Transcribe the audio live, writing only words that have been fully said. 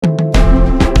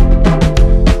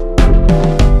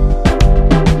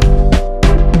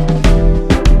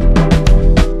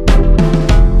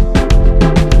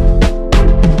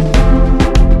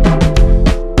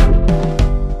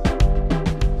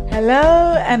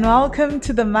and welcome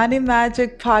to the Money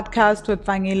Magic Podcast with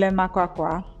Vangile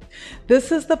Makwakwa.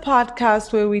 This is the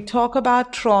podcast where we talk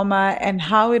about trauma and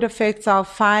how it affects our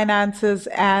finances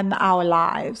and our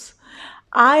lives.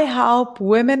 I help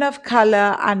women of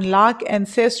color unlock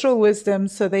ancestral wisdom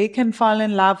so they can fall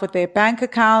in love with their bank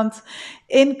accounts,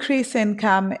 increase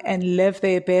income, and live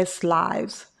their best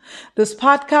lives. This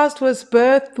podcast was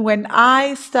birthed when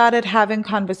I started having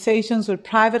conversations with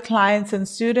private clients and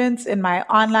students in my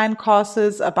online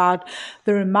courses about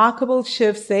the remarkable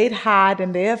shifts they'd had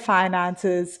in their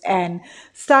finances and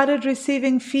started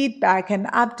receiving feedback and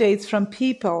updates from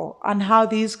people on how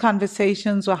these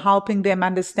conversations were helping them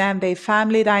understand their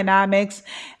family dynamics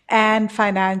and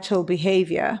financial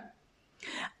behavior.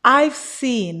 I've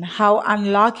seen how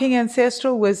unlocking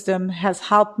ancestral wisdom has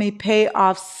helped me pay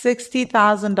off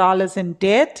 $60,000 in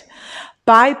debt,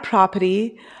 buy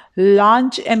property,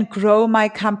 launch and grow my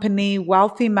company,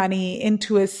 Wealthy Money,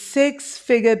 into a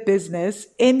six-figure business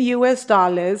in US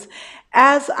dollars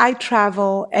as I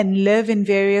travel and live in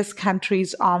various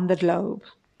countries on the globe.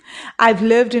 I've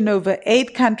lived in over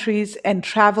 8 countries and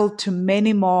traveled to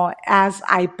many more as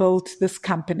I built this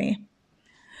company.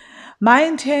 My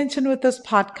intention with this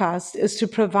podcast is to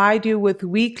provide you with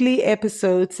weekly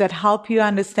episodes that help you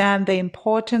understand the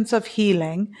importance of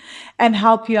healing and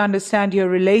help you understand your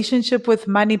relationship with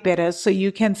money better so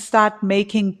you can start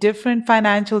making different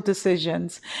financial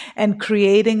decisions and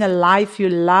creating a life you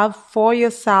love for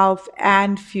yourself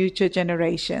and future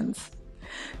generations.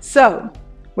 So,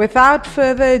 without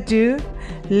further ado,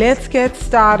 let's get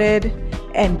started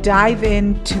and dive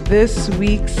into this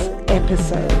week's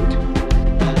episode.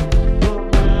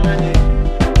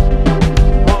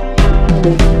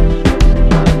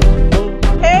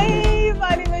 Hey,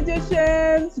 Money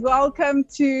Magicians! Welcome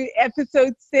to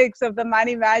episode 6 of the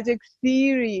Money Magic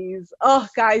series. Oh,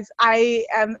 guys, I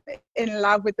am in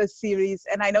love with this series,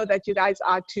 and I know that you guys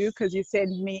are too because you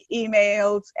send me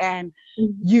emails and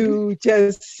you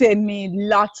just send me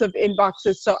lots of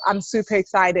inboxes, so I'm super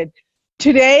excited.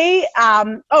 Today,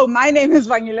 my name is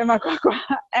Vangile Makwakwa,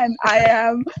 and I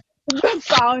am the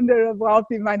founder of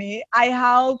Wealthy Money. I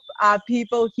help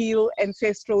people heal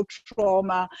ancestral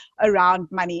trauma around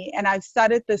money. And I've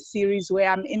started this series where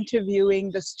I'm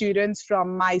interviewing the students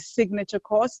from my signature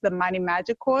course, the Money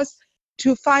Magic course,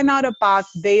 to find out about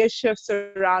their shifts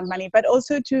around money, but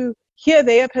also to hear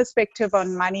their perspective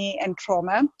on money and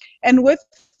trauma. And with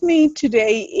me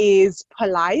today is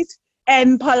Polite.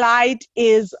 And Polite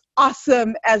is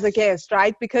awesome as a guest,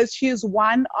 right? Because she's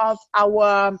one of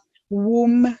our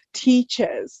womb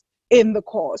teachers in the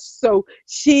course. So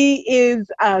she is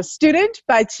a student,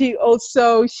 but she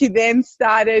then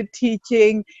started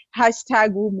teaching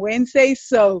 #Womb Wednesday.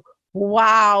 So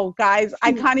wow, guys,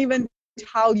 I can't even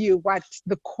tell you what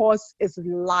the course is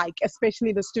like,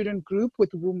 especially the student group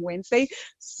with Womb Wednesday.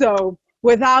 So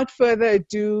without further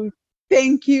ado,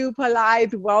 thank you,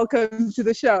 Polite. Welcome to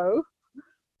the show.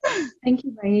 Thank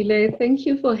you, Vangile. Thank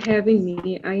you for having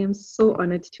me. I am so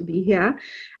honored to be here.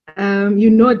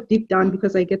 Deep down,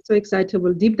 because I get so excited.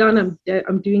 Well, deep down,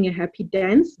 I'm doing a happy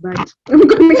dance, but I'm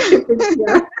going to keep it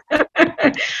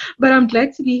here. But I'm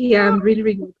glad to be here. I'm really,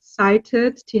 really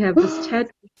excited to have this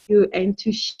chat with you and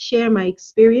to share my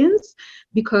experience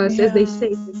because, as they say,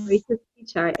 the greatest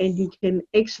teacher, and you can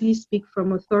actually speak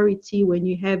from authority when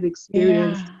you have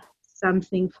experienced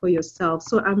something for yourself.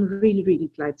 So I'm really,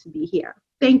 really glad to be here.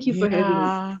 Thank you for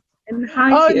having me. And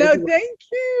hi to everyone. Thank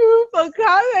you for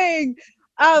coming.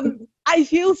 I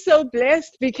feel so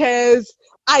blessed because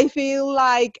I feel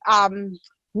like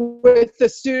with the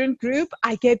student group,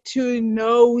 I get to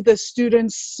know the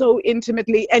students so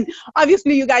intimately. And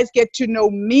obviously, you guys get to know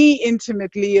me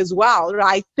intimately as well,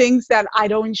 right? Things that I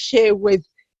don't share with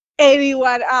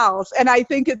anyone else. And I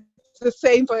think it's the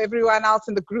same for everyone else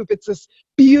in the group. It's this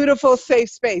beautiful, safe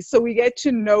space. So we get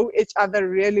to know each other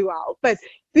really well. But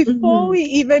before we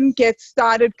even get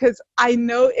started, because I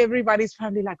know everybody's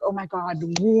probably like, oh my God,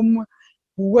 womb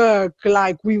work.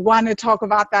 Like, we want to talk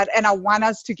about that and I want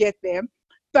us to get there.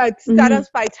 But start us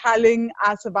by telling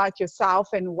us about yourself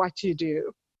and what you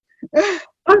do.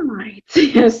 All right.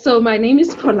 So my name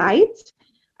is Polite.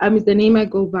 Is the name I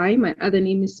go by. My other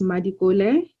name is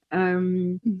Madikole.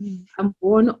 I'm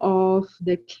born of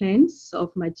the clans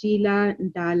of Majila,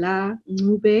 Ndala,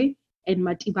 Ngube, and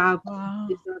Matibago. Wow.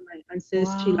 These are my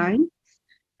ancestry line.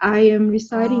 I am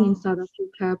residing in South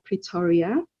Africa,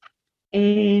 Pretoria.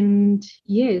 And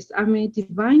yes, I'm a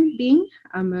divine being.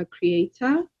 I'm a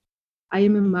creator. I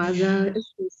am a mother, a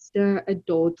sister, a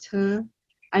daughter.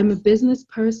 I'm a business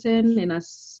person, an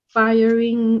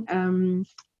aspiring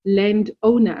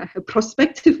landowner, a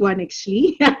prospective one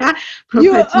actually.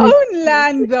 You own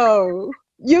land though.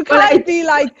 You Well, can't be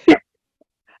like,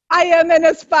 I am an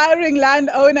aspiring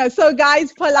landowner. So,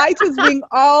 guys, Polite is being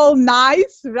all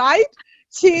nice, right?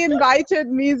 She invited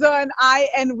Mizo and I,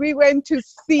 and we went to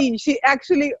see. She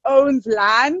actually owns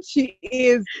land. She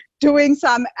is doing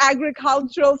some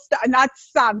agricultural stuff, not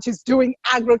some, she's doing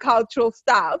agricultural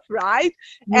stuff, right?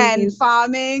 And yes.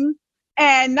 farming.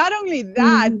 And not only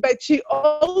that, Mhm. but she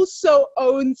also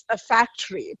owns a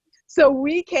factory. So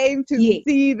we came to Yes.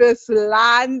 see this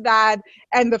land that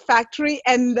and the factory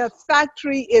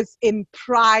is in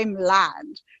prime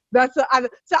land. That's the other.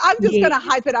 So I'm just Yes. gonna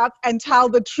hype it up and tell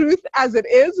the truth as it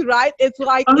is, right? It's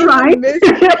like All in the right.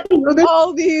 midst No, of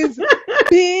all these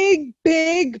big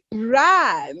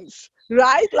brands,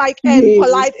 right? Like, and yes.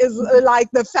 Polite is like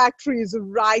the factory is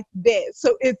right there,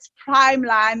 so it's prime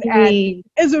land and Yes.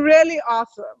 is really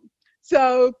awesome.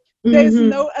 So there's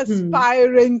no Mm-hmm.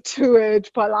 aspiring to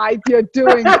it, Polite. You're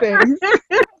doing things.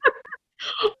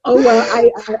 Oh well,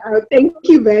 I thank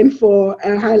you, Ben, for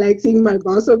highlighting my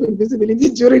boss of invisibility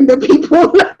during the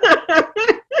people.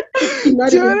 She's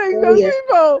not even During there the yet.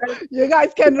 people, you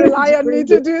guys can rely on me During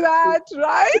to the do that,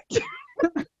 right?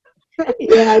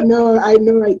 yeah, I know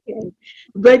I can.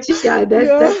 But yeah,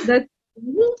 Yeah. that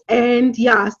and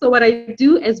yeah, so what I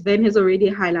do, as Ben has already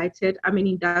highlighted, I'm an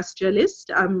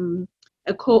industrialist. I'm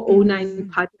a co-owner and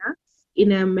Mm, partner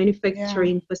in a yeah.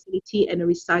 manufacturing facility and a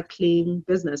recycling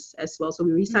business as well. So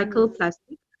we recycle Mm,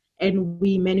 plastic and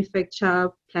we manufacture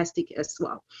plastic as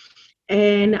well.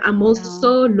 And I'm yeah.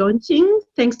 also launching,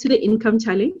 thanks to the income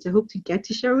challenge, I hope to get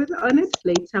to share with on it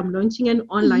later. I'm launching an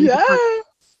online department,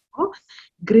 Yeah.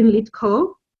 Greenlit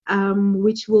Co.,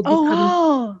 which will be Oh, coming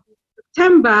wow.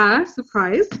 September,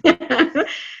 surprise.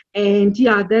 And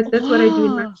yeah, that's what I do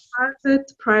in my Wow.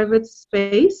 private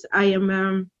space. I am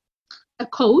a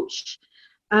coach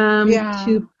Yeah.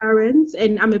 to parents,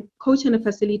 and I'm a coach and a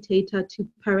facilitator to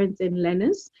parents and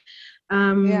learners,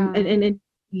 Yeah. and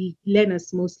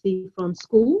learners mostly from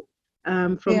school,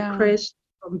 from Yeah. creche,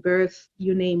 from birth,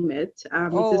 you name it. It's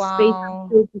Oh, a space I'm wow.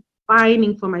 still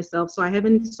defining for myself, so I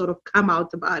haven't sort of come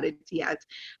out about it yet,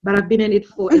 but I've been in it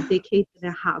for a decade and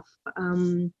a half.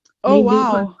 Oh, Mainly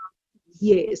wow.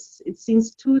 yes, it's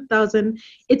since 2000.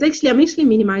 I'm actually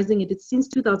minimizing it. It's since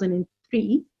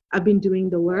 2003 I've been doing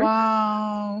the work.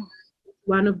 Wow.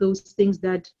 One of those things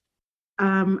that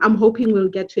I'm hoping we'll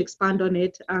get to expand on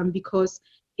it, because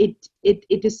it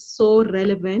is so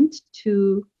relevant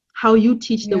to how you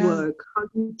teach the Yeah. work, how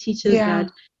you teach us Yeah.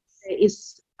 that there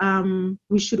is,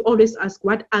 we should always ask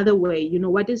what other way,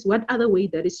 what other way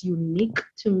that is unique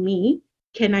to me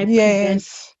can I present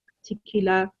Yes.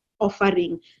 particular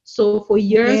offering. So for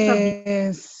years I've been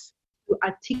Yes. to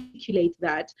articulate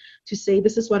that, to say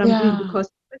this is what I'm doing, Yeah. because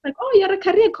it's like, oh, you're a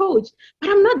career coach, but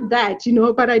I'm not that,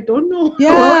 but I don't know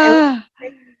how else. Yeah.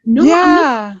 No, I'm not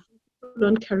Yeah.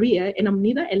 on career, and I'm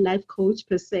neither a life coach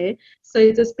per se. So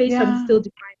it's a space I'm Yeah. still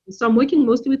defining. So I'm working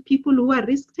mostly with people who are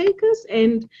risk takers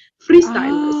and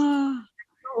freestylers. Ah.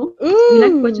 So we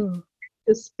like to watch Ooh.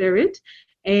 the spirit,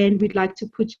 and we'd like to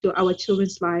put our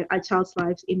our child's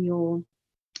lives in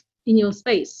your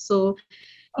space. So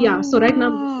yeah, Oh, so right now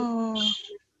I'm working wow.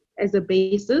 as a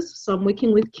basis. So I'm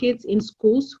working with kids in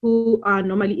schools who are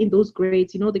normally in those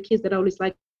grades, the kids that are always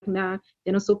like, nah,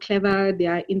 they're not so clever. They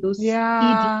are in those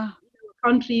ED Yeah.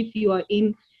 country. If you are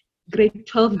in grade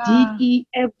 12, D, Yeah. E,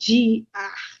 F, G,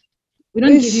 we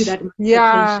don't give you Ish. that much Yeah.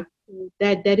 attention. So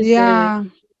that is the Yeah.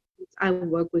 I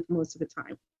work with most of the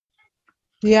time.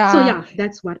 So Yeah. yeah,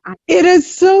 that's what I It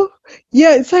is so,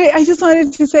 yeah. Sorry, I just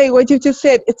wanted to say what you just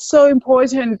said. It's so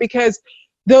important because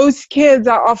those kids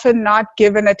are often not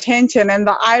given attention. And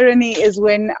the irony is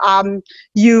when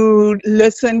you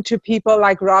listen to people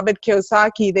like Robert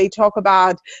Kiyosaki, they talk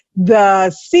about the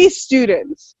C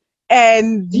students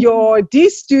and Mhm. your D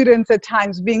students at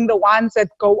times being the ones that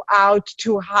go out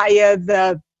to hire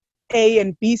the A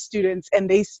and B students and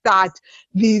they start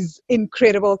these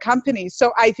incredible companies.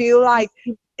 So I feel like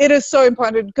it is so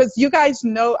important because you guys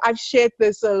know I've shared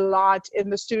this a lot in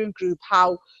the student group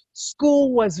how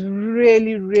school was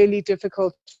really, really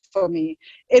difficult for me.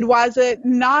 It wasn't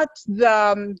not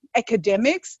the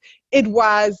academics, it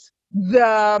was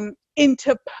the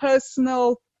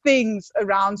interpersonal things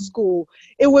around school.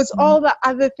 It was Mhm. all the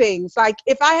other things. Like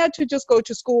if I had to just go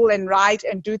to school and write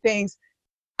and do things,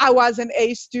 I was an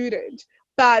A student,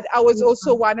 but I was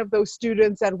also one of those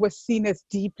students that was seen as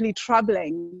deeply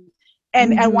troubling.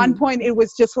 And at one Mhm. point, it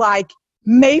was just like,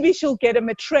 maybe she'll get a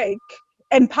matric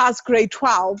and pass grade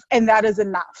 12, and that is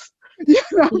enough. You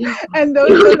know, Yeah. and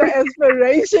those were the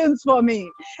aspirations for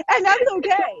me. And that's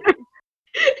okay.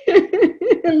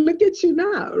 Look at you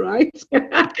now, right?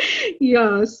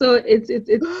 Yeah, so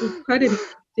it's quite an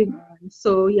reflecting on.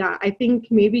 So yeah, I think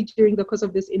maybe during the course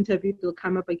of this interview, it'll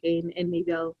come up again, and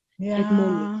maybe I'll add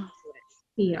more meaning Yeah. to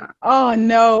it. Yeah. Oh,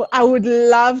 no, I would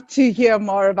love to hear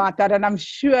more about that. And I'm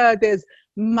sure there's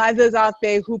mothers out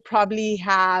there who probably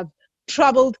have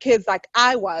troubled kids, like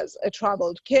I was a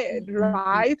troubled kid,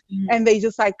 right? Mhm. And they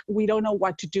just like, we don't know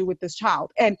what to do with this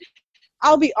child. And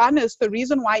I'll be honest, the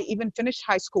reason why I even finished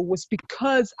high school was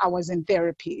because I was in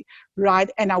therapy, right?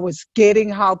 And I was getting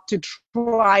help to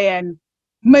try and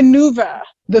maneuver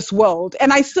this world.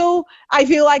 And I feel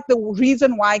like the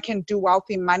reason why I can do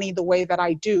wealthy money the way that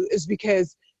I do is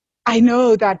because I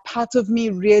know that parts of me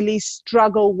really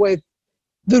struggle with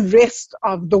the rest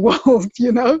of the world,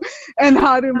 and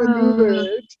how to maneuver Ah,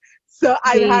 it. So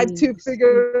I've had to yes.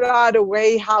 figure out a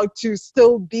way how to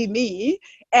still be me,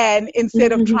 and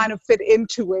instead of trying Mhm. to fit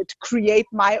into it, create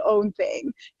my own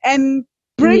thing and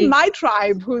bring Yes. my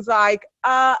tribe who's like,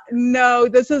 no,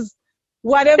 this is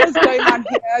whatever's going on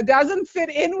here doesn't fit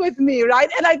in with me, right?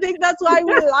 And I think that's why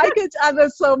we like each other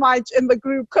so much in the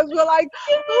group, because we're like,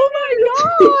 oh my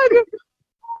God,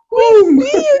 we Boom.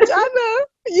 see each other.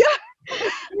 Yeah.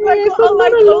 Like Yes, we're I'm all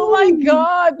not like, oh my alone.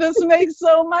 God, this makes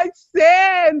so much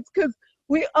sense. Because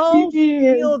we all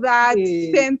Yes. feel that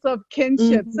Yes. sense of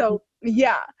kinship. Mhm. So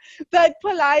yeah. But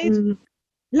Polite, Mhm.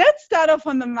 let's start off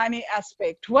on the money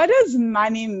aspect. What does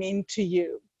money mean to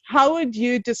you? How would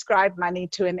you describe money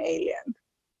to an alien?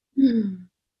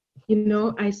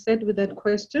 I sat with that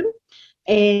question,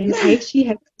 and I actually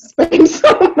had to spend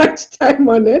so much time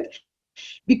on it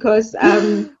because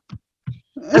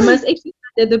I must actually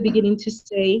start at the beginning to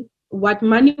say what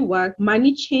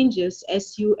money changes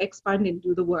as you expand and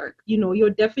do the work. Your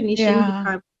definition Yeah.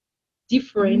 becomes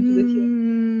different with your,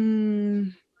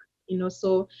 Mm,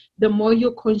 so the more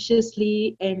you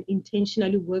consciously and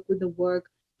intentionally work with the work,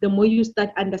 the more you start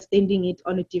understanding it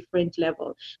on a different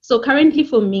level. So currently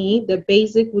for me, the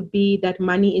basic would be that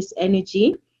money is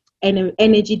energy, and an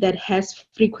energy that has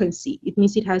frequency. It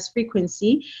means it has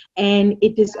frequency, and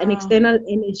it is an yeah. external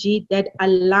energy that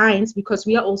aligns, because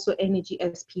we are also energy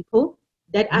as people,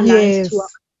 that aligns to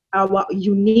Yes. our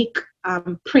unique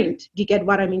print. Do you get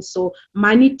what I mean? So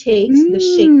money takes the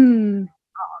shape. Mm.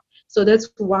 So that's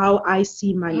how I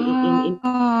see money in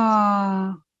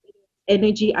Ah.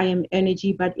 energy. I am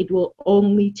energy, but it will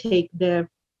only take the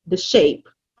shape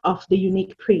of the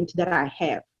unique print that I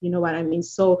have. You know what I mean?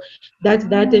 So that's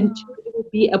that, and two, Ah. it will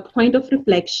be a point of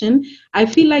reflection. I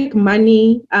feel like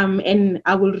money, and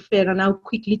I will refer now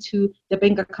quickly to the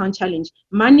bank account challenge.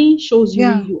 Money shows you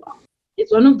who Yeah. you are.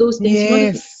 It's one of those things, that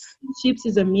Yes. relationships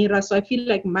is a mirror. So I feel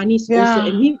like money is also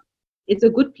a Yeah. mirror. It's a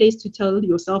good place to tell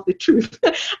yourself the truth.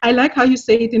 I like how you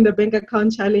say it in the bank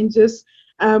account challenges,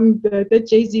 the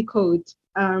Jay-Z code.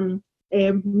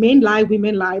 Men lie,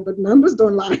 women lie, but numbers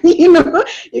don't lie.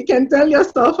 You can tell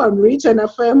yourself I'm rich and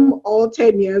affirm all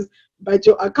 10 years, but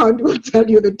your account will tell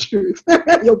you the truth.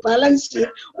 Your balance sheet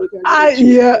will tell you the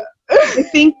truth. Yeah. I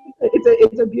think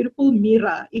it's a beautiful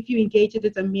mirror. If you engage it,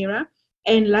 it's a mirror.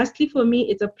 And lastly, for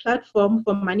me, it's a platform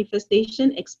for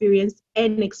manifestation, experience,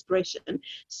 and expression.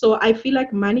 So I feel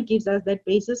like money gives us that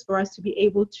basis for us to be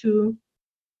able to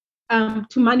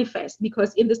manifest,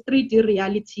 because in this 3D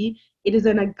reality, it is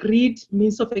an agreed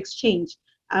means of exchange,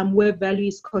 where value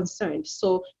is concerned.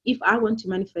 So if I want to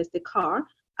manifest a car,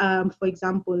 for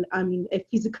example, I mean a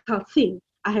physical thing,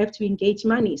 I have to engage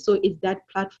money. So it's that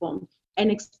platform. And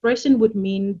expression would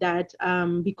mean that,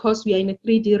 because we are in a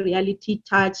 3D reality,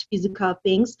 touch physical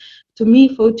things, to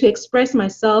me, to express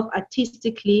myself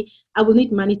artistically, I will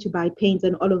need money to buy paints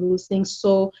and all of those things.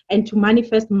 So, and to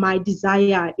manifest my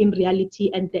desire in reality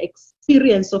and the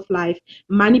experience of life,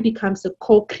 money becomes a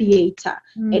co-creator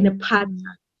and a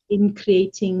partner Mm. in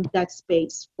creating that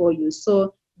space for you.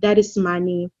 So that is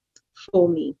money for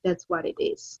me. That's what it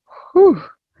is. Whew.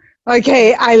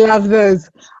 Okay, I love those.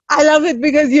 I love it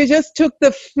because you just took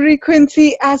the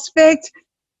frequency aspect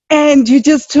and you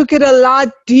just took it a lot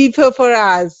deeper for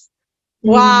us.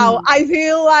 Wow, Mm-hmm. I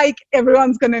feel like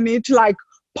everyone's gonna need to like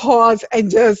pause and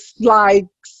just like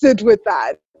sit with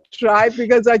that, right?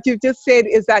 Because what you've just said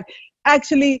is that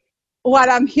actually what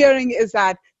I'm hearing is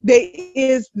that there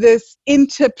is this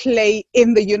interplay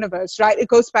in the universe, right? It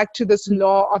goes back to this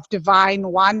law of divine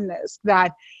oneness,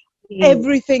 that Yes.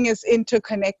 everything is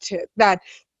interconnected, that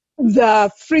the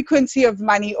frequency of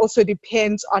money also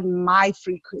depends on my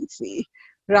frequency,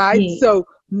 right? Yes. So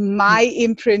my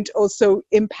imprint also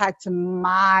impacts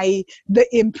the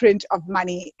imprint of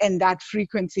money and that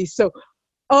frequency. So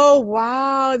Oh,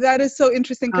 wow. That is so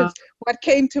interesting, because what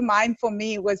came to mind for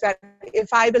me was that if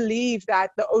I believe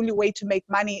that the only way to make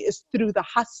money is through the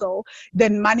hustle,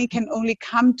 then money can only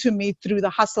come to me through the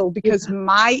hustle, because Yeah.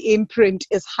 my imprint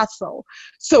is hustle.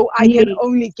 So I can Yes,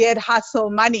 only get hustle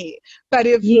money. But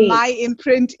if yes, my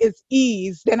imprint is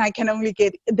ease, then I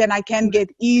can get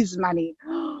ease money.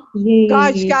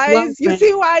 Gosh, yes. Wow, guys, you man.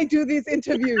 see why I do these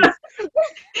interviews.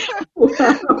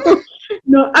 Wow.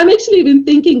 No, I'm actually been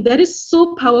thinking that is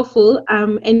so powerful.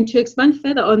 And to expand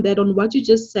further on that, on what you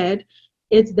just said,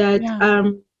 is that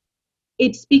Yeah.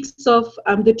 it speaks of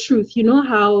the truth. You know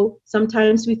how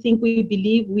sometimes we think we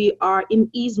believe we are in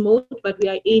ease mode, but we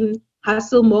are in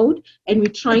hustle mode, and we're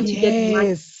trying to get money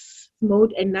Yes.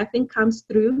 mode, and nothing comes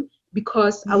through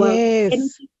because our Yes.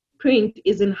 energy print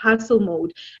is in hustle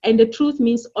mode. And the truth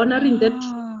means honoring that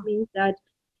truth Ah, means that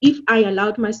if I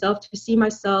allowed myself to see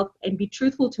myself and be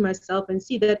truthful to myself and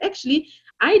see that actually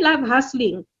I love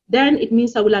hustling, then it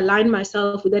means I will align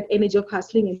myself with that energy of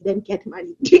hustling and then get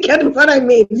money. Do you get what I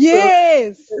mean? So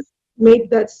yes.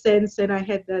 make that sense, and I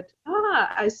had that,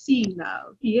 I see now.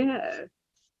 Yeah.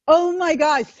 Oh my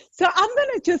gosh. So I'm going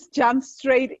to just jump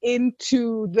straight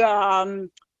into the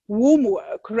womb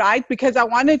work, right? Because I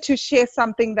wanted to share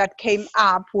something that came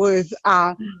up with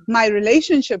my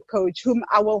relationship coach, whom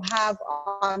I will have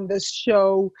on this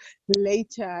show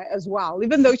later as well.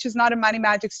 Even though she's not a Money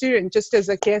Magic student, just as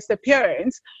a guest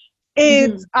appearance,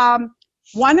 it's Mm-hmm.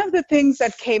 one of the things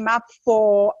that came up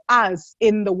for us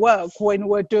in the work when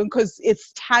we're doing, because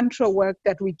it's tantra work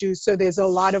that we do, so there's a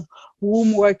lot of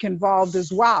womb work involved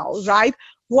as well, right?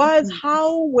 Was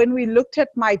how when we looked at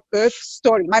my birth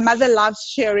story, my mother loves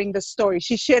sharing the story.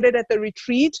 She shared it at the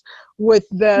retreat with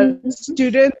the Mm-hmm.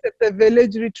 students at the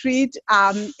village retreat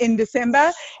in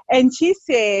December, and she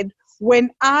said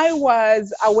when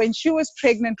she was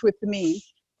pregnant with me,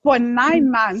 for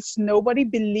 9 months, nobody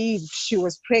believed she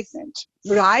was pregnant,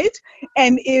 right?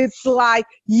 And it's like,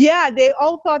 yeah, they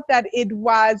all thought that it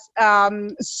was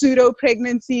pseudo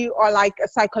pregnancy or like a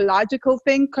psychological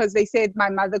thing, because they said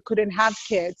my mother couldn't have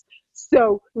kids.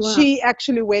 So Wow. she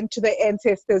actually went to the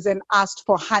ancestors and asked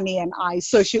for honey and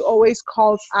ice. So she always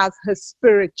calls us her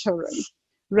spirit children,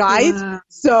 right? Wow.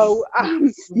 So,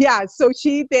 yeah, so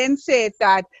she then said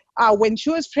that when she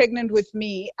was pregnant with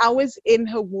me, I was in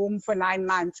her womb for 9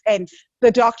 months, and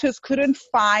the doctors couldn't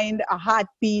find a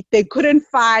heartbeat. They couldn't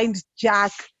find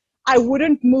Jack. I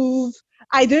wouldn't move.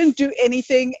 I didn't do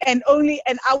anything, and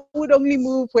I would only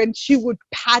move when she would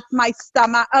pat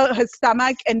her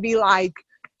stomach, and be like,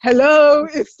 "Hello,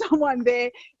 is someone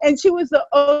there?" And she was the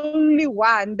only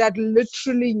one that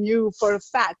literally knew for a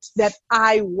fact that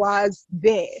I was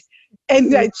there,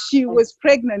 and that she Wow. was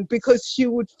pregnant, because she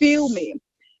would feel me,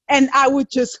 and I would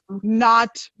just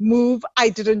not move. I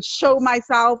didn't show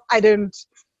myself. I didn't,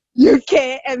 you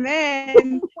care. And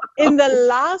then in the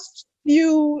last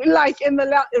few, like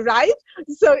right?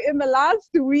 So in the last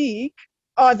week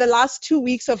or the last 2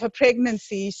 weeks of her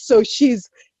pregnancy, so she's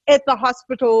at the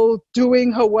hospital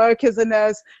doing her work as a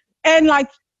nurse. And like,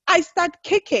 I start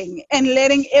kicking and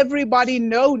letting everybody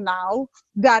know now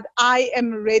that I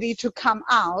am ready to come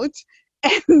out.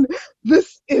 And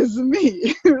this is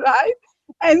me, right?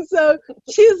 And so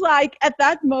she's like, at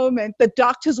that moment, the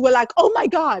doctors were like, oh my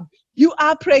God, you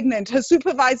are pregnant. Her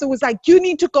supervisor was like, you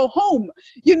need to go home.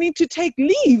 You need to take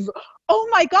leave. Oh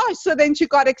my gosh. So then she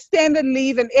got extended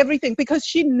leave and everything, because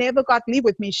she never got leave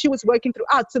with me. She was working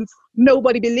throughout since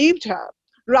nobody believed her.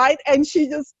 Right. And she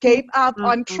just gave up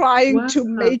on trying Wow. to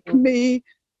make me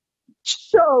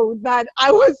show that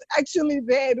I was actually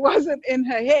there. It wasn't in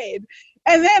her head.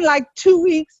 And then, like 2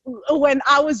 weeks, when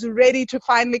I was ready to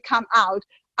finally come out,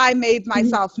 I made Mhm.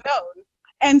 myself known.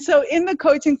 And so in the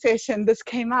coaching session, this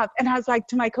came up, and I was like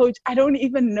to my coach, I don't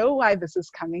even know why this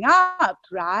is coming up,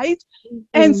 right?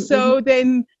 And Mhm. so Mhm.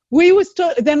 then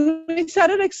we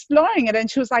started exploring it, and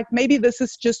she was like, maybe this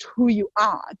is just who you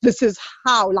are. This is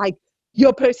how, like,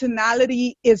 your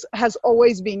personality has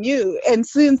always been you. And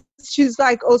since she's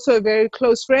like also a very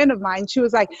close friend of mine, she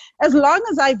was like, as long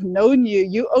as I've known you,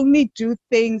 you only do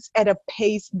things at a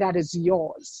pace that is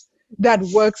yours, that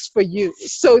works for you.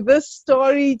 So this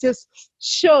story just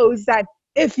shows that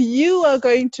if you are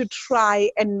going to try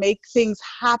and make things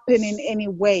happen in any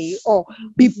way, or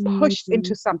be pushed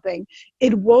into Mhm. something,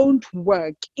 it won't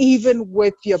work, even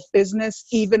with your business,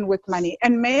 even with money.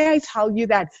 And may I tell you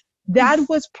that that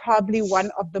was probably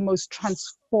one of the most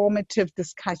transformative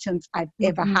discussions I've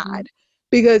ever Mhm. had,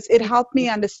 because it helped me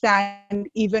understand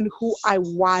even who I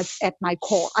was at my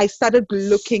core. I started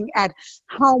looking at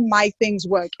how my things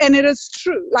work. And it is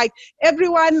true. Like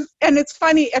everyone, and it's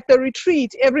funny, at the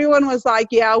retreat, everyone was like,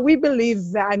 yeah, we believe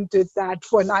Van did that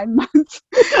for 9 months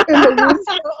in the womb.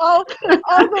 So all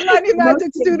the Money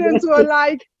Magic students were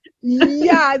like,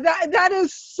 yeah, that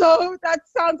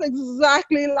sounds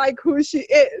exactly like who she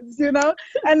is, you know?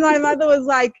 And my mother was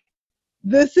like,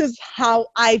 this is how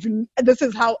I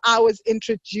was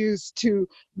introduced to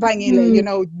Vangile, you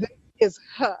know, this is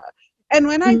her. And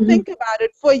when I think about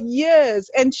it, for years,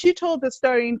 and she told the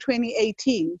story in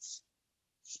 2018,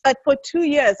 but for 2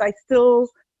 years,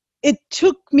 it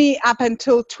took me up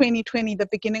until 2020, the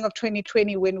beginning of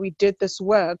 2020, when we did this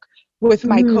work with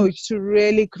my coach to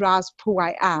really grasp who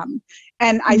I am.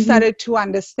 And I started to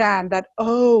understand that,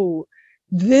 oh,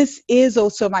 this is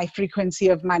also my frequency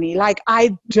of money. Like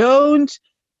I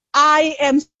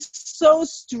am so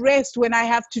stressed when I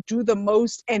have to do the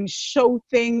most and show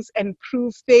things and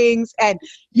prove things. And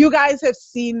you guys have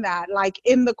seen that. Like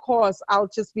in the course, I'll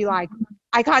just be like,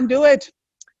 I can't do it.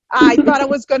 I thought I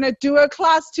was going to do a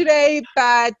class today,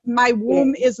 but my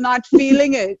womb is not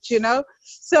feeling it, you know?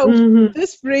 So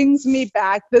this brings me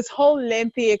back. This whole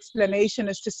lengthy explanation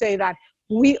is to say that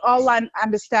we all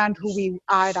understand who we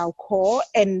are at our core.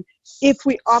 And if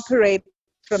we operate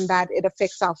from that, it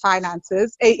affects our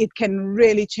finances. It can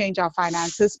really change our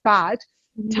finances. But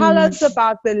tell us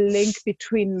about the link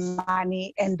between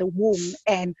money and the womb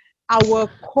and our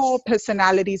core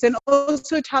personalities. And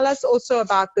also tell us also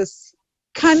about this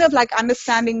kind of like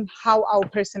understanding how our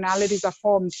personalities are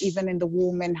formed even in the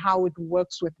womb and how it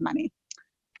works with money.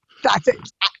 That's it.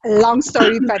 Long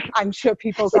story, but I'm sure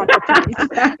people got the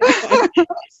point.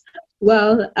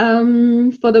 Well,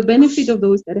 for the benefit of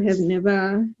those that have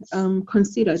never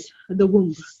considered the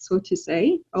womb, so to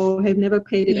say, or have never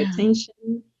paid it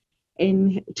attention,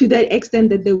 and to the extent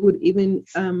that they would even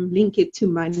link it to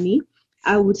money,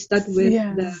 I would start with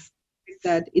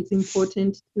that it's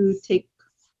important to take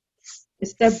a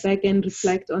step back and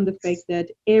reflect on the fact that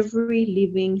every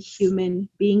living human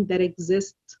being that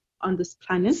exists on this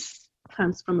planet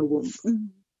comes from a womb.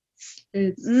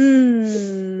 It's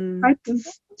quite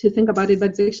simple to think about it, but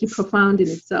it's actually profound in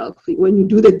itself when you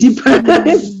do the deeper.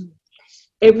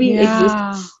 Every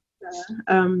existence,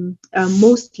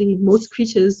 most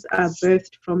creatures are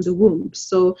birthed from the womb.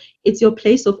 So it's your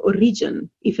place of origin.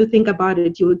 If you think about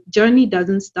it, your journey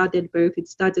doesn't start at birth, it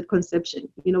starts at conception.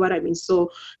 You know what I mean?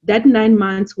 So that 9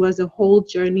 months was a whole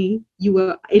journey. You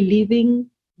were a living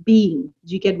being.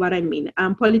 Do you get what I mean?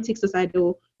 Politics aside,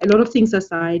 or a lot of things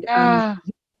aside,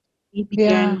 it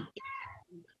began.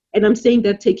 And I'm saying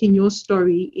that taking your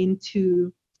story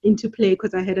into play,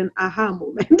 because I had an aha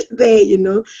moment there, you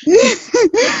know.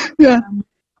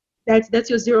 That's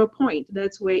your 0 point.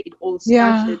 That's where it all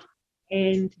started.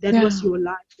 And that was your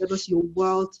life, that was your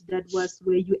world, that was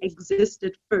where you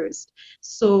existed first.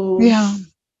 So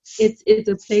it's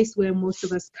a place where most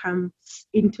of us come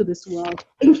into this world.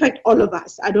 In fact, all of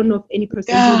us. I don't know if any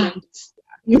person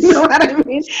you know what I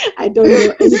mean? I don't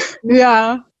know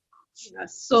any.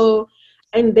 So,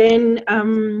 and then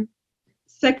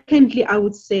secondly, I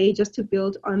would say, just to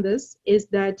build on this, is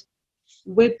that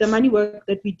with the money work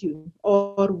that we do,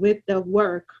 or with the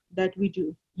work that we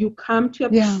do, you come to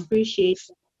appreciate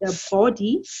the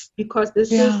body, because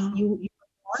this is you were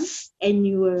born and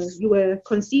you were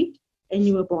conceived and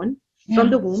you were born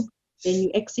from the womb, then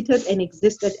you exited and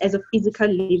existed as a physical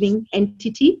living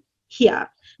entity here.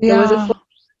 There was a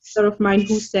professor of mine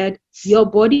who said, your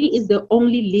body is the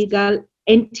only legal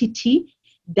entity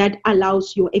that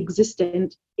allows your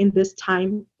existence in this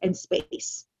time and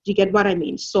space. Do you get what I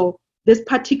mean? So this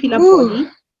particular body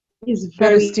is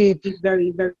very,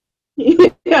 very, very,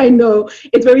 I know,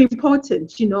 it's very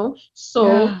important, you know.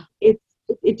 So it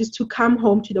is to come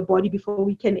home to the body before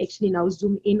we can actually now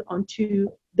zoom in onto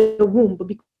the womb,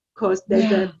 because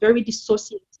there's a very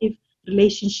dissociative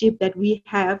relationship that we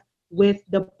have with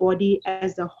the body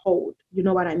as a whole. You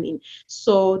know what I mean?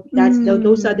 So that's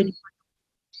those are the.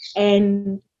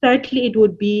 And thirdly, it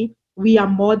would be, we are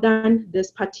more than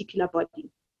this particular body,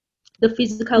 the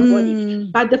physical body.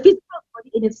 But the physical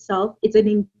body in itself is an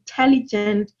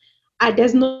intelligent,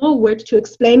 there's no word to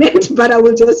explain it, but I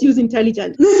will just use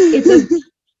intelligent. It's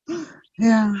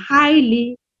a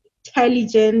highly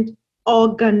intelligent,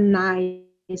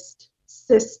 organized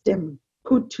system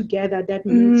put together that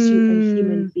makes you a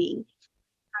human being.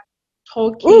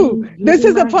 This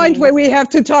is the point where we have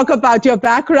to talk about your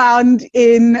background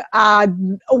in why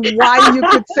you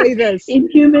could say this. In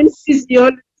human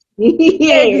physiology.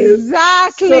 Yes.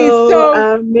 Exactly.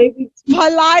 So Maybe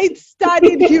Polite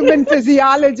studied human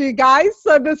physiology, guys.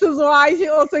 So this is why he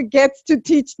also gets to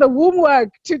teach the womb work,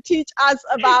 to teach us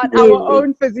about our yes,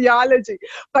 own physiology.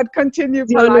 But continue,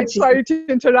 Polite. physiology. Sorry to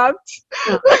interrupt.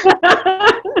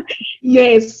 Yeah.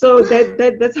 Yes, so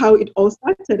that's how it all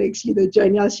started, actually, the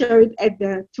journey. I'll share it at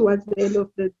the towards the end of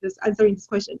this answering this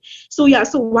question. So yeah,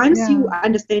 so once Yeah. you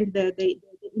understand the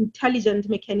intelligent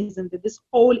mechanism, that this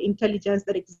whole intelligence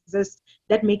that exists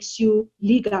that makes you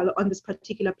legal on this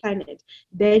particular planet,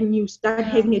 then you start Yeah.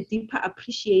 having a deeper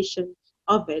appreciation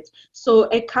of it.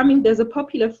 So at coming, there's a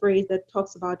popular phrase that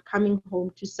talks about coming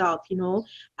home to self,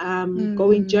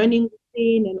 going journeying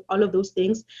within and all of those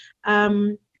things.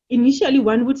 Initially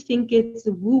one would think it's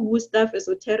woo-woo stuff,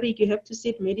 esoteric, you have to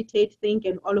sit, meditate, think,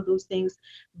 and all of those things.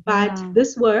 But Yeah.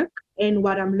 this work and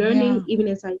what I'm learning, Yeah. even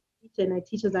as I teach and I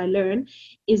teach as I learn,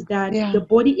 is that Yeah. the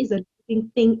body is a living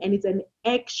thing and it's an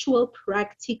actual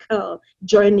practical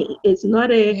journey. It's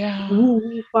not a Yeah.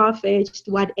 woo-woo, far-fetched,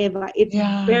 whatever. It's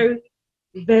Yeah. very,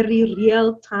 very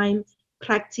real time,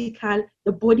 practical.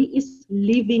 The body is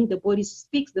living, the body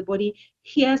speaks, the body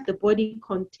hears, the body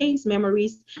contains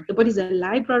memories, the body is a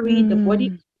library, the body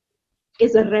Mm.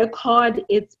 is a record,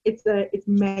 it's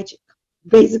magic.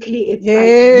 Basically, it's like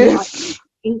you are Yes.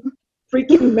 in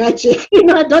freaking magic.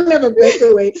 I don't have a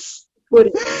better way to put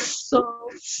it. So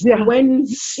Yeah. when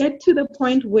you get to the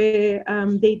point where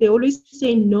they always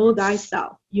say know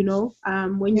thyself,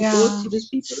 when you go Yeah. to these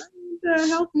people,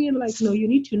 help me, and like, no, you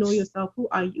need to know yourself. Who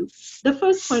are you? The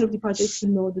first point of departure is to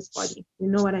know this body. You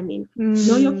know what I mean?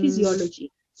 Know your Mm.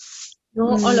 physiology, know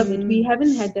all of it. We Mm.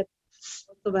 haven't had that,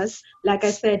 most of us. Like I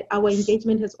said, our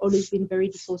engagement has always been very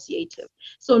dissociative.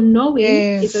 So knowing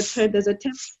is a Yes. term. There's a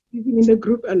term using in the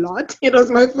group a lot. It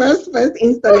was my first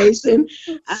installation.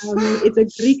 It's a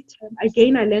Greek term.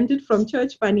 Again, I learned it from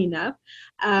church. Funny enough,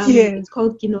 Yes. it's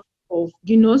called ginosko.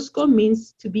 Ginosko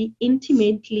means to be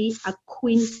intimately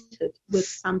acquainted with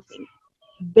something,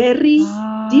 very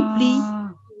deeply,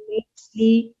 Ah.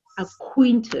 intimately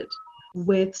acquainted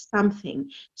with something.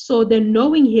 So the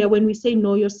knowing here, when we say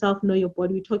know yourself, know your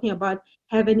body, we're talking about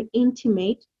have an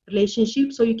intimate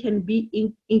relationship so you can be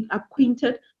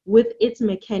acquainted with its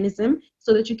mechanism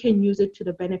so that you can use it to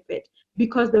the benefit.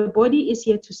 Because the body is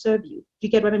here to serve you. Do you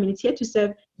get what I mean? It's here to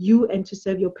serve you and to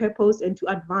serve your purpose and to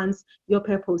advance your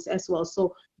purpose as well.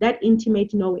 So that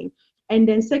intimate knowing. And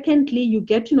then secondly, you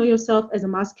get to know yourself as a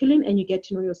masculine and you get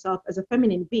to know yourself as a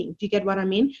feminine being. Do you get what I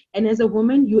mean? And as a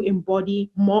woman, you embody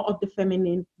more of the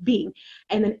feminine being.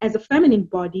 And then as a feminine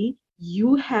body,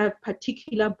 you have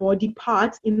particular body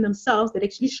parts in themselves that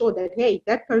actually show that, hey,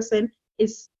 that person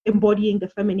is embodying the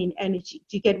feminine energy.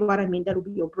 Do you get what I mean? That will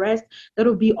be your breast, that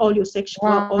will be all your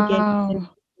sexual organs Wow. and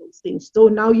those things. So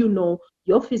now you know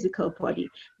your physical body.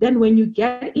 Then when you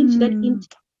get into that Mm.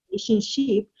 intimate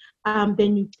relationship,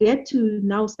 then you get to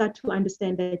now start to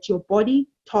understand that your body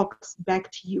talks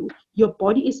back to you. Your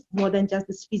body is more than just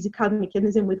this physical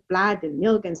mechanism with blood and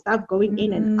milk and stuff going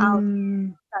in and out.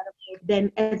 Mm.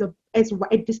 Then as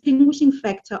a distinguishing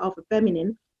factor of a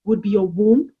feminine would be your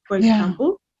womb, for Yeah.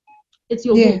 example. It's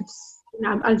your womb. Yes.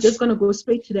 And I'm just going to go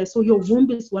straight to that. So your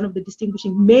womb is one of the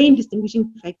main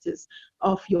distinguishing factors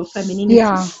of your femininity.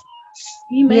 Yeah.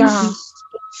 Women, Yeah. we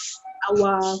store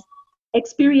our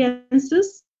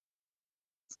experiences,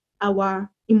 our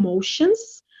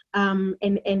emotions, and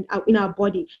in our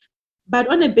body. But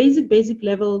on a basic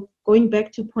level, going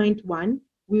back to point one,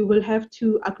 we will have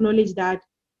to acknowledge that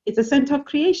it's a center of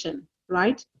creation,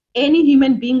 right? Any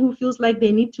human being who feels like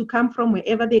they need to come from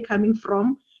wherever they're coming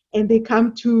from and they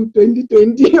come to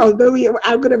 2020, although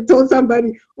I could have told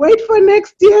somebody, wait for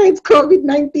next year, it's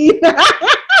COVID-19.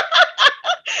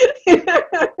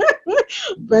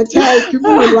 But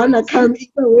people will want to come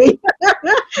either way.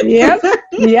 Yep.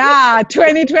 Yeah.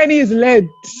 2020 is lit.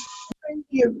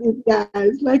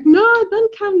 Guys, like, no,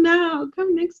 don't come now,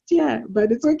 come next year.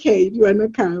 But it's okay if you want to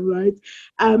come,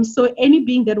 right? So any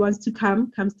being that wants to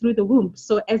come comes through the womb.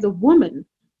 So as a woman,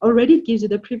 already it gives you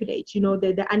the privilege,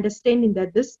 the understanding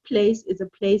that this place is a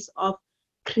place of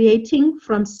creating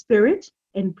from spirit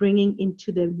and bringing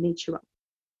into the natural,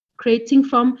 creating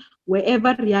from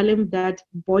wherever realm that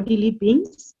bodily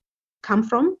beings come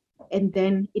from, and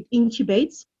then it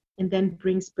incubates and then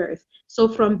brings birth. So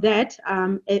from that,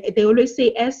 they always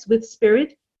say as with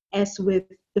spirit, as with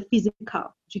the physical.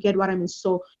 Do you get what I mean?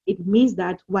 So it means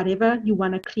that whatever you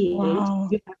want to create, Wow.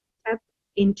 you have to tap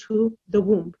into the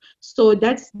womb. So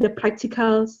that's the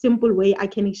practical, simple way I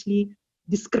can actually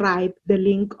describe the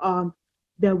link of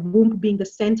the womb being the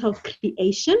center of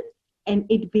creation and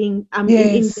it being in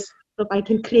Yes. the, so I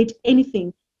can create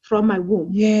anything from my womb.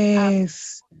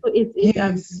 Yes. So it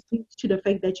Yes. leads to the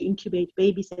fact that you incubate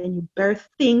babies and you birth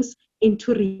things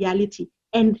into reality.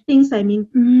 And things, I mean,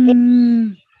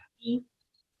 Mm,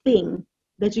 anything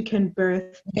that you can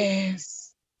birth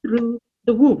yes. through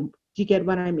the womb. Do you get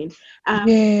what I mean?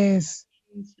 Yes.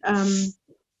 Um,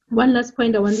 one last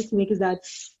point I wanted to make is that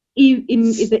in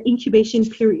the incubation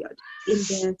period in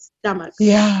the stomach,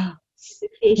 Yeah. the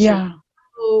creation. Yeah.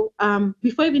 So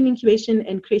before even incubation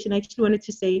and creation, I actually wanted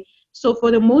to say, so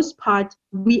for the most part,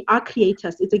 we are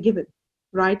creators. It's a given,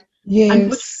 right? Unfortunately,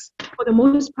 Yes. for the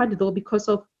most part, though, because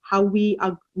of how we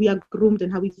are groomed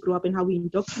and how we grow up and how we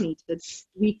indoctrinated,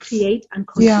 we create Yeah.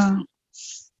 unconsciously.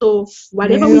 So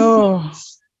whatever we see Yeah.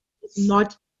 is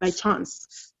not by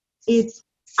chance. It's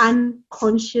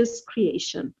unconscious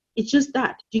creation. It's just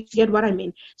that. Do you get what I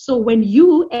mean? So when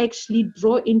you actually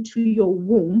draw into your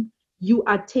womb, you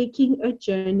are taking a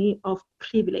journey of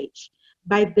privilege.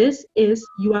 By this is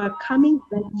you are coming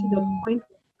back to the point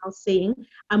I was saying,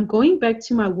 I'm going back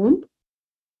to my womb.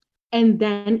 And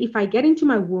then if I get into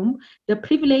my womb, the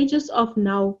privileges of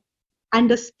now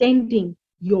understanding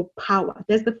your power.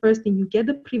 That's the first thing. You get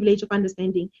the privilege of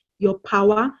understanding your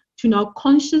power to now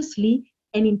consciously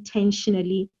and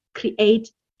intentionally create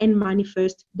and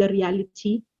manifest the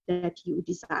reality that you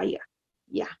desire.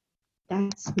 Yeah,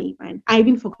 that's me, man. I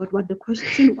even forgot what the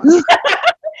question was.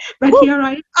 But Whew. here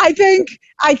I am.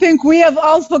 I think we have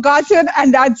all forgotten,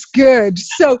 and that's good.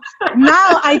 So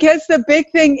now I guess the big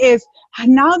thing is,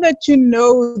 now that you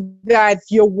know that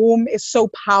your womb is so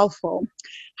powerful,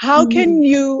 how can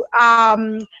you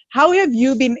how have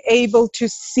you been able to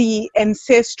see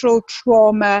ancestral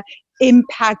trauma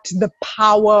impact the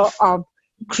power of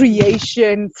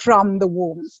creation from the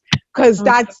womb? Because Okay.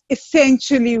 that's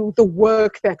essentially the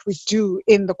work that we do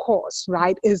in the course,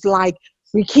 right? Is like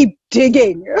we keep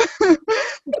digging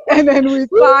and then we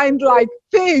find like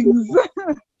things.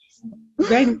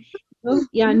 Right. No,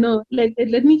 yeah, no.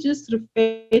 Let me just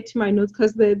refer to my notes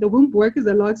because the womb work is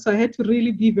a lot, so I had to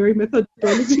really be very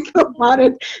methodological about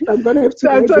it. So I'm gonna have to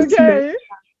That's write this note. okay.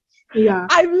 Yeah.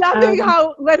 I'm loving Um,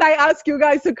 how when I ask you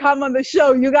guys to come on the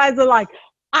show, you guys are like,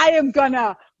 I am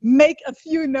gonna make a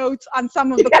few notes on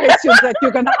some of the questions that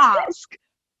you're gonna ask.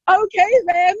 Okay,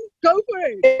 then go for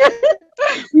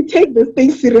it. we take this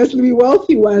thing seriously, we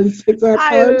wealthy ones. It's our I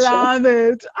culture. love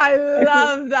it. I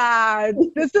love that.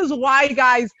 This is why,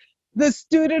 guys, the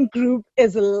student group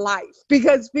is life,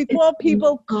 because before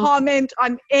people comment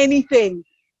on anything,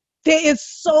 there is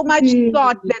so much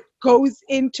thought that goes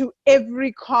into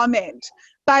every comment.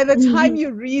 By the time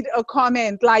you read a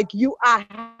comment, like you are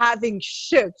having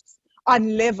shifts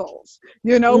on levels.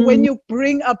 You know, when you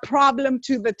bring a problem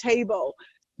to the table,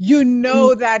 you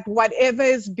know that whatever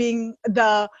is being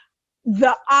the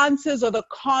answers or the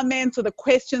comments or the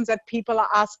questions that people are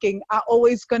asking are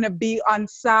always going to be on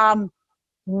some,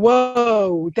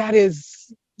 whoa, that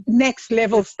is next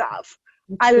level stuff.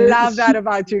 I love that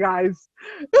about you guys.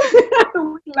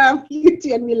 We love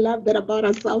beauty and we love that about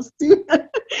ourselves too.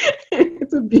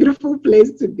 It's a beautiful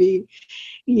place to be.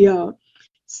 Yeah.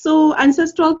 So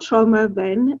ancestral trauma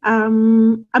then.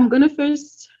 I'm gonna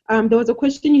first there was a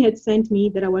question you had sent me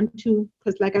that I want to,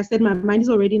 because like I said, my mind is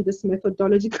already in this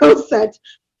methodological set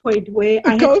point where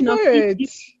I had Go to now for think it.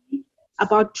 deeply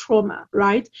about trauma,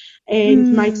 right? And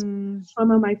my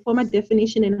trauma, my former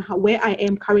definition and how where I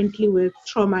am currently with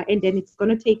trauma, and then it's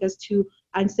gonna take us to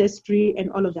ancestry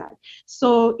and all of that.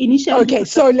 So initially Okay,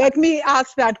 so let me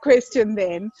ask that question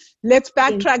then. Let's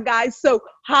backtrack, guys. So,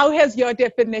 how has your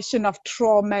definition of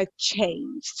trauma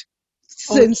changed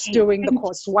since okay. doing the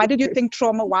course? What did you think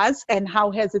trauma was, and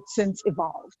how has it since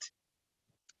evolved?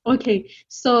 Okay,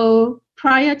 so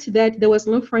prior to that, there was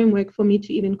no framework for me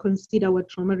to even consider what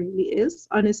trauma really is,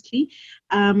 honestly.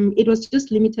 It was just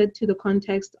limited to the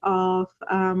context of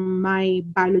my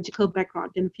biological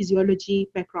background and physiology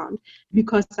background,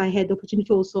 because I had the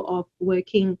opportunity also of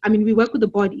working. I mean, we work with the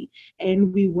body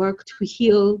and we work to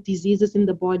heal diseases in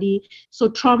the body. So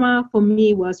trauma for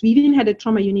me was, we even had a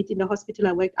trauma unit in the hospital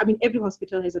I worked. I mean, every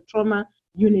hospital has a trauma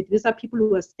unit. These are people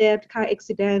who are stabbed, car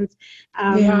accidents,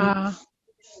 Yeah.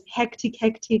 hectic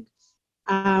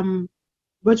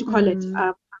what you call it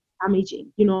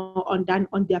damaging,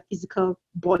 on their physical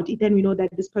body. Then we know that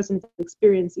this person is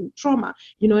experiencing trauma,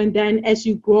 and then as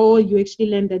you grow you actually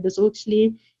learn that there's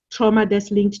actually trauma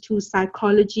that's linked to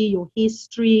psychology, your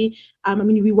history. I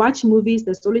mean, we watch movies,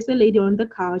 there's always a lady on the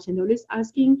couch and they're always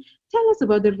asking, tell us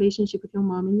about the relationship with your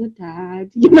mom and your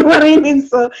dad. You know what I mean?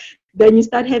 So then you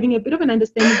start having a bit of an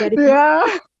understanding that it's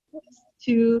Yeah.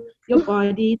 to your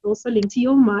body, it's also linked to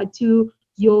your mind, to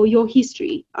your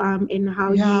history, and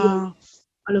how you Yeah.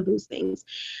 all of those things.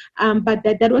 But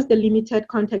that was the limited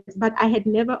context. But I had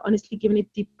never honestly given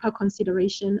it deeper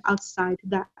consideration outside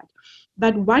that.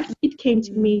 But what it came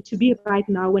to me to be right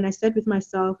now, when I sat with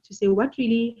myself to say, what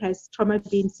really has trauma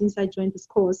been since I joined this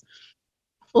course?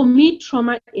 For me,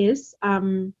 trauma is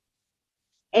the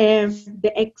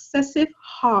excessive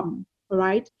harm,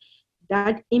 right?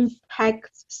 That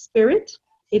impacts spirit,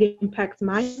 it impacts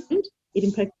mind, it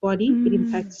impacts body, it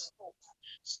impacts soul.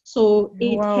 So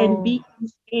it can be in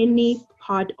any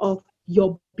part of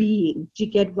your being. Do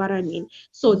you get what I mean?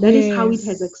 So that is how it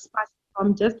has expanded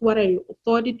from just what I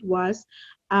thought it was.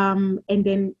 And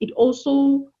then it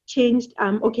also changed.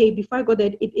 Okay, before I go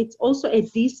there, it's also a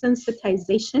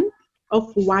desensitization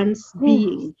of one's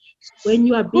being. So when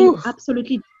you are being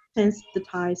absolutely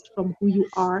sensitized from who you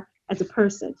are as a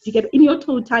person, you get in your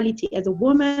totality as a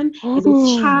woman, as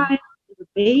a child, as a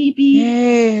baby,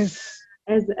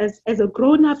 as a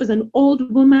grown up, as an old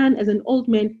woman, as an old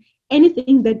man,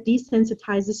 anything that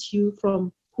desensitizes you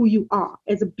from who you are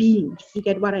as a being. You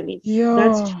get what I mean?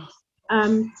 That's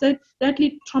so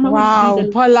thirdly, trauma would be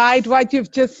the Polite, what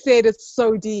you've just said is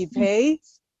so deep, hey?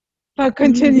 But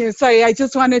continue. Sorry, I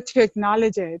just wanted to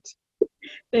acknowledge it.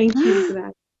 Thank you for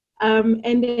that.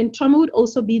 And then trauma would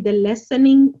also be the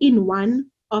lessening in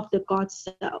one of the God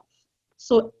self.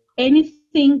 So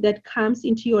anything that comes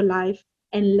into your life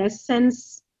and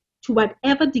lessens to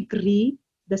whatever degree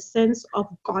the sense of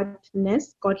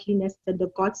godliness, and the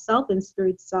God self and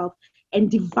spirit self and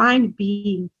divine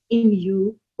being in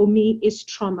you, for me, is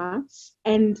trauma.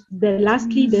 And the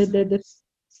lastly, the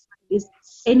is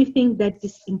anything that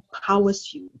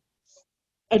disempowers you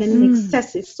and an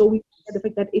excessive. So we the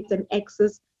fact that it's an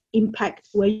excess impact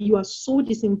where you are so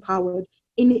disempowered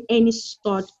in any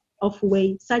sort of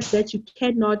way, such that you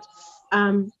cannot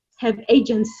have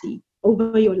agency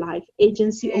over your life,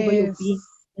 agency over your being,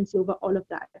 agency over all of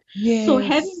that. So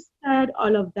having said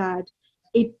all of that,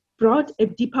 it brought a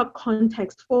deeper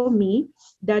context for me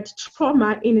that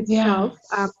trauma in itself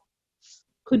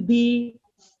could be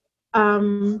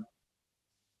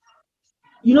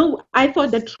I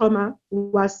thought that trauma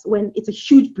was when it's a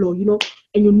huge blow, and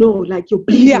like you're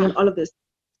bleeding and all of this.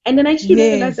 And then I actually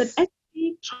realized that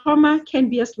actually trauma can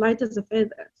be as light as a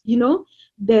feather,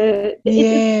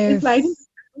 it's like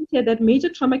that major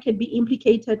trauma can be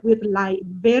implicated with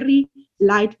very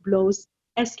light blows,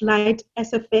 as light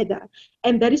as a feather.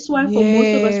 And that is why for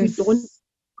most of us,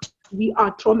 we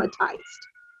are traumatized.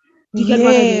 Do you get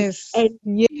what I mean? And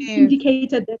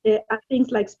indicated that there are things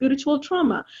like spiritual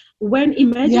trauma. When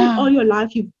imagine all your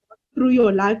life, you've gone through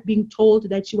your life being told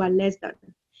that you are less than,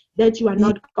 that you are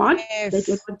not God, that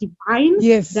you're not divine,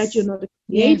 that you're not a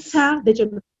creator,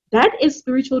 that is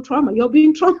spiritual trauma. You're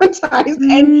being traumatized,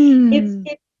 and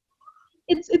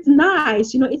it's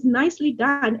nice, it's nicely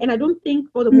done. And I don't think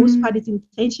for the most part it's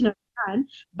intentionally done,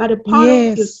 but a part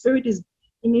of your spirit is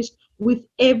finished with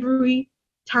every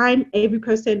time every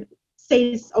person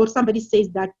says or somebody says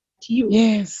that to you.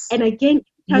 And again,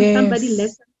 somebody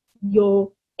lessens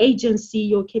your agency,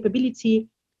 your capability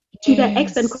to the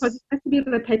extent, because it has to be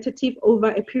repetitive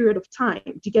over a period of time.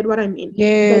 Do you get what I mean?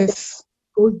 That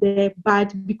goes there,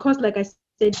 but because, like I said,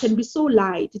 it can be so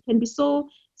light, it can be so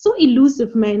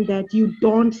elusive, man, that you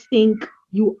don't think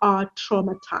you are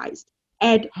traumatized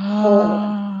at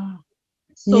all.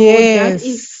 So that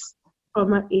is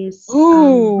trauma is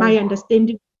my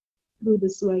understanding through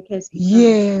this work has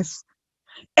become.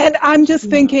 And I'm just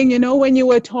thinking, when you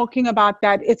were talking about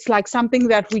that, it's like something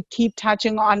that we keep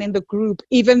touching on in the group,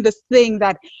 even this thing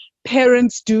that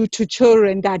parents do to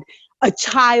children, that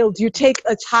you take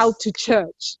a child to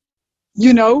church,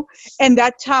 and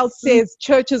that child says,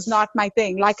 church is not my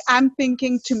thing. Like, I'm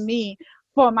thinking to me,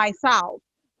 for myself,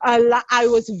 I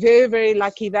was very, very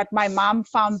lucky that my mom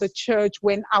found the church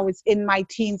when I was in my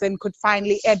teens and could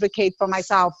finally advocate for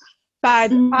myself.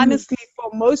 But honestly, for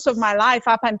most of my life,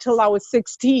 up until I was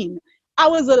 16, I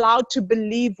was allowed to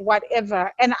believe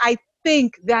whatever. And I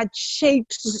think that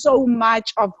shaped so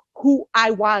much of who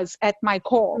I was at my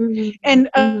core. And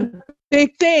a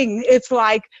big thing, it's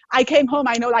like, I came home,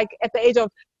 I know, like at the age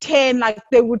of 10, like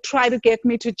they would try to get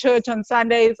me to church on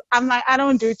Sundays. I'm like, I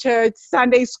don't do church,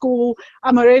 Sunday school.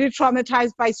 I'm already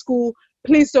traumatized by school.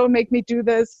 Please don't make me do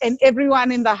this. And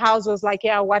everyone in the house was like,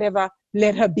 yeah, whatever,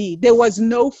 let her be. There was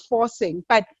no forcing.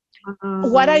 But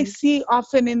what I see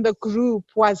often in the group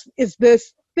is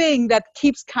this thing that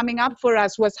keeps coming up for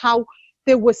us, was how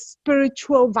there were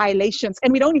spiritual violations.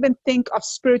 And we don't even think of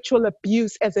spiritual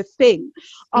abuse as a thing,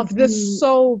 of the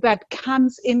soul that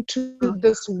comes into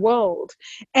this world.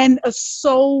 And a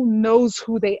soul knows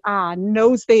who they are,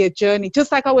 knows their journey.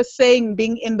 Just like I was saying,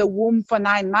 being in the womb for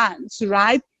 9 months,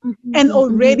 right? And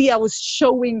already I was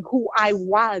showing who I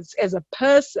was as a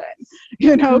person,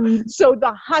 you know? So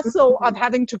the hustle of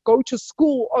having to go to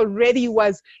school already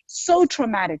was so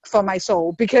traumatic for my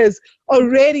soul, because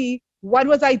already what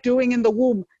was I doing in the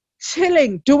womb?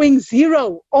 Chilling, doing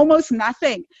zero, almost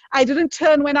nothing. I didn't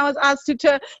turn when I was asked to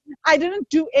turn. I didn't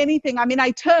do anything. I mean,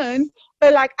 I turned,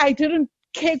 but like I didn't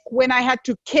kick when I had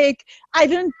to kick. I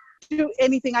didn't do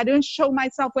anything. I didn't show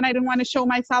myself when I didn't want to show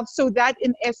myself. So that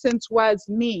in essence was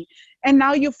me. And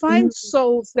now you find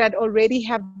souls that already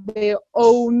have their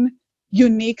own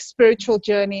unique spiritual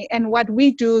journey. And what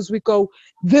we do is we go,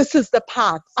 this is the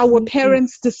path. Our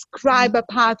parents describe a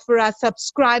path for us,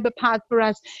 subscribe a path for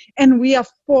us, and we are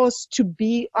forced to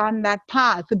be on that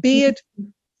path, be it.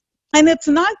 And it's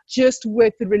not just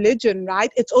with religion,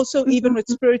 right? It's also even with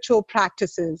spiritual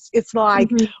practices. It's like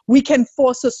we can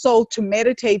force a soul to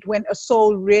meditate when a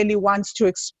soul really wants to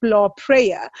explore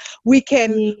prayer. We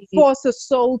can force a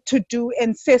soul to do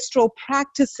ancestral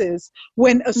practices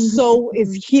when a soul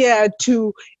is here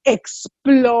to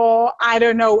explore, I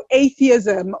don't know,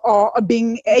 atheism or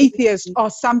being atheist or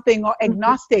something, or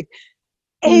agnostic.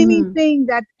 Anything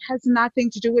that has nothing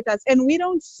to do with us. And we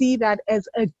don't see that as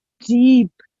a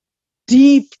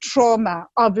deep trauma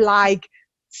of like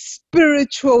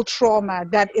spiritual trauma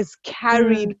that is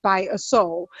carried by a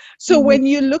soul. So when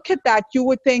you look at that, you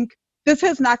would think this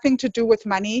has nothing to do with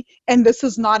money, and this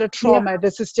is not a trauma.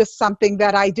 This is just something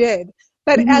that I did.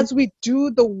 But as we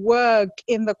do the work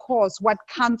in the course, what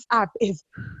comes up is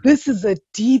this is a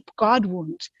deep God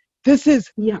wound. This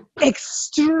is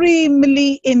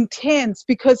extremely intense,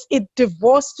 because it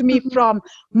divorced me from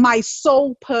my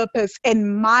soul purpose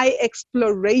and my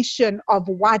exploration of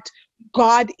what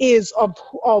God is, of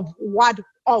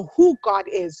who God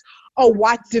is, or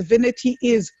what divinity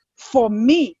is for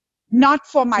me, not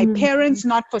for my parents,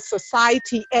 not for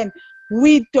society. And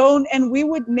we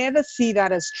would never see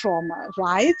that as trauma,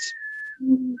 right?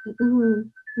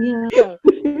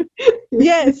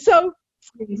 Yeah. So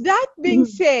that being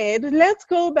said, let's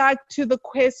go back to the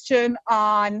question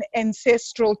on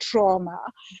ancestral trauma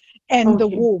and the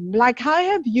womb. Like, how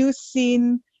have you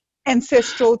seen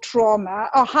ancestral trauma,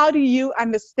 or how do you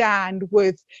understand,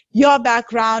 with your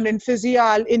background in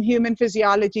human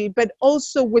physiology, but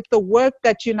also with the work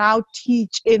that you now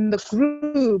teach in the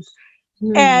group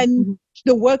and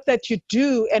the work that you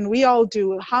do and we all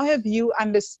do, how have you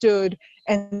understood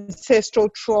ancestral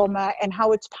trauma and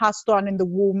how it's passed on in the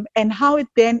womb, and how it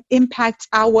then impacts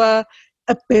our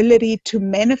ability to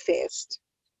manifest?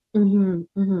 I'll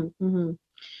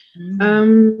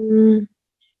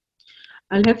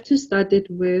have to start it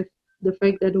with the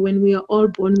fact that when we are all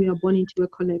born, we are born into a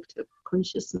collective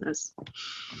consciousness.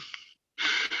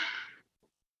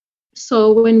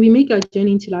 So when we make our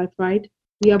journey into life, right,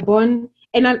 we are born,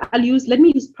 and let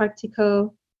me use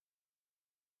practical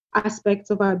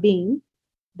aspects of our being.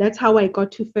 That's how I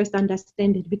got to first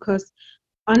understand it, because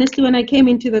honestly, when I came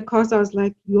into the course, I was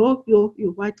like, yo,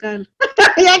 white girl.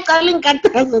 You're calling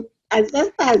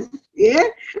ancestors, yeah?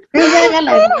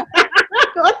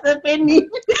 What's happening?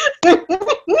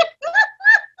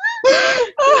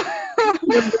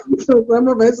 So some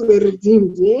of us were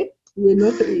redeemed, yeah? We're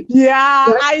not redeemed.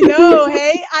 Yeah, I know.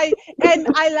 Hey, I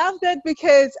love that,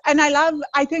 because,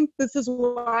 I think this is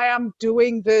why I'm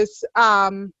doing this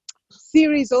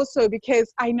series also,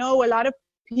 because I know a lot of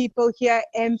people hear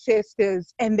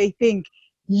ancestors and they think,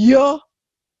 there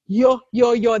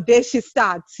she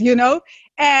starts, you know?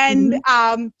 And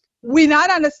we're not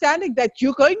understanding that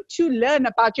you're going to learn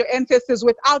about your ancestors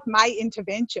without my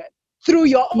intervention, through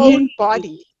your own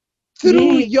body.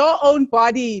 Through your own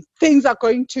body, things are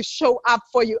going to show up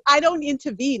for you. I don't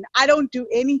intervene. I don't do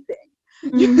anything,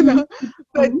 you know?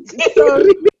 But so,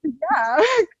 yeah,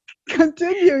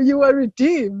 continue. You were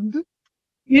redeemed.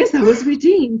 Yes, I was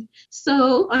redeemed.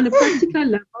 So on a practical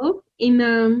level, in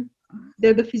the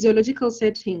physiological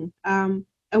setting, a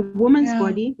woman's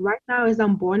body, right now as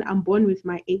I'm born with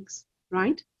my eggs,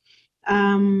 right?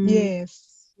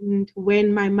 Yes. And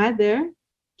when my mother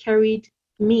carried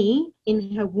me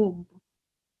in her womb,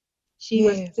 she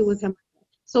was still with her mother.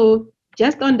 So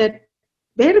just on that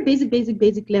very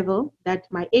basic level, that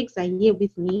my eggs are here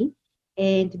with me,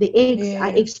 and the eggs are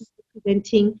actually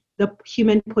representing the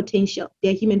human potential,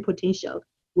 their human potential,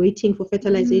 waiting for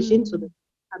fertilization so that they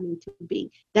come into being.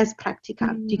 That's practical.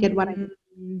 Do you get what I mean?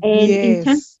 And in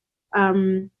terms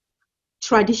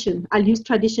tradition. I'll use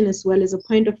tradition as well as a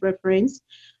point of reference.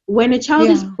 When a child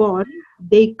is born,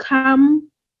 they come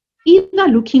either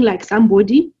looking like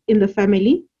somebody in the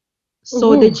family,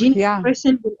 so the gene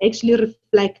expression will actually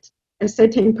reflect a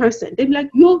certain person. They'll be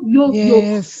like, yo, you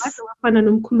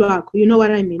know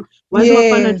what I mean?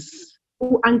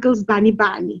 Uncles Bani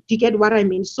Bani. Do you get what I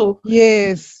mean? So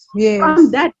from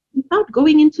that, without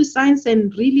going into science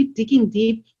and really digging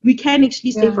deep, we can actually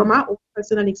say from our own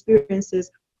personal experiences,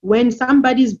 when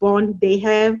somebody's born, they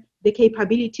have the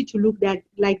capability to look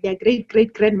like their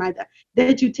great grandmother.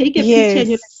 That you take a picture and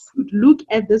you're like, look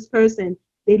at this person,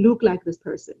 they look like this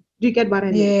person. Do you get what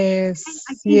I mean?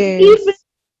 Even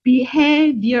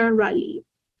behaviorally,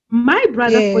 my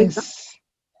brother, for example,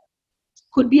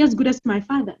 could be as good as my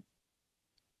father.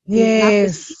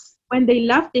 When they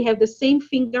laugh, they have the same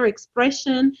finger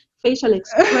expression, facial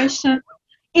expression.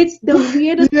 It's the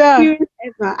weirdest experience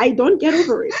ever. I don't get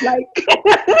over it. Like,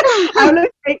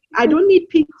 I don't need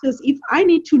pictures. If I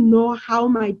need to know how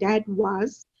my dad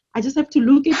was, I just have to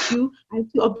look at you. I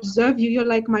have to observe you. You're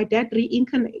like my dad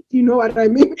reincarnate. You know what I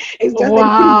mean? It's just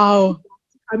that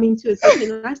coming to a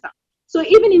certain lifestyle. So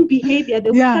even in behavior,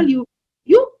 they will tell you,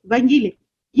 Vangile,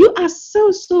 you are so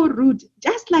rude.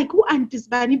 Just like who Aunties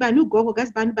Bani Banu go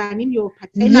Bani in your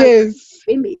paternal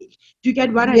image. Do you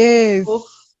get what I mean? So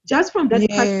just from that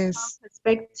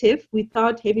perspective,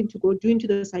 without having to go into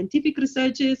the scientific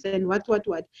researches and what,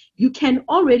 you can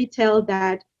already tell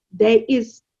that there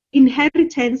is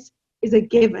inheritance is a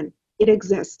given. It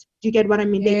exists. Do you get what I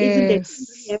mean? There isn't that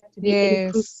have to be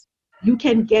any proof. You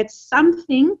can get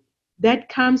something that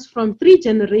comes from 3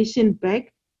 generations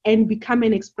back and become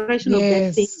an expression of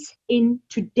that thing in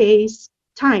today's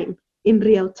time, in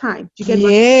real time. Do you get what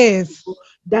I mean? So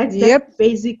that's the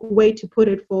basic way to put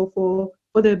it for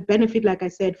the benefit, like I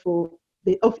said,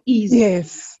 of ease.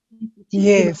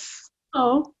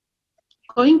 So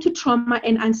going to trauma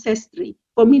and ancestry,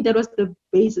 for me, that was the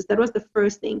basis. That was the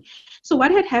first thing. So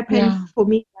what had happened for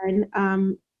me,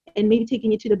 and maybe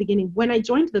taking it to the beginning, when I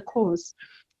joined the course,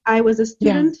 I was a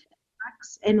student,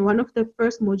 and one of the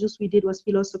first modules we did was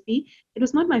philosophy. It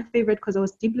was not my favorite because I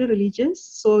was deeply religious,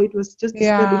 so it was just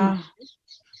disturbing.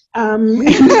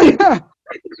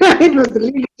 It was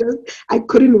really just, I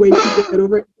couldn't wait to get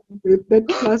over it. That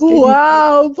class.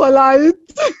 Wow, polite.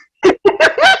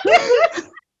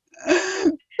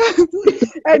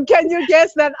 And can you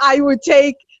guess that I would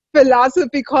take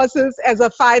philosophy courses as a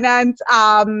finance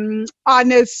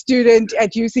honors student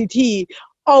at UCT?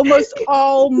 Almost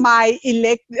all my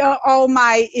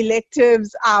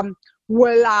electives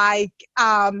were like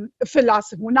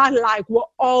philosophy. Not like, were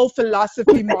all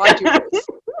philosophy modules.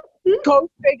 Go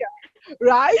figure.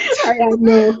 Right? I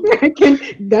know.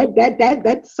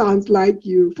 That sounds like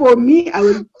you. For me, I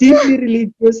was deeply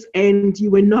religious and you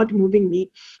were not moving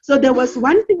me. So there was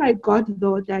one thing I got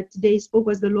though that they spoke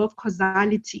was the law of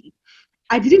causality.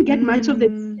 I didn't get much of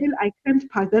it still. I cramped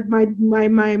past that. My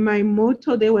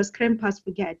motto there was cramp past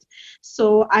forget.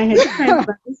 So I had cramped,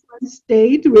 but this one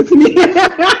stayed with me.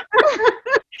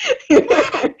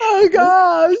 Oh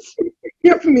gosh.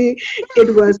 Give me,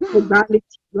 it was causality,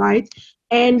 right?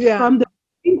 And from the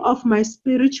beginning of my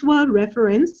spiritual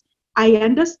reference, I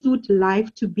understood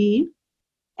life to be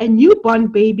a newborn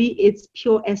baby, its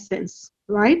pure essence,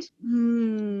 right?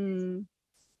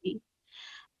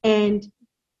 And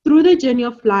through the journey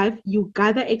of life, you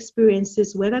gather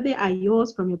experiences, whether they are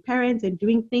yours from your parents and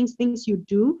doing things you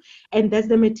do, and that's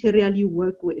the material you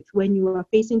work with. When you are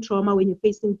facing trauma, when you're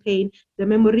facing pain, the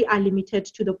memory are limited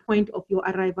to the point of your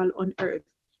arrival on earth.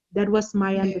 That was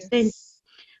my understanding.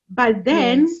 But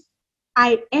then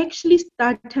I actually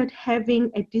started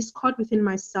having a discord within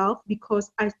myself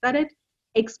because I started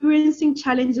experiencing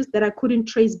challenges that I couldn't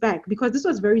trace back, because this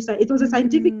was it was a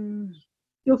scientific,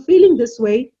 you're feeling this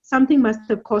way, something must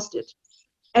have caused it.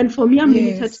 And for me, I'm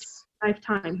limited to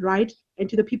lifetime, right? And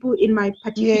to the people in my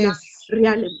particular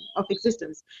realm of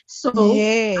existence. So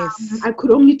I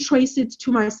could only trace it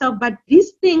to myself, but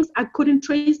these things I couldn't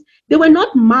trace, they were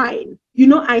not mine. You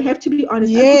know, I have to be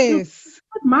honest.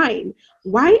 Not mine.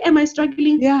 Why am I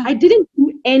struggling? I didn't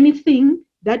do anything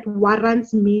that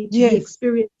warrants me to be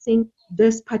experiencing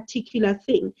this particular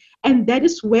thing. And that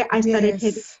is where I started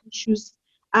having issues.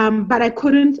 But I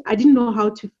didn't know how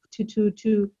to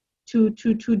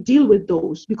deal with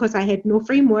those because I had no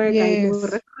framework, I had no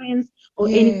reference or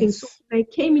anything. So when I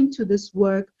came into this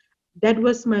work, that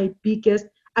was my biggest,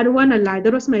 I don't want to lie,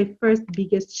 that was my first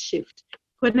biggest shift.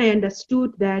 When I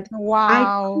understood that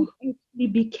I could actually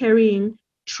be carrying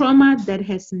trauma that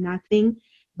has nothing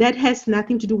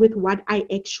to do with what I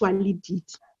actually did.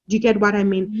 Do you get what I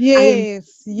mean?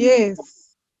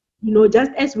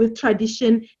 just as with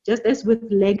tradition, just as with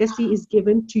legacy is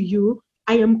given to you,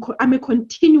 I'm a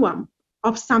continuum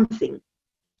of something.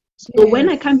 So when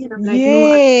I come here, I'm like,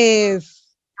 no, Yes.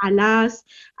 alas,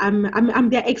 I'm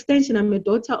their extension. I'm a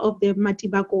daughter of the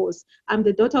Matibakos. I'm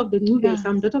the daughter of the Nubes. Yeah.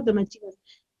 I'm daughter of the Matinas.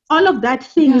 All of that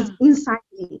thing is inside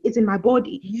me. It's in my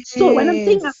body. So when I'm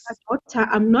saying I'm Yes. a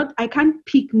daughter, I can't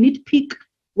nitpick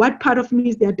what part of me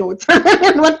is their daughter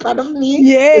and what part of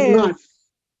me is not.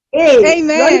 Yes. Hey, yonke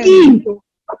Amen. into.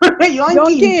 Yonke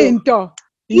Yonke into. into.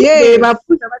 If they Yes.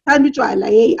 baphuza bathanda utshwala,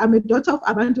 hey, I'm a daughter of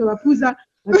abantu baphuza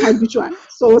bathanda utshwala.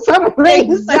 So somewhere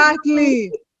inside of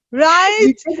me, Exactly.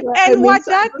 Right? you get what I And mean? what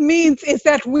So I that means is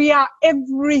that we are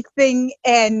everything,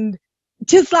 and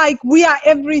just like we are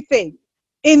everything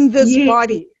in this yeah,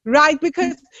 body, right?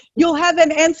 Because you'll have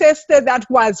an ancestor that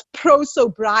was pro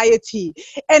sobriety,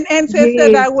 an ancestor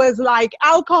yes, that was like,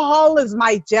 alcohol is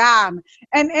my jam,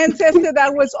 an ancestor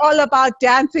that was all about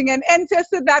dancing, an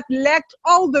ancestor that lacked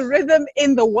all the rhythm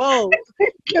in the world,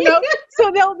 you know? So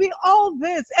there'll be all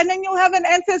this. And then you'll have an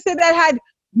ancestor that had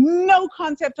no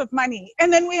concept of money.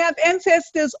 And then we have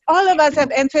ancestors, all of us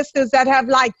have ancestors that have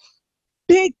like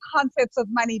big concepts of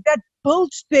money, that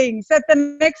built things that the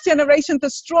next generation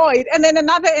destroyed, and then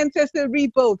another ancestor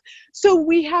rebuilt. So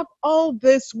we have all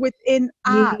this within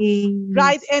us,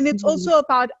 right? yes, And it's yes. also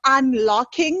about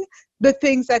unlocking the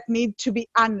things that need to be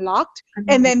unlocked, I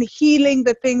and know. then healing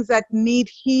the things that need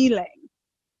healing.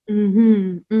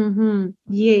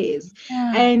 Yes.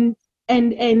 Yeah. And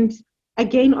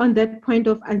again on that point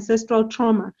of ancestral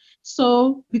trauma.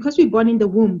 So because we're born in the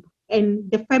womb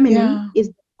and the feminine Yeah. is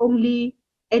the only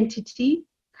entity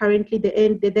currently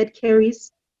that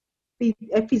carries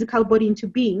a physical body into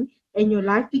being, and your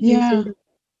life begins in Yeah.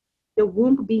 the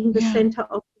womb being the Yeah. center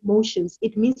of emotions.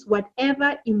 It means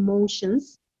whatever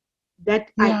emotions that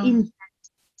are Yeah. in that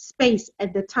space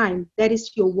at the time, that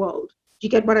is your world. Do you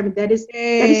get what I mean? That is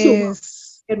your world.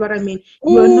 Yes. Get what I mean?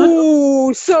 You are not.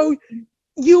 Ooh, so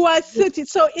you are sitting,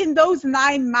 so in those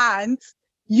 9 months,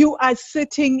 you are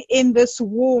sitting in this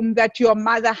womb that your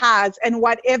mother has, and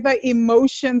whatever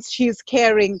emotions she's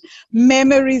carrying,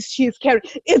 memories she's carrying,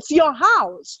 it's your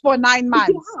house for 9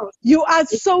 months. House. You are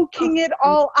It's soaking it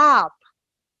all up.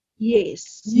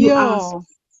 yes, you are. Yeah.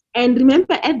 And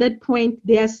remember, at that point,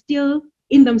 they are still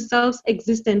in themselves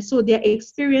existent. So their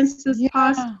experiences,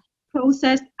 past, Yeah.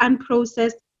 processed,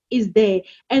 unprocessed, is there.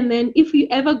 And then if you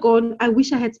ever gone, I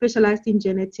wish I had specialized in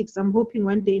genetics. I'm hoping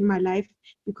one day in my life,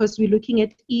 because we're looking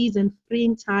at ease and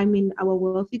freeing time in our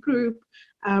wealthy group.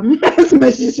 As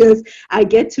magicians, I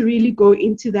get to really go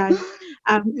into that.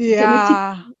 Genetics,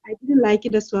 Yeah. I didn't like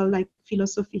it as well, like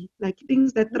philosophy, like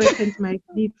things that threatened my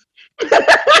belief.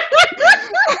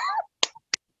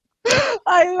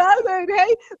 I love it.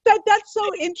 Hey, that's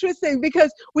so interesting,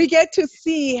 because we get to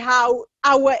see how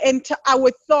our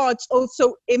thoughts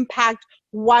also impact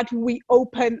what we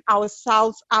open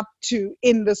ourselves up to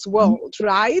in this world,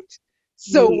 right?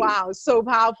 So Yes. wow, so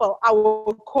powerful.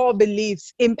 Our core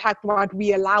beliefs impact what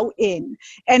we allow in,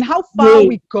 and how far Yes.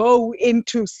 we go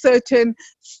into certain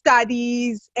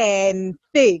studies and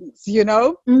things, you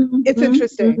know? It's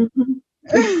interesting.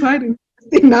 It's quite interesting.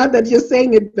 Now that you're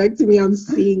saying it back to me, I'm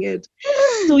seeing it.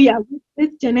 So yeah,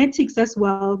 with genetics as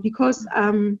well, because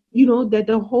that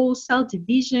the whole cell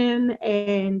division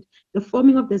and the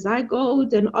forming of the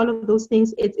zygote and all of those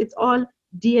things, it's all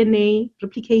DNA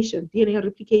replication.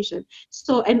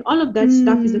 So and all of that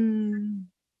stuff is Mm.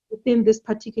 within this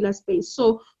particular space.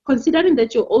 So considering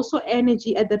that you're also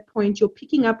energy at that point, you're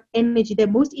picking up energy, the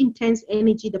most intense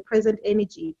energy, the present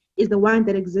energy is the one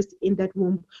that exists in that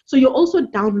womb. So you're also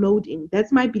downloading.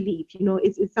 That's my belief.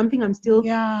 It's something I'm still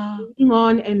Yeah. working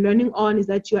on and learning on, is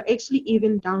that you're actually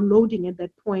even downloading at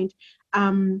that point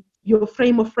your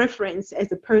frame of reference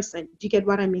as a person. Do you get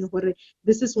what I mean?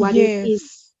 This is what it is.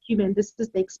 Yes. Human, this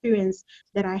is the experience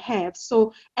that I have.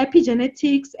 So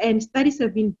epigenetics and studies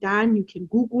have been done. You can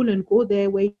Google and go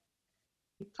there, where it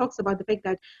talks about the fact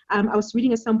that I was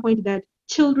reading at some point that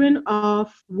children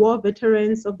of war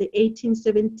veterans of the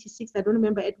 1876, I don't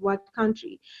remember at what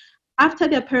country, after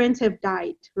their parents have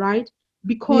died, right?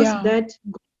 Because Yeah. that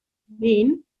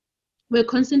men were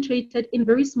concentrated in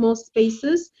very small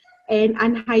spaces and Yeah.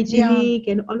 unhygienic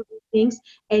and all of those things,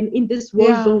 and in these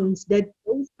war Yeah. zones, that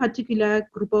those particular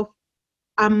group of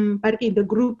but in the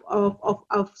group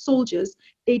of soldiers,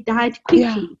 they died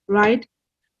Yeah. quickly, right?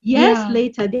 Years Yeah.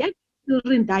 later, their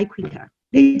children die quicker.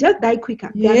 They just die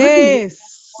quicker. They are not in war,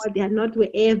 Yes. or they are not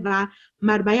wherever.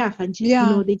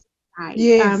 Yeah. They just die.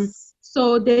 Yes.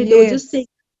 So they will just Yes. take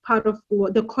part of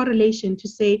the correlation to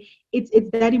say it's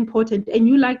that important. And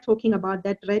you like talking about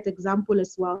that right example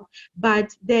as well. But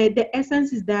the essence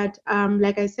is that,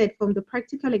 like I said, from the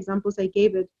practical examples I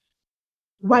gave it,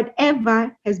 whatever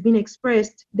has been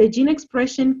expressed, the gene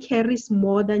expression carries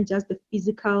more than just the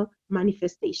physical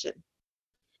manifestation.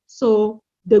 So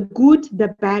the good, the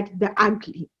bad, the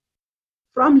ugly,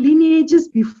 from lineages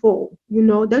before,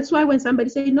 that's why when somebody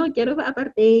say, no, get over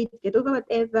apartheid, get over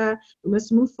whatever, we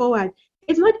must move forward.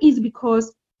 It's not easy because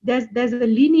there's a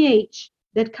lineage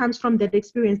that comes from that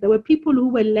experience. There were people who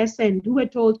were lessened, who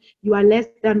were told you are less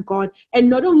than God. And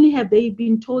not only have they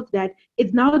been told that,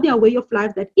 it's now their way of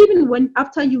life that even when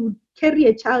after you carry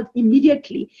a child,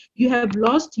 immediately you have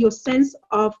lost your sense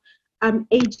of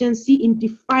agency in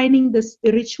defining the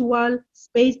spiritual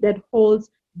space that holds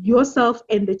yourself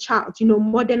and the child.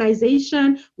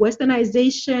 Modernization,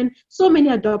 westernization, so many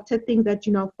adopted things that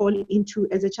you now fall into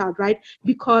as a child, right?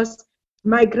 Because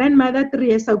my grandmother 3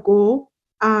 years ago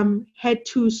had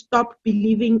to stop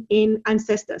believing in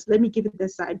ancestors. Let me give it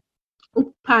this side.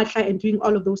 And doing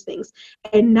all of those things.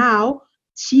 And now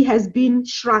she has been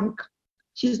shrunk.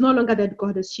 She's no longer that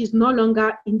goddess. She's no longer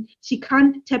she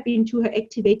can't tap into her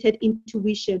activated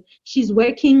intuition. She's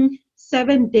working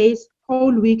 7 days,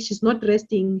 whole week. She's not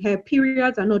resting. Her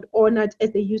periods are not honored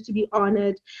as they used to be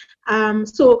honored.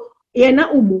 So Yena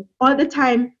Umu, all the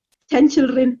time, 10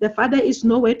 children, the father is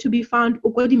nowhere to be found,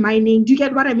 Ukodi mining. Do you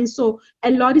get what I mean? So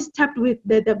a lot is tapped with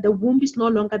the womb is no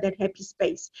longer that happy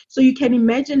space. So you can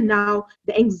imagine now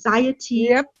the anxiety,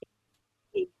 Yep.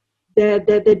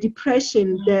 the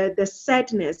depression, the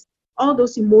sadness, all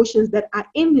those emotions that are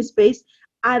in this space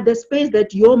are the space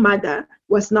that your mother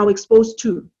was now exposed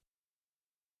to.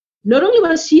 Not only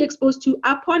was she exposed to,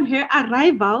 upon her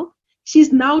arrival,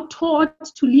 she's now taught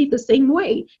to lead the same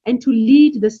way and to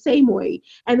lead the same way.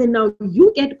 And then now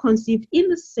you get conceived in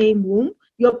the same womb,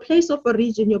 your place of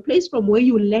origin, your place from where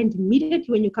you land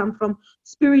immediately when you come from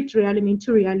spirit realm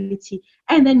into reality.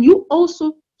 And then you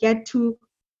also get to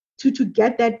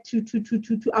get that, to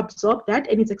absorb that,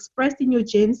 and it's expressed in your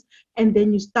genes. And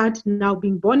then you start now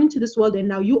being born into this world, and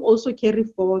now you also carry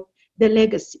forth the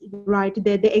legacy, right?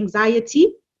 The anxiety.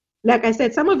 Like I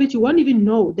said, some of it you won't even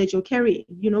know that you're carrying.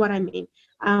 You know what I mean?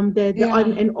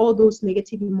 And all those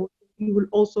negative emotions you will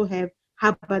also have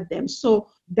harbored them. So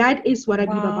that is what I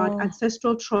believe about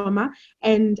ancestral trauma.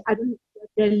 And I don't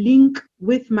the link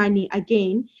with money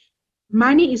again.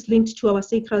 Money is linked to our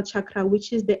sacral chakra,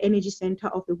 which is the energy center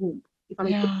of the womb. If I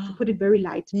may to put it very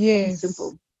light and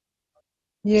simple.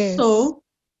 Yes. So.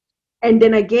 And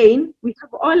then again, we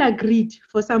have all agreed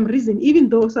for some reason, even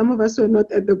though some of us were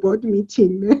not at the board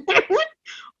meeting,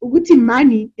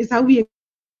 money is how we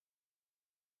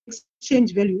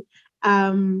exchange value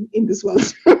in this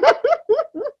world.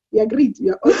 We agreed.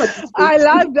 We are all participating. I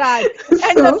love that.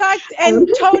 And the fact, and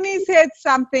Tony said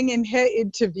something in her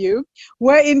interview.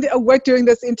 We're doing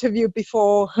this interview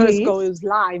before hers goes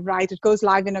live, right? It goes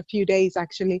live in a few days,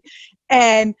 actually.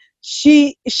 And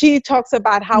she talks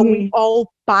about how we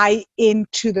all buy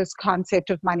into this concept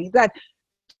of money. That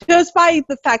just by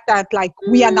the fact that like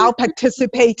we are now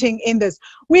participating in this,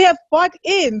 we have bought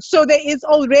in. So there is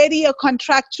already a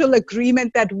contractual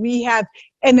agreement that we have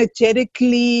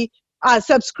energetically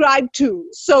subscribed to.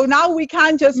 So now we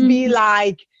can't just be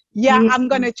like, I'm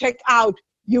going to check out.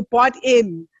 You bought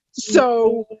in.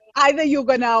 So either you're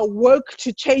going to work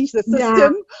to change the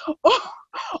system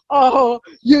or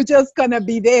you're just going to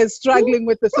be there struggling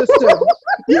with the system,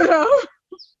 you know?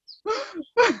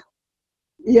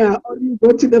 Yeah, or you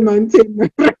go to the mountain.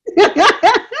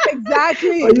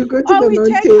 Exactly. Or you go to the we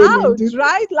mountain check out,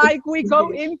 right? Like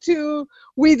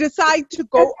we decide to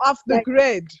go off the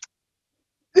grid.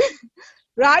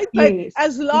 Right? But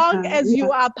as long as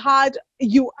you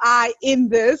are in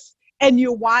this and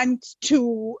you want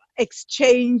to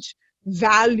exchange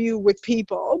value with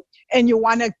people and you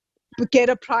want to get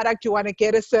a product, you want to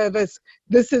get a service,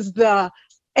 this is the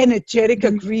energetic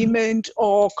agreement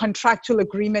or contractual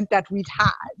agreement that we've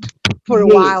had for a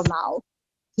while now.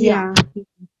 Yeah.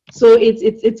 So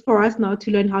it's for us now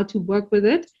to learn how to work with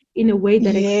it in a way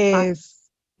that expands,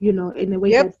 in a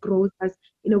way that grows us,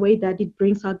 in a way that it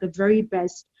brings out the very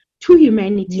best to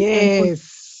humanity and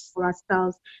for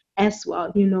ourselves as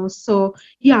well, So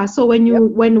so when you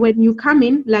when you come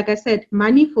in, like I said,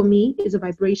 money for me is a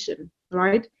vibration,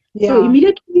 right? So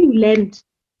immediately you land,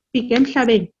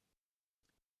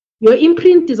 your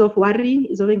imprint is of worry,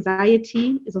 is of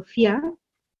anxiety, is of fear.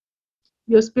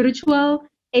 Your spiritual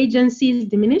agency is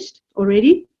diminished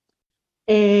already.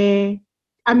 We're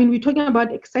talking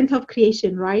about center of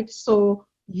creation, right? So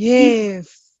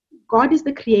if God is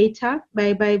the creator,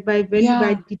 by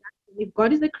deduction, if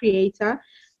God is the creator,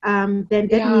 then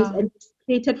that means, Yeah. and it's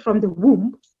created from the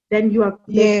womb, then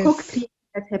there's Yes. co-creation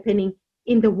that's happening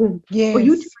in the womb. For Yes.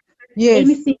 you to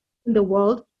Yes. anything in the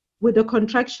world with the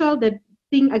contractual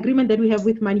agreement that we have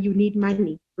with money, you need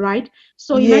money, right?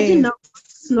 So imagine now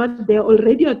Yes. it's not there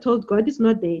already. You're told God is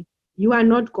not there. You are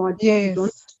not God. You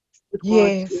don't Yes. with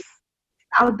God. Yes. It's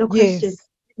out the question. Yes.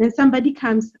 Then somebody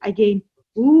comes again.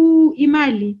 Ooh,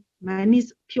 imali. Money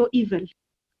is pure evil.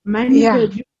 Money is Yeah. the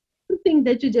you think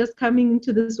that you're just coming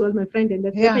into this world, my friend, and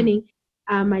that's Yeah. happening.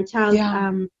 My child, Yeah.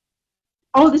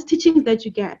 all these teachings that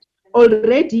you get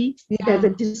already, there's a Yeah.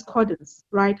 discordance,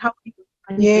 right? How do you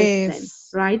manifest then,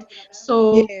 Yes. right?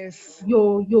 So Yes.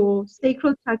 your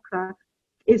sacral chakra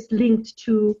is linked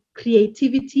to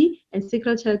creativity, and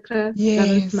sacral chakra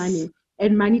governs Yes. money,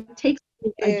 and money takes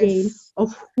you again Yes.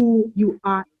 of who you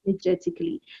are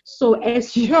energetically. So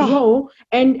as you Sure. grow,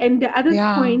 and the other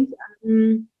Yeah. point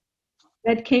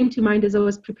that came to mind as I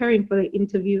was preparing for the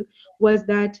interview was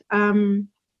that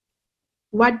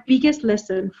what biggest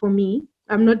lesson for me,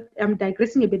 I'm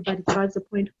digressing a bit, but it drives the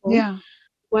point home, Yeah.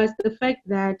 was the fact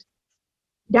that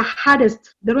that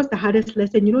was the hardest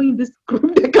lesson. You know, in this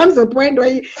group, there comes a point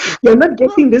where you're not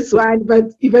getting this one,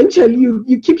 but eventually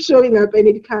you keep showing up and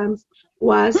it comes,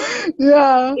 was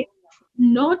Yeah. it's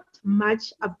not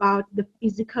much about the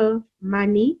physical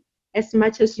money as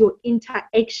much as your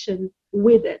interaction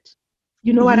with it.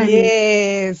 You know what I mean?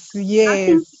 Yes.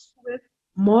 Nothing to Yes. do with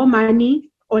more money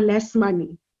or less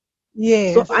money.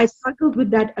 So I Yes. struggled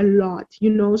with that a lot, you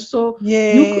know. So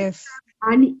you could Yes.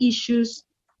 have money issues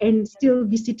and still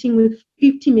be sitting with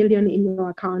 50 million in your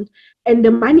account. And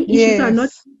the money issues are not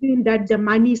Yes. even that the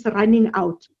money is running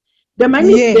out. The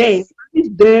money is there, Yes. money is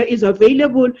there, is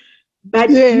available,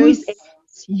 but Yes.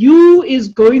 you is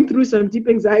going through some deep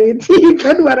anxiety. You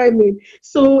get what I mean?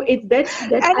 So it's that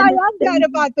And I love that understanding.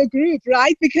 about the group,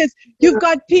 right? Because you've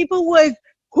got people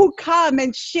who come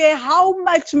and share how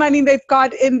much money they've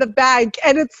got in the bank,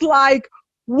 and it's like,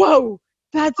 whoa,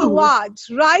 that's a Oh, lot,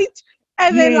 right?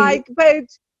 And they're yeah. like, but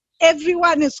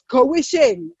everyone is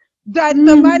wishing that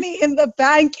the Mhm. money in the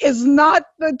bank is not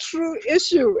the true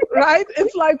issue, right?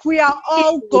 It's like we are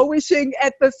all wishing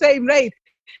at the same rate.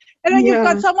 And then you've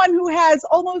got Yeah. someone who has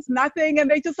almost nothing, and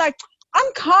they just like,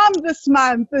 I'm calm this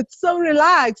month. It's so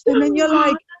relaxed. And then you're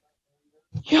like,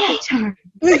 yeah, Better.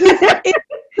 because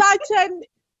such an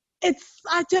it's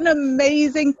such an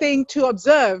amazing thing to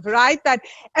observe, right?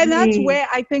 And that's Yeah. where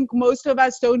I think most of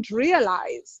us don't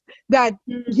realize that,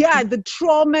 yeah, Mhm. the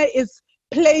trauma is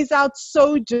plays out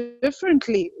so differently,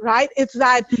 right? It's that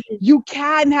you can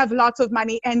have lots of money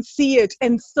and see it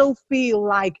and still feel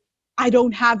like I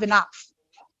don't have enough,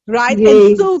 right? And Yes.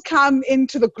 still come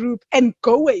into the group and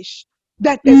go-ish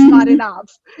that there's not Mhm. enough.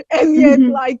 And yet, Mhm.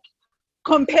 like,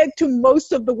 compared to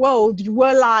most of the world, you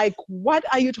were like, what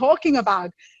are you talking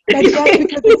about? But that's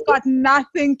because it's got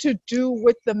nothing to do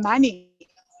with the money.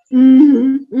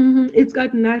 It's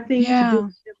got nothing to do Yeah,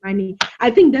 with the money. I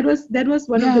think that was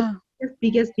one of the yeah,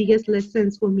 biggest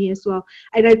lessons for me as well.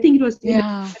 And I think it was in the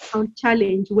yeah, account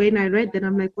challenge when I read that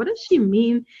I'm like, what does she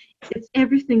mean? It's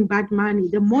everything but money.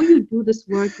 The more you do this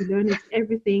work, you learn it's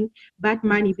everything but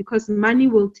money because money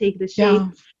will take the shape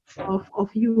yeah, of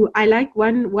you. I like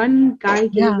one guy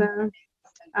gave yeah, a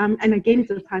and again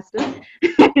it's a pastor,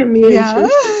 me and yeah.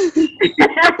 church.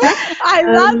 I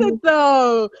love it um,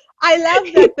 though. I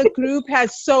love that the group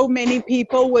has so many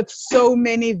people with so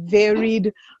many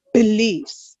varied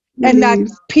beliefs, and that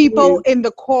leaves. people Yes. in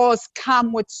the course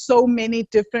come with so many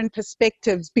different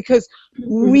perspectives because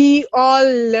Mhm. we all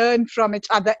learn from each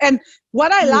other. And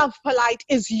what I love, Polite,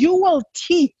 is you will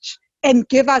teach and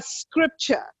give us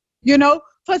scripture. You know,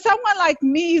 for someone like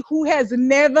me who has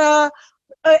never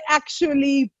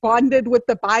actually bonded with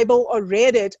the Bible or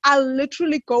read it, I'll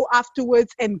literally go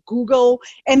afterwards and Google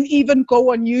and even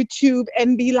go on YouTube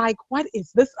and be like, what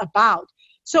is this about?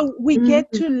 So we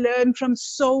get Mhm. to learn from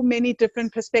so many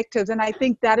different perspectives. And I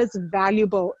think that is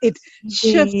valuable. It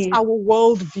shifts Yes, our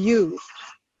worldview.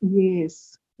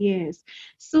 yes, yes.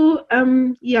 So,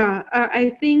 yeah,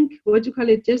 I think what you call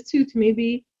it, just to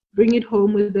maybe bring it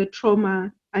home with the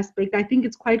trauma aspect. I think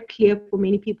it's quite clear for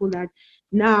many people that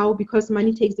now, because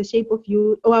money takes the shape of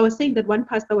you. Oh, I was saying that one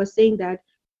pastor was saying that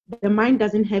the mind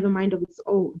doesn't have a mind of its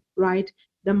own, right?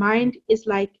 The mind is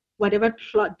like whatever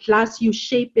class you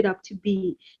shape it up to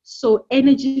be. So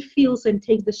energy feels and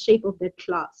takes the shape of that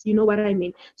class. You know what I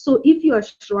mean? So if you are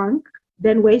shrunk,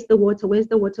 then where's the water? Where's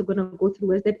the water gonna go through?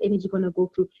 Where's that energy gonna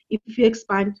go through? If you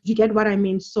expand, you get what I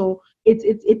mean. So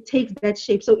it takes that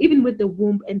shape. So even with the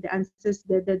womb and the ancestors,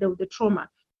 the trauma,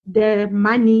 the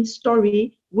money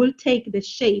story will take the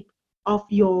shape of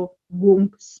your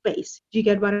womb space. Do you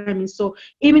get what I mean? So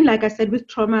even like I said with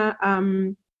trauma,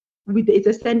 it's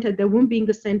a center, the womb being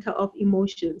the center of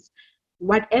emotions.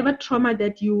 Whatever trauma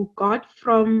that you got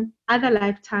from other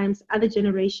lifetimes, other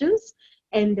generations,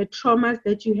 and the traumas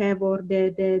that you have, or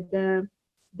the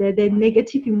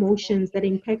negative emotions that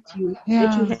impact you,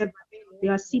 that you Yeah. have, they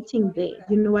are sitting there.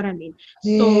 You know what I mean?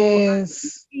 So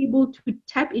Yes. able to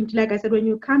tap into, like I said, when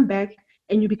you come back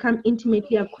and you become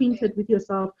intimately acquainted with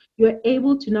yourself, you're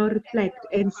able to now reflect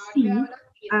and see,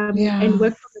 and Yeah.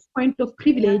 work from the point of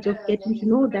privilege of getting to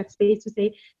know that space, to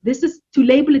say, this is, to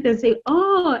label it and say,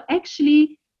 oh,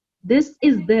 actually, this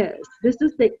is the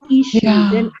issue. Yeah.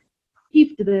 Then I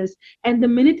shift this. And the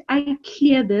minute I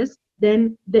clear this,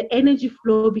 then the energy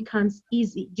flow becomes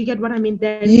easy. Do you get what I mean?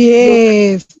 Then your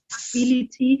Yes.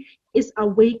 ability is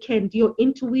awakened, your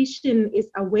intuition is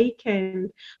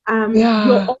awakened,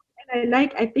 your Yeah. own, and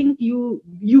I think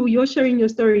you're sharing your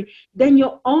story, then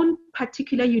your own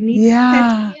particular unique set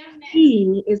Yeah.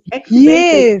 being is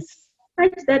activated, Yes.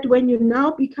 such that when you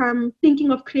now become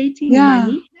thinking of creating Yeah.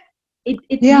 money,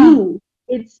 it's Yeah. you,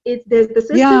 it's there's the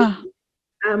system,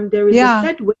 Yeah. there is a Yeah.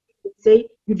 set way to say,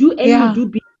 you do A, you Yeah. do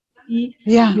B,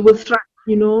 Yeah. you will thrive.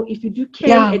 If you do K,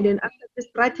 Yeah. and then after this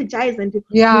strategize, and you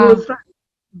will Yeah. thrive.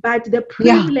 But the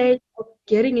Yeah. privilege of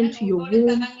getting into your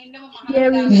womb,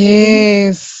 hearing your womb,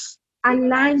 Yes.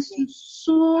 aligns you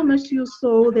so much to your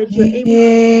soul that you're able to,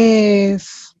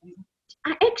 Yes.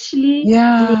 I actually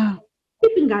need Yeah.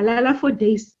 keeping Galala for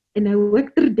days, and I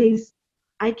work 3 days,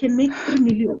 I can make 3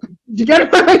 million. Do you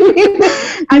get what I mean?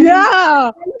 I mean,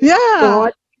 Yeah. Yeah.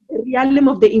 God, the realm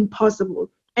of the impossible.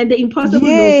 And the impossible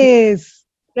knows me. Yes.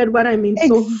 Get what I mean?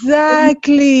 So when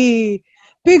Exactly. God,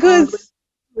 Because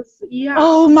yeah.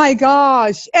 oh my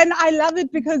gosh. And I love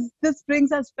it because this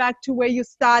brings us back to where you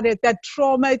started, that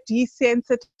trauma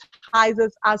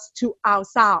desensitizes us to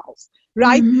ourselves,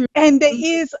 right? Mhm. And there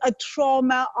is a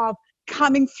trauma of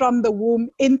coming from the womb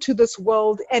into this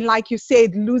world. And like you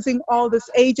said, losing all this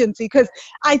agency. Because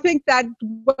I think that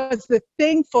was the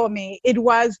thing for me. It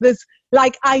was this,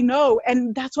 like, I know.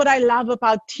 And that's what I love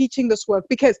about teaching this work,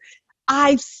 because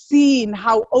I've seen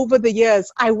how over the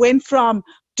years I went from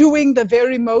doing the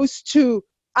very most to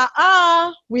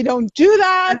we don't do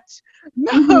that.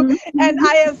 No. Mhm. And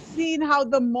I Mhm. have seen how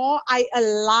the more I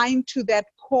align to that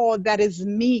core that is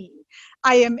me,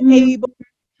 I am Mhm. able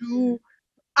to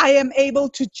I am able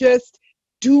to just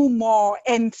do more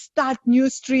and start new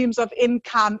streams of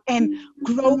income and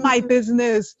grow my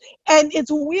business. And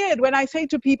it's weird when I say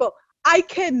to people, I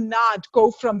cannot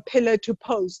go from pillar to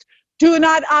post. Do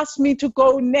not ask me to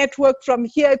go network from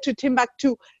here to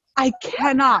Timbuktu. I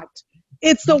cannot.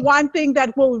 It's the one thing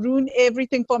that will ruin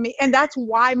everything for me. And that's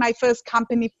why my first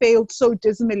company failed so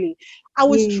dismally. I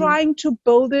was Yeah. trying to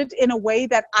build it in a way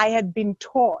that I had been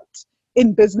taught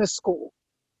in business school,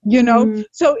 you know. Mhm.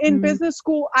 So in business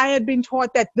school I had been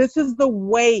taught that this is the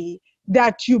way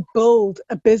that you build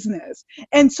a business,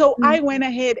 and so I Mhm. went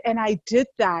ahead and I did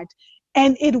that,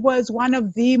 and it was one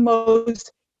of the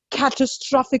most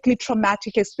catastrophically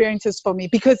traumatic experiences for me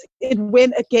because it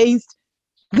went against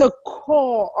the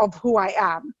core of who I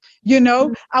am. You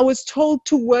know, I was told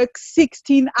to work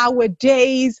 16-hour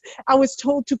days. I was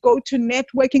told to go to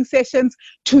networking sessions,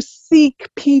 to seek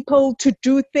people, to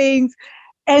do things.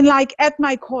 And like at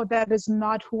my core, that is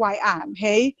not who I am.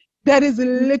 Hey, that is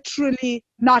literally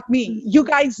not me. You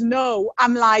guys know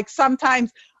I'm like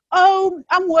sometimes, oh,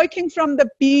 I'm working from the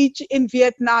beach in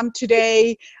Vietnam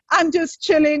today. I'm just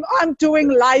chilling. I'm doing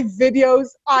live videos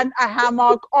on a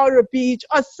hammock or a beach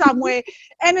or somewhere.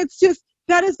 And it's just,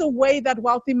 that is the way that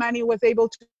Wealthy Money was able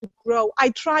to grow. I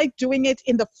tried doing it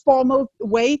in the formal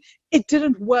way. It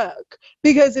didn't work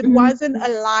because it Mhm. wasn't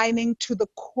aligning to the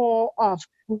core of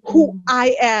who Mhm.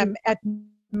 I am at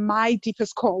my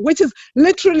deepest core, which is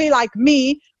literally like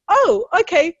me. Oh,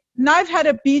 okay. Now I've had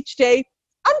a beach day.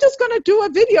 I'm just going to do a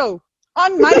video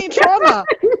on money trauma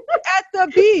at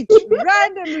the beach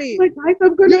randomly, Like, guys,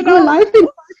 I'm gonna you go know. live in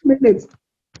 5 minutes.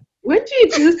 Weren't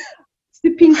you just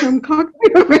sipping some cocktail?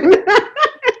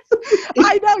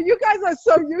 I know you guys are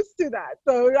so used to that,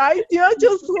 though, right? You're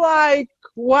just like,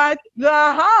 what the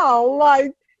hell?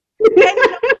 Like, and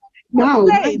Now,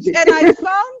 stage. magic. And I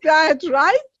found that,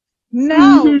 right?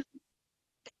 Now, Mhm.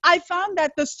 I found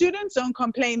that the students don't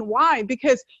complain. Why?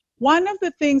 Because one of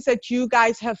the things that you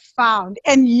guys have found,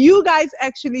 and you guys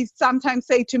actually sometimes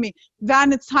say to me,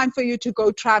 Van, it's time for you to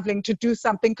go traveling to do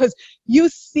something, because you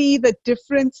see the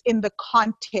difference in the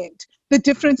content, the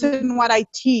difference in what I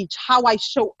teach, how I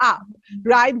show up,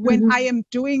 right? When I Mhm. am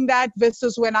doing that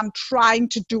versus when I'm trying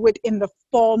to do it in the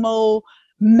formal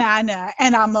manner.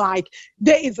 And I'm like,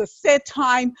 there is a set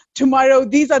time tomorrow.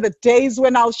 These are the days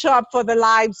when I'll show up for the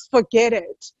lives. Forget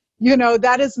it.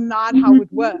 That is not how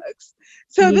it works.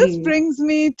 So this Yes. brings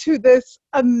me to this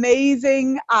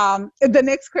amazing, the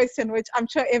next question, which I'm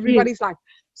sure everybody's like,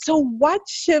 so what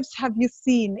shifts have you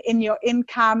seen in your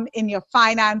income, in your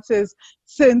finances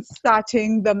since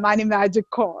starting the Money Magic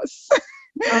course?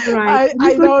 All right.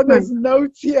 I know there's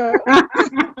notes here.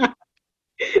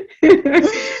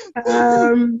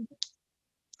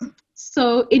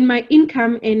 So in my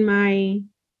income and my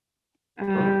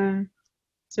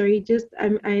sorry, just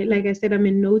I like I said, I'm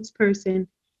a notes person.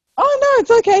 Oh no,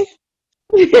 it's okay.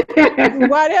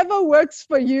 Whatever works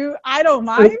for you, I don't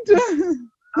mind.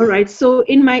 All right. So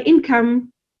in my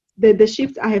income, the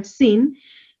shift I have seen,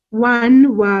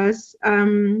 one was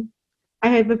I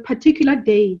have a particular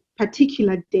day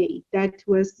that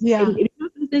was, and it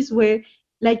was this where,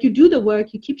 like, you do the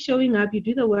work, you keep showing up, you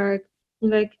do the work,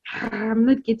 you're like, I'm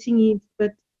not getting it,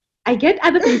 but I get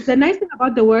other things. The nice thing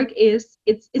about the work is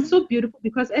it's so beautiful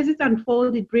because as it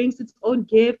unfolds, it brings its own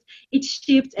gift, it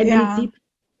shifts and then it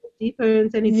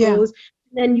deepens and it goes.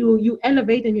 And then you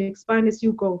elevate and you expand as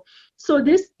you go. So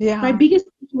this, my biggest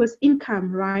issue was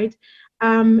income, right?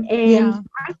 And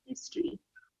my history.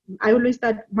 I always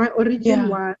thought my origin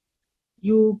was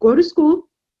you go to school,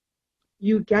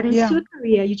 you get into a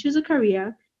career, you choose a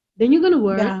career, then you're gonna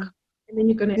work, and then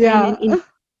you're gonna earn an income,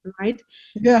 right?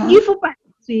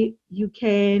 If you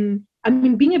can, I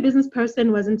mean, being a business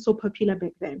person wasn't so popular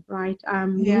back then, right?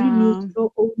 You really need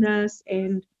store owners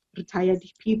and retired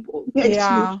people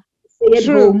actually stay at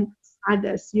home.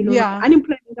 Others,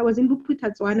 unemployment. I was in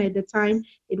Buputatswana at the time.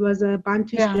 It was a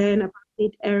Bantu land, a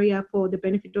state area for the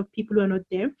benefit of people who are not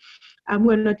there,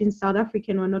 who are not in South Africa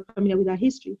and who are not familiar with our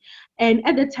history. And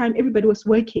at that time, everybody was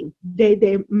working.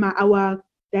 The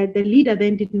leader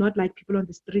then did not like people on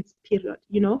the streets, period,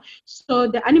 So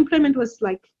the unemployment was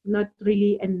like not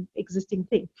really an existing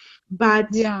thing. But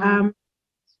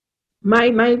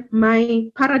my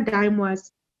paradigm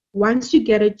was once you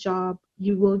get a job,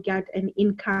 you will get an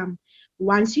income.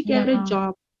 Once you get a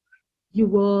job, you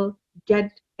will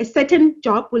get a certain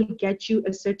job will get you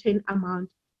a certain amount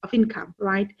of income,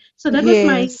 right? So that was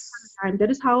my paradigm.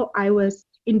 That is how I was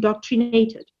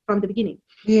indoctrinated from the beginning.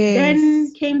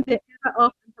 Then came the era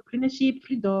of entrepreneurship,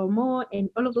 freedom, and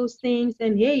all of those things.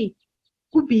 And hey,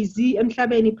 who busy?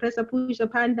 Emhlabeni, pressure, push,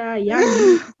 panda, young.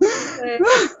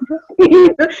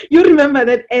 You remember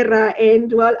that era?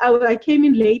 And well, I came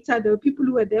in later. There were people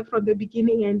who were there from the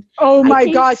beginning. And oh my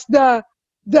gosh, the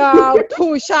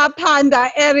Pusha Panda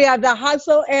area, the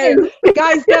hustle area,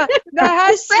 guys. The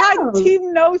hashtag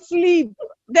Team No Sleep.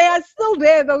 They are still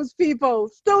there. Those people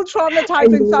still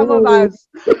traumatizing some of us.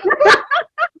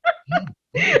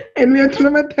 And we are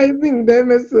traumatizing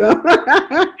them as well.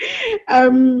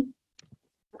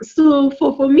 So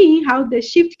for me, how the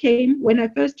shift came when I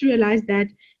first realized that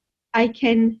I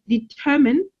can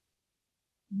determine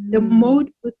the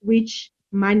mode with which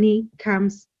money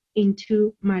comes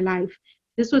into my life.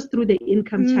 This was through the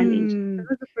income challenge. That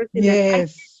was the first thing that I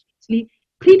actually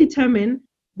predetermined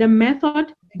the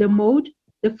method, the mode,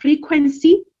 the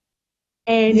frequency,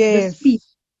 and the speed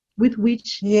with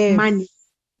which money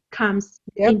comes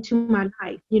into my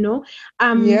life.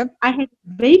 I had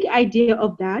a vague idea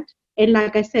of that. And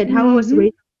like I said, how I was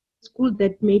raised in school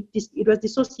that made this, it was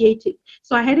dissociated.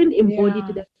 So I hadn't embodied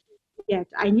that yet.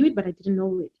 I knew it, but I didn't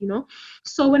know it,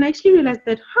 So when I actually realized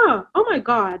that, oh my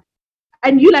God.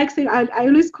 And you like say, I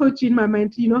always quote you in my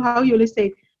mind, how you always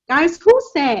say, guys, who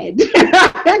said?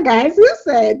 Guys, who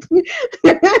said?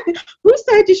 Who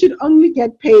said you should only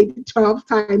get paid 12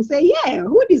 times? Say, yeah,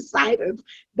 who decided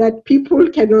that people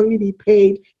can only be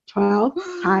paid 12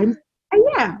 times a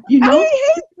year?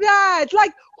 I hate that.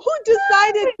 Like, who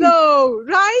decided though,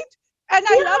 right? And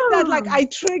I love that. Like, I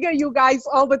trigger you guys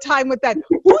all the time with that.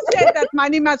 Who said that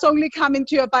money must only come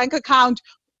into your bank account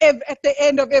at the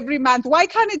end of every month? Why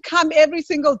can't it come every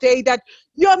single day that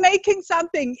you're making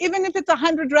something, even if it's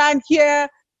 100 Rand here,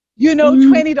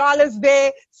 $20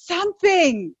 there,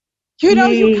 something, you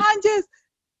can't just,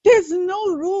 there's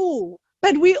no rule,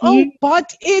 but we all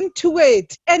bought into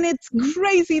it. And it's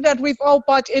crazy that we've all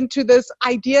bought into this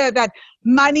idea that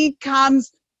money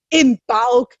comes in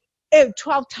bulk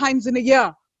 12 times in a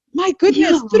year. My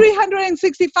goodness,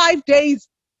 365 days.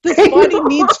 This body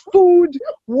needs food,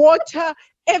 water,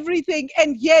 everything,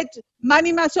 and yet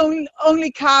money must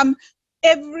only come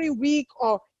every week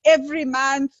or every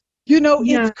month.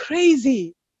 It's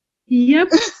crazy. Yep,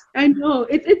 I know.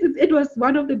 It was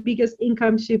one of the biggest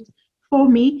income shifts for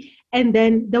me. And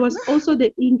then there was also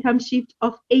the income shift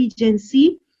of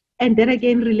agency And that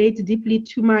again relates deeply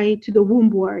to the womb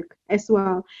work as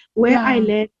well, where I Yeah.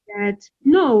 learned that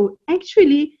no,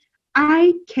 actually,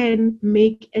 I can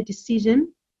make a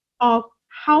decision of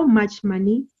how much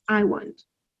money I want.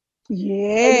 And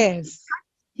it Yes.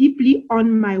 deeply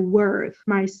on my worth,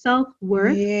 my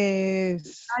self-worth,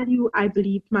 Yes. value I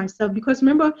believe myself. Because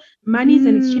remember, money is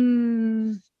an exchange.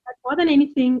 Mm. But more than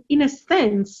anything, in a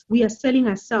sense, we are selling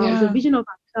ourselves, a Yeah. vision of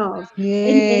ourselves, and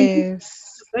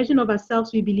Yes. the version of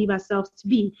ourselves we believe ourselves to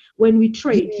be when we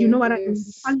trade. You know what I mean? The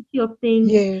Yes. quality of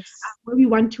things, Yes. where we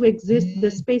want to exist,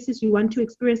 the spaces we want to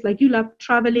experience. Like you love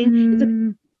traveling, it's a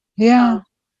Mm. Yeah. self.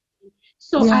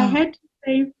 So I Yeah. had to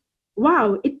say,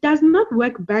 wow, it does not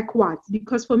work backwards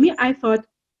because for me, I thought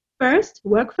first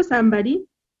work for somebody,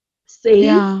 save,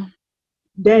 Yeah.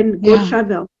 then go Yeah.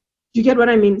 travel. You get what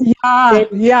I mean? Then Yeah.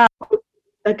 Yeah.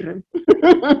 Instagram.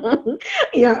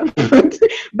 Yeah,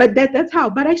 but that's how.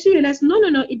 But I actually realized no,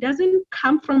 it doesn't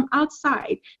come from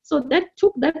outside. So that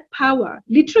took that power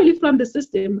literally from the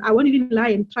system. I won't even lie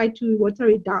and try to water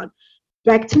it down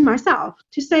back to myself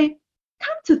to say,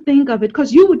 come to think of it,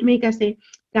 because you would make us say,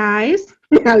 guys,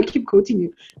 I'll keep quoting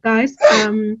you, guys,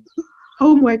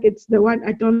 homework, it's the one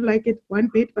I don't like it one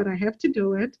bit, but I have to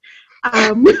do it.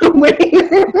 When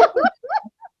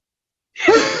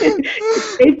it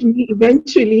saved me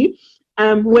eventually,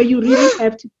 where you really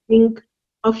have to think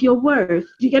of your worth.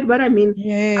 Do you get what I mean?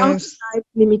 Yes. Outside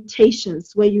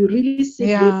limitations, where you really sit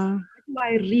with, Yeah. what do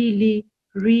I really,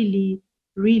 really,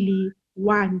 really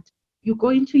want? You go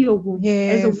into your womb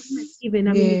as a woman, Yes. even.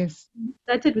 I mean, Yes. you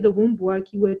started with the womb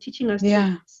work. You were teaching us to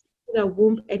Yeah. sit in the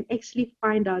womb and actually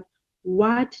find out,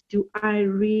 what do I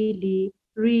really,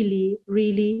 really,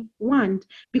 really want?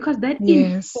 Because that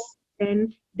informs Yes.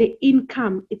 then the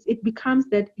income. It becomes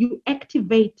that you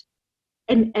activate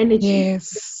an energy,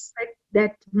 Yes.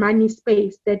 that money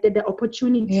space, that the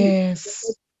opportunity,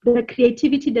 Yes. the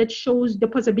creativity that shows the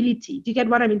possibility. Do you get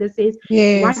what I mean? That says,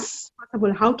 what is Yes.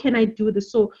 possible? How can I do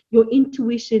this? So your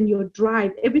intuition, your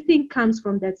drive, everything comes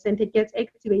from that center. It gets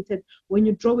activated when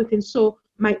you draw within. So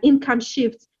my income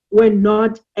shifts were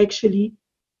not actually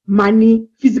money,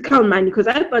 physical money, because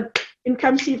I thought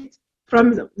income shift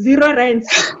from 0 rand,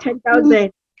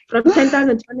 10,000, from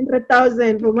 10,000 to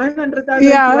 100,000, from 100,000 to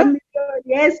Yeah. 1 million.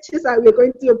 Yes, Chisa, we're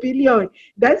going to a billion.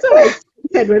 That's what I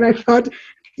said when I thought,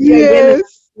 yeah, then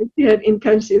Yes. I had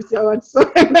income shifts.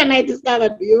 So and then I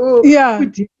discovered, yo, Yeah.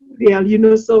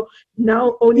 real, So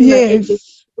now owning my agent,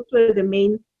 Yes. those were the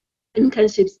main income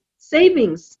shifts.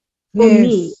 Savings for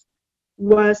me Yes.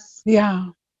 was, Yeah.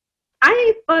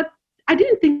 I thought, I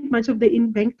didn't think much of the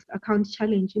in bank account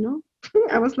challenge.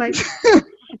 I was like,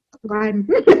 one.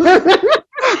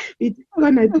 It's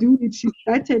gonna do it. She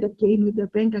started again with the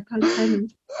bank account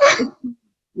challenge.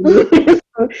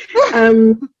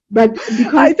 So, but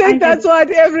because I I think had, that's what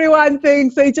everyone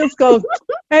thinks. They just go,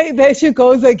 hey, there she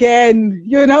goes again.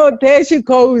 There she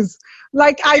goes.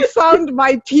 Like I found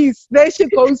my piece. There she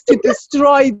goes to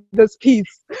destroy this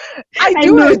piece. I I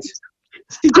do know it.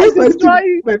 she I just wants to,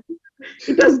 destroy but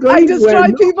it was I going well. destroy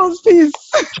No, people's piece.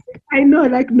 I know,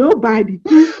 like nobody,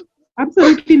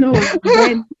 absolutely no one.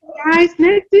 Then, guys,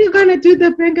 next you're gonna do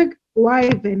the bank account. Why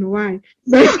then? Why?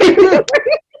 But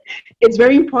it's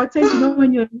very important,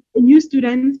 when you're a new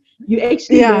student, you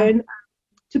actually Yeah. learn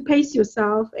to pace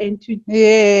yourself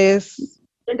Yes.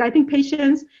 and I think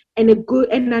patience and a good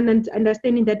and an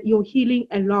understanding that you're healing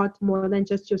a lot more than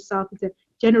just yourself. It's a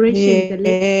generation, it's a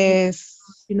legacy, Yes.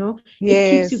 it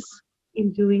keeps you Yes.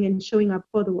 in doing and showing up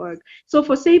for the work. So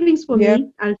for savings for Yep.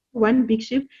 me, one big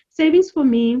shift. Savings for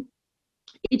me,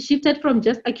 it shifted from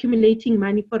just accumulating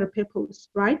money for a purpose,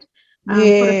 right?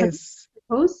 For a particular Yes.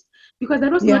 purpose, because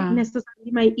that was not Yeah.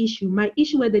 necessarily my issue. My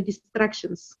issue were the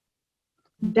distractions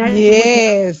that would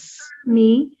Yes.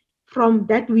 me from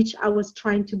that which I was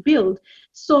trying to build.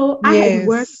 So I had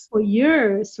worked Yes. for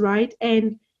years, right?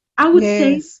 And I would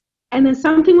say, Yes. and then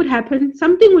something would happen,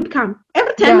 something would come.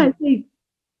 Every time Yeah. I say,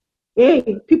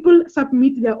 hey, people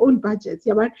submit their own budgets,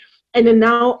 yeah, right? And then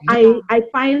now Yeah. I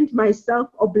find myself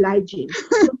obliging.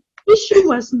 So the issue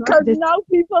was not Because this. now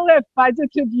people have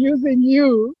budgeted using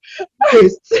you.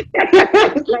 Yes.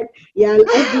 It's like, yeah,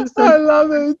 I'll do I some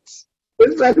love it.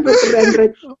 this one for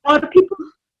 300. Or people,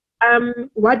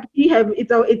 what we have,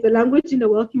 it's a language in the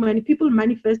wealthy money. People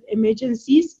manifest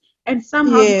emergencies, and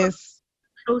somehow because Yes.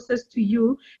 closest to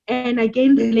you, and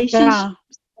again relationships,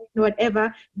 Yeah.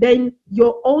 whatever, then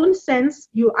your own sense,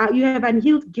 you have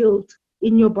unhealed guilt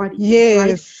in your body,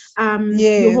 right? Yes.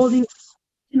 You're Yes. holding,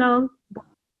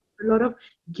 a lot of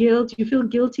guilt. You feel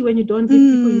guilty when you don't give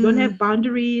people, you don't Mm. have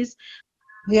boundaries,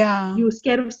 Yeah. you're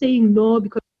scared of saying no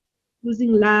because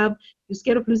losing love, you're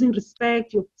scared of losing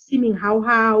respect, you're seeming how,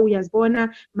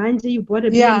 Yasbona, Manje, you bought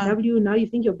a Yeah. BMW, now you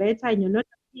think you're better and you're not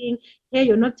taking, hey,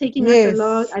 you're not taking us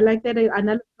along. Yes. I like that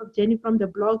analogy of Jenny from the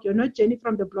block. You're not Jenny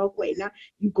from the block right now.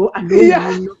 You go alone and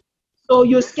Yeah. you know. So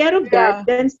you're scared of that. Yeah.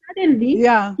 Then suddenly,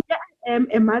 Yeah. here I am,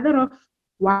 a mother of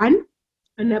one,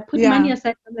 and I put money Yeah.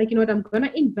 aside. I'm like, you know what, I'm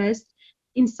gonna invest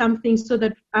in something so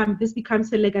that this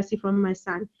becomes a legacy from my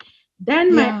son.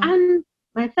 Then my Yeah. aunt,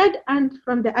 my third aunt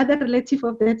from the other relative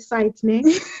of that side,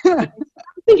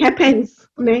 something happens.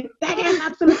 That has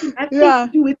absolutely nothing Yeah.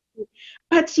 to do with me.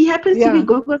 But she happens to be Yeah.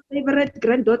 Gogo's favorite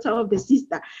granddaughter of the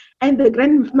sister. And the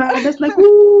grandmother's like,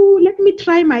 ooh, let me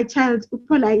try my child,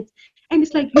 polite. And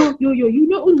it's like, yo, you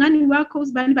know, Ungani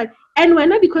Wako's band, but and when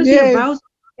not because you have Yes. vows of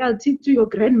loyalty to your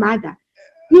grandmother,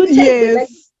 you take the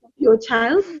legacy Yes. of your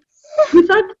child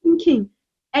without thinking.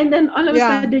 And then all of a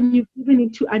Yeah. sudden you've given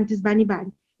it to Auntie's Bunny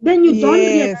Band. Then you don't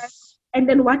realize. Yes. And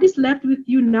then what is left with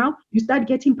you now? You start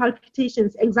getting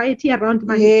palpitations, anxiety around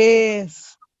money.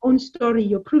 Yes. Own story.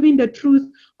 You're proving the truth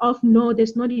of no,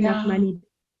 there's not enough Yeah. money.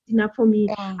 It's enough for me.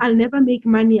 Yeah. I'll never make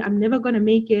money. I'm never gonna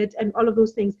make it, and all of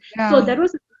those things. So Yeah. that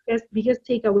was the biggest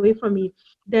takeaway for me.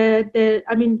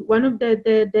 I mean, one of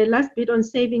the last bit on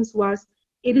savings was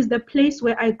it is the place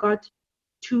where I got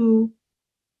to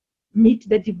meet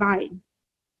the divine.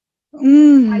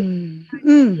 Mm.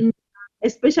 Mm.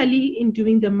 Especially in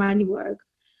doing the money work.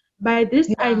 By this,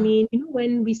 I Yeah. mean,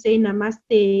 when we say namaste,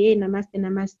 namaste,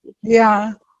 namaste,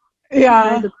 Yeah. recognize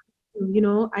Yeah. the God in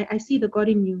you, I see the God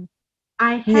in you.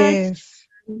 I had Yes.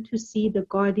 to see the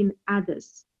God in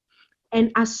others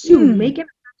and Mm. make an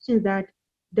assumption that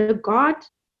the God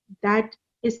that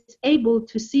is able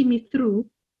to see me through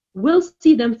will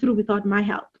see them through without my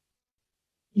help.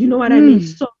 You know what I mean?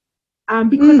 Mm. So,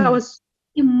 because I Mm. was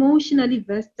emotionally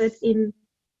vested in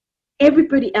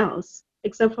everybody else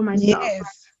except for myself.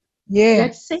 Yes.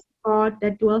 That same Yes. God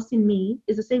that dwells in me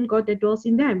is the same God that dwells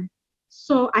in them.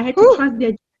 So I had to Whew. trust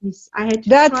their journeys. I had to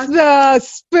That's trust. the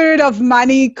spirit of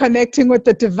money connecting with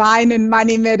the divine and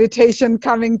money meditation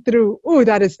coming through. Oh,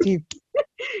 that is deep.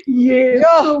 Yes.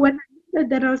 Yeah. So when I said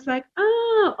that, I was like,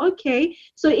 okay.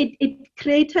 So it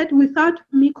created, without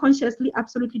me consciously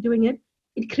absolutely doing it,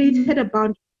 it created a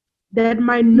boundary that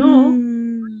my no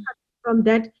Mm. from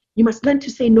that. You must learn to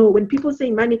say no. When people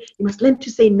say money, you must learn to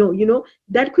say no.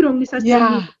 That could only sustain me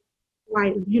Yeah. for a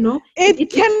while. It, It it, it,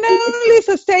 can it, only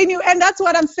sustain you. And that's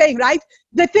what I'm saying, right?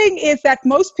 The thing is that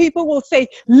most people will say,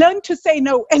 learn to say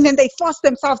no. And then they force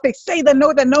themselves, they say the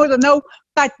no, the no, the no.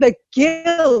 But the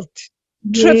guilt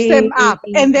trips them up.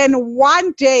 And then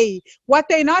one day, what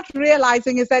they're not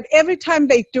realizing is that every time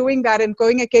they're doing that and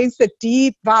going against a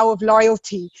deep vow of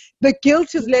loyalty, the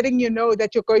guilt is letting you know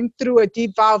that you're going through a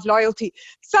deep vow of loyalty.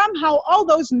 Somehow, all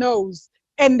those no's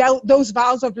and those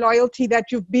vows of loyalty that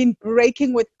you've been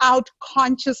breaking without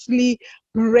consciously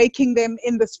breaking them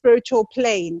in the spiritual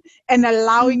plane and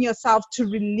allowing yourself to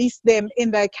release them in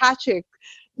the akashic,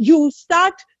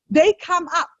 they come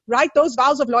up, right? Those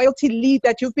vows of loyalty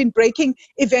that you've been breaking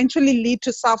eventually lead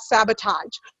to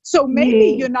self-sabotage. So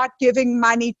maybe you're not giving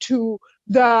money to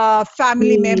the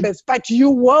family members, but you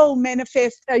will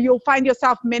manifest, you'll find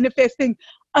yourself manifesting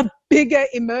a bigger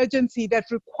emergency that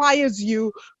requires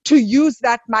you to use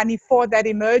that money for that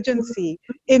emergency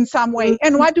in some way.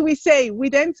 And what do we say? We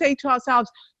then say to ourselves,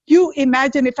 you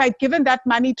imagine if I'd given that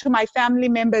money to my family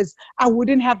members, I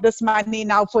wouldn't have this money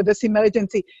now for this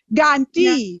emergency.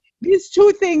 Ganti, these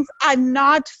two things are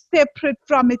not separate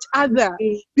from each other.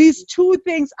 These two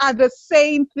things are the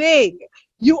same thing.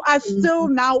 You are still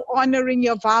now honoring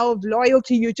your vow of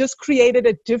loyalty. You just created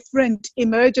a different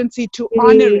emergency to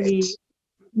honor it.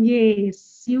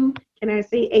 Yes, can I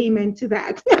say amen to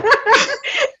that?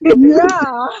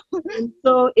 Yeah. And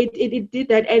so it did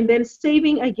that. And then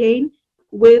saving again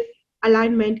with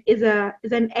alignment is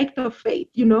an act of faith,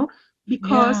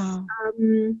 because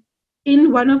Yeah.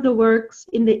 in one of the works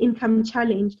in the income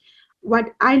challenge,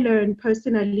 what I learned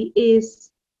personally is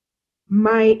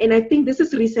and I think this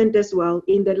is recent as well,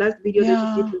 in the last video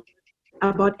that you did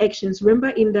about actions. Remember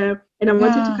and I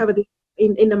wanted to cover this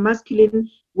in the masculine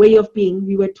way of being,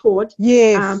 we were taught.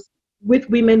 Yes. With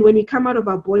women, when we come out of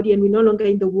our body and we're no longer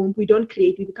in the womb, we don't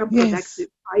create, we become productive,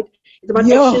 right? It's about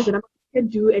actions and what we can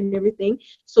do and everything.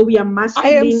 So we are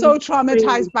masculine. I am so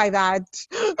traumatized by that.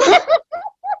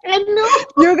 I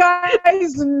know. You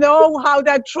guys know how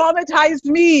that traumatized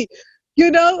me.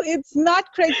 It's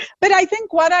not great. But I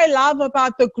think what I love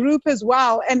about the group as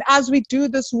well, and as we do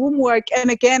this womb work, and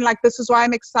again, like this is why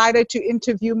I'm excited to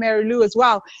interview Mary Lou as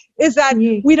well, is that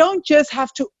we don't just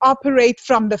have to operate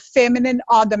from the feminine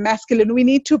or the masculine. We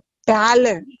need to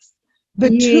balance the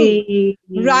two.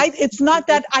 Yes. Right? It's not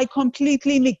that I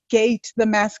completely negate the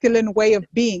masculine way of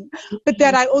being, but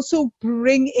that I also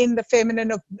bring in the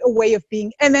feminine way of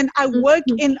being. And then I work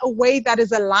Mhm. in a way that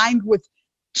is aligned with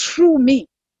true me,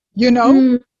 Mm,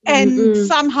 mm, and mm,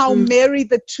 somehow mm. marry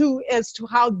the two as to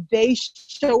how they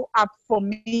show up for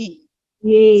me.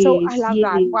 So I Yes, love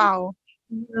that. yes. Wow.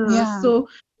 Yeah. Yeah. So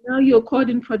now you're caught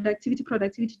in productivity,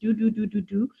 productivity,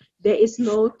 do. There is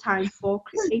no time for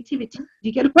creativity. Do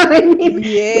you get what I mean?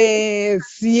 Yes.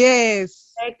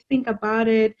 Yes. Think about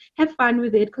it, have fun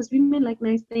with it, because women like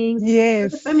nice things.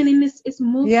 But the Yes. feminine is Yeah.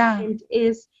 movement,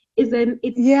 is an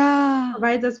it Yeah.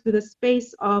 provides us with a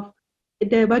space of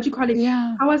the what you call it,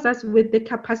 Yeah. powers us with the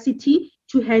capacity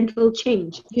to handle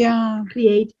change, Yeah.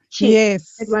 create change.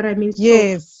 That's Yes. what I mean. So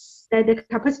Yes. that the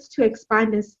capacity to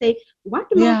expand and say, what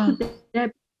more Yeah. could there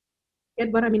be?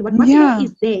 Get what I mean? What more Yeah.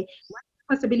 is there? What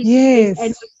possibility is? And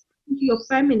Yes. into your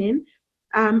feminine,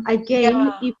 again,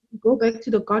 Yeah. if we go back to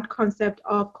the God concept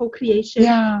of co-creation,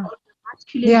 Yeah. or the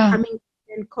masculine Yeah. coming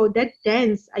and that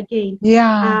dance again,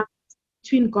 Yeah.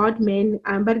 between God men,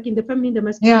 but in the feminine, the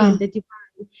masculine, Yeah. and the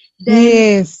divine, then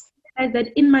Yes. as that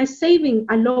in my saving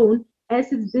alone,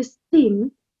 as is this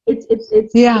thing,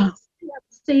 Yeah.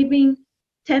 it's saving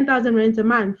 10,000 rands a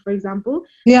month, for example.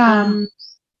 Yeah. Um,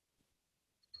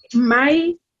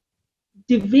 my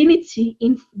divinity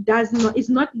does not is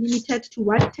not limited to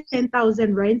what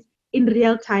 10,000 rands in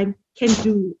real time can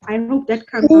do. I hope that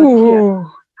comes out clear. Ooh.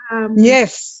 Um,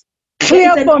 Yes. there is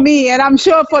Clear an for me, and I'm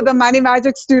sure for the Money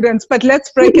Magic students, but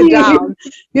let's break it down.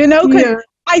 Because yeah.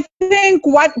 I think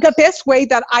what the best way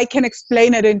that I can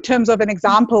explain it in terms of an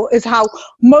example is how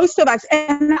most of us,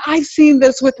 and I've seen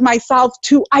this with myself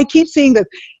too, I keep seeing this.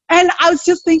 And I was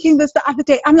just thinking this the other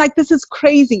day. I'm like, this is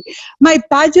crazy. My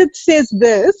budget says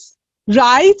this,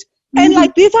 right? And Mhm.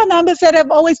 like, these are numbers that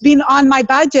have always been on my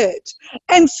budget.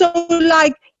 And so,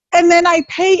 like, and then I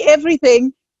pay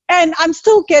everything and I'm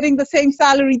still getting the same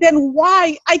salary. Then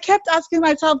why? I kept asking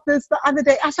myself this the other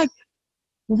day. I was like,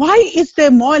 why is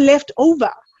there more left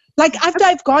over? Like after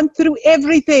I've gone through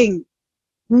everything,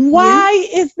 Yes. why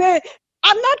is there?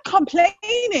 I'm not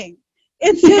complaining.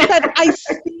 It's just that I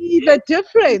see the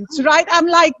difference, right? I'm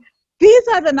like, these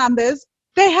are the numbers.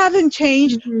 They haven't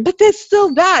changed, Mhm. but there's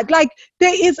still that. Like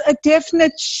there is a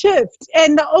definite shift.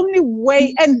 And the only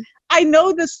way, and I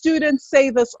know the students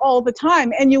say this all the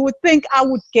time, and you would think I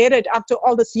would get it after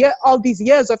all these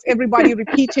years of everybody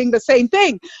repeating the same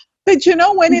thing. But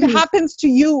when it Mhm. happens to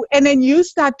you and then you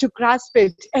start to grasp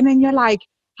it, and then you're like,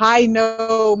 I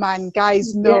know, man,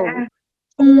 guys, no. Yeah.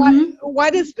 What Mm-hmm.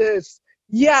 what is this?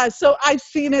 Yeah, so I've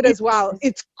seen it It as well. is.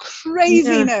 It's Yeah.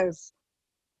 craziness.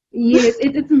 Yes,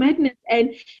 it's madness,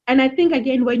 and I think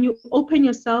again when you open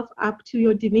yourself up to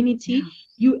your divinity, Yeah.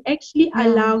 you actually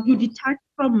Yeah. you detach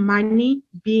from money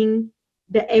being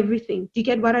the everything. Do you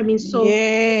get what I mean? So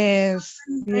Yes.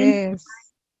 and Yes.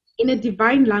 in a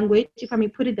divine language, if I may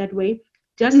put it that way,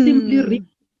 just simply Mm.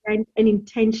 represent an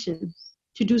intention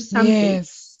to do something.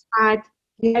 Yes. But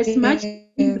as much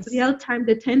in Yes. real time,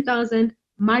 the 10,000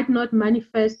 might not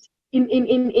manifest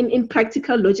in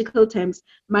practical, logical terms,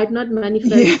 might not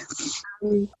manifest Yes.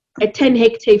 a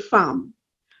 10-hectare farm.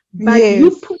 But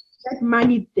you Yes. put that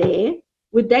money there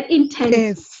with that intent.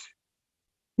 Yes.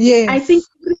 I think Yes.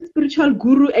 every spiritual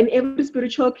guru and every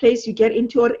spiritual place you get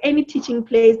into, or any teaching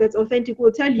place that's authentic,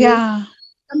 will tell you Yeah.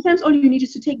 sometimes all you need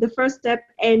is to take the first step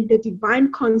and the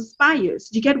divine conspires.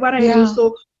 Do you get what I mean? Yeah.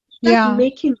 So start Yeah.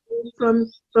 making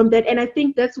room from that. And I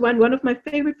think that's one of my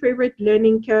favorite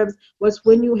learning curves was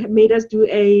when you made us do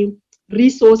a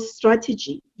resource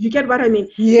strategy. You get what I mean?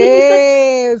 Then you start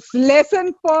Yes,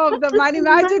 lesson 4 of the Money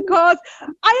Magic course.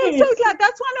 I am so yes, glad.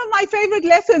 That's one of my favorite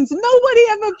lessons. Nobody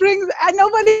ever brings, and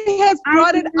nobody has I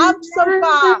brought it up so love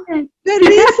far. it. The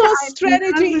resource I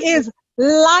strategy love it. is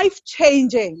life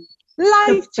changing. The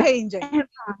Life best changing. ever.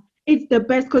 It's the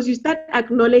best because you start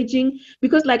acknowledging,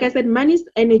 because like I said, money's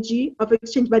energy of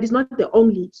exchange, but it's not the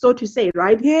only, so to say,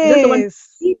 right? It's just the one Yes.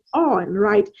 we on,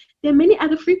 right? There are many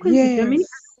other frequencies, there are many Yes.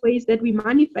 other ways that we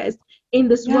manifest in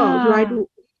this world, right? Yeah.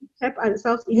 We tap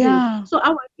ourselves into. Yeah. So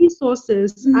our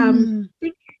resources, Mm.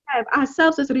 think we have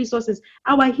ourselves as resources,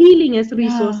 our healing as Yeah.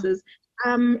 resources,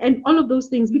 and all of those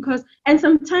things. Because and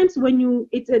sometimes when you,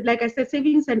 it's like I said,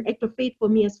 saving is an act of faith for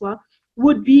me as well.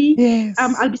 Would be Yes.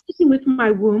 I'll be sitting with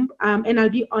my womb, and I'll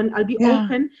be Yeah.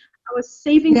 open. I was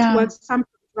saving Yeah. towards something,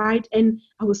 right? And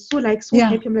I was so Yeah.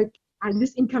 happy. I'm like,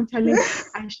 this income talent,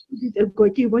 I should have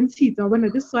got it. One seat, or one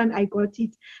of this one, I got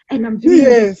it, and I'm doing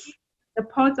this. Yes. The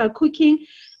pots are cooking,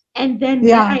 and then there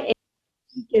Yeah. I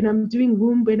am, and I'm doing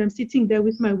womb, and I'm sitting there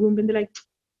with my womb, and they're like,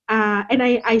 and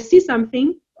I see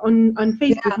something on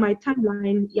Facebook, Yeah. my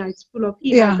timeline, yeah, it's full of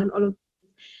emails Yeah. and all of,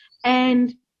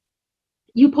 and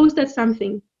you posted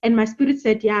something, and my spirit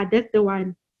said, yeah, that's the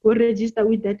one. Go register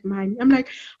with that man. I'm like,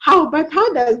 how? But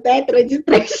how does that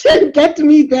registration get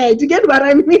me there? Do you get what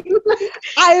I mean? Like,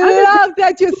 how does I love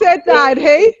that you said that,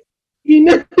 hey? you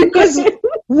know? Because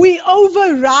we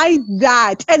override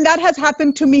that. And that has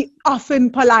happened to me often,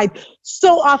 Polite.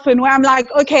 So often where I'm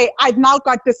like, okay, I've now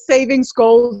got the savings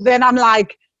goal. Then I'm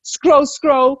like,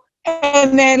 scroll.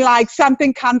 And then like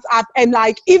something comes up. And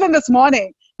like even this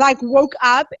morning, like woke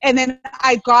up and then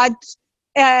I got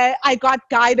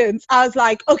guidance. I was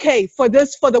like, okay, for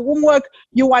the homework,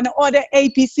 you want to order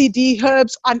ABCD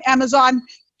herbs on Amazon,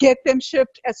 get them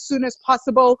shipped as soon as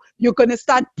possible. You're going to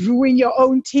start brewing your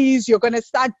own teas. You're going to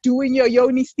start doing your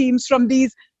yoni steams from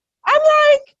these. I'm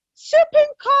like, shipping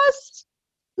cost?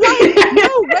 Like,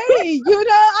 no way.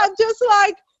 I'm just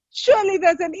like, surely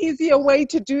there's an easier way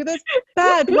to do this.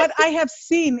 But what I have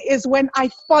seen is when I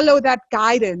follow that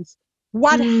guidance,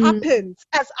 what happens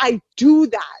as I do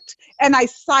that and I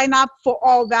sign up for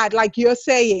all that, like you're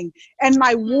saying, and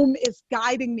my womb is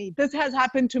guiding me. This has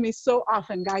happened to me so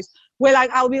often, guys, where like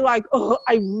I'll be like, oh,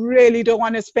 I really don't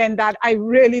want to spend that. I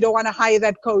really don't want to hire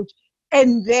that coach.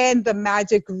 And then the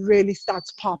magic really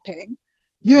starts popping.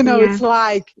 Yeah. It's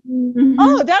like,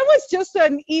 oh, that was just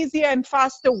an easier and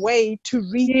faster way to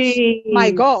reach my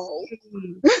goal.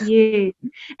 Yeah.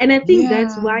 And I think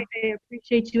that's Yeah. why I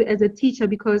appreciate you as a teacher,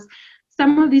 because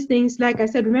some of these things, like I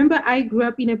said, remember, I grew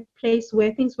up in a place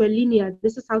where things were linear.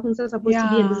 This is how things are supposed to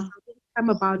be, and this is how things come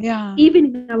about. Yeah.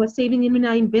 Even in our saving, in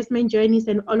our investment journeys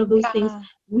and all of those things, Yeah.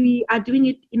 we are doing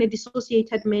it in a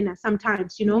dissociated manner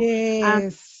sometimes,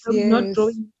 Yes. not Yes.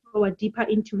 drawing our deeper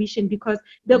intuition, because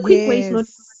the quick way is not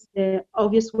Yes. the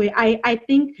obvious way. I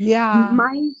think Yeah.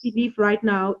 my belief right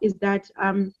now is that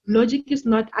logic is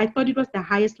not, I thought it was the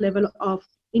highest level of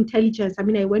intelligence. I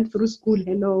mean, I went through school,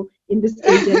 hello, in this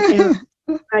age and era,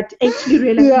 but actually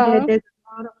realizing that Yeah.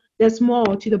 there's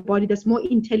more to the body, there's more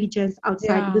intelligence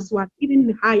outside Yeah. this one,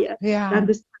 even higher than Yeah.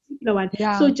 this particular one.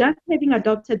 Yeah. So just having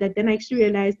adopted that, then I actually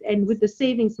realized, and with the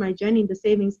savings, my journey in the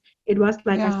savings, it was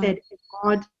like I Yeah. said,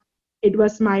 God, it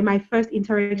was my first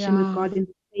interaction with Yeah. God in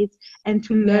the States, and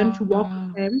to learn to walk Yeah.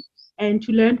 with Him, and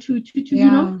to learn to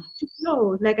Yeah. to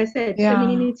flow. Like I said, Yeah.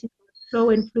 femininity, flow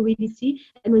and fluidity.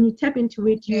 And when you tap into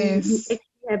it, you Yes.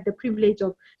 actually have the privilege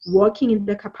of walking in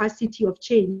the capacity of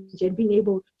change and being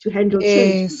able to handle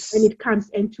change when Yes. it comes,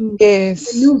 and to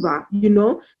Yes. maneuver.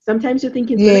 Sometimes you're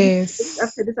thinking it's gonna be Yes.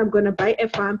 after this, I'm gonna buy a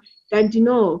farm, and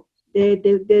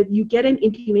you get an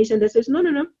intimation that says,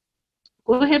 no,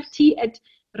 go have tea at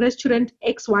restaurant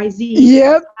XYZ.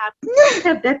 Yep.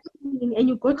 Have that feeling, and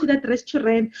you go to that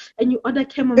restaurant and you order Yeah.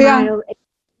 chamomile and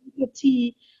your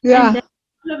tea, and Yeah. then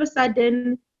all of a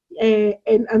sudden,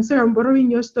 and I'm sorry, I'm borrowing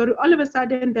your story. All of a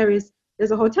sudden, there's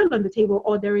a hotel on the table,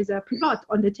 or there is a plot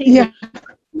on the table. Yeah.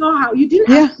 You know how you didn't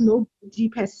Yeah. ask nobody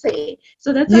per se.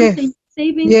 So that's what I'm saying. Yes.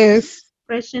 Savings Yes.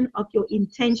 expression of your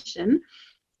intention,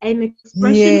 an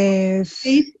expression of Yes.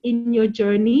 faith in your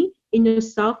journey, in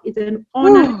yourself. It's an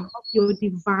honoring Whew. of your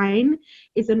divine.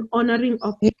 It's an honoring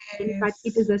of, but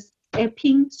it is Yes. a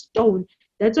stepping stone.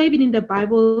 That's why even in the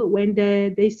Bible, when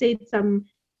they said some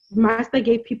master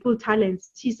gave people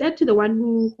talents, he said to the one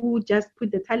who just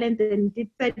put the talent and did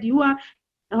said, you are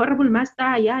a horrible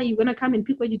master. Yeah, you're gonna come and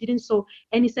pick what you didn't sow.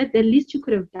 And he said the least you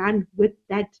could have done with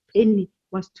that penny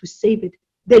was to save it.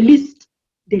 The least,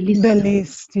 the The least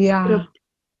list. you could Yeah. have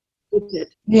with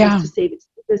it was Yeah. to save it.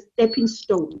 It's a stepping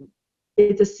stone.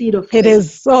 It's a seed of It faith.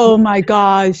 is. Oh my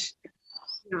gosh.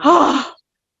 Yeah. Ah,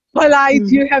 Polite,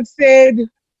 Mhm. you have said Come on.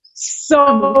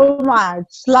 so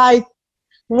much. Like,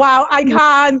 wow, I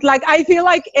can't. Like, I feel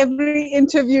like every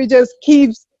interview just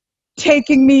keeps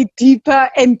taking me deeper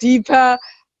and deeper.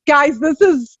 Guys,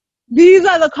 these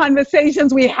are the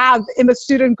conversations we have in the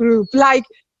student group. Like,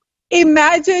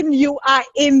 imagine you are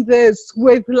in this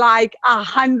with like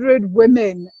 100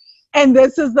 women, and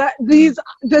this is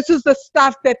the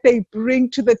stuff that they bring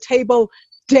to the table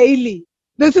daily.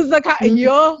 This is the kind,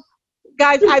 Mhm.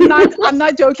 guys, I'm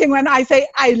not joking when I say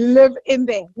I live in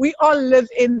there. We all live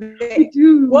in there. We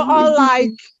do. We're We all like,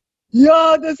 do.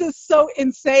 yo, this is so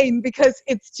insane, because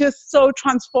it's just so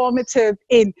transformative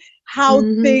in how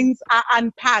Mhm. things are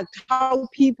unpacked, how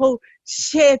people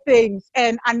share things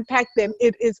and unpack them.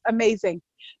 It is amazing.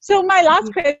 So my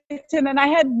last question, and I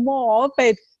had more,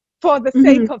 but for the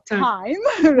sake Mhm. of time,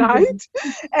 right?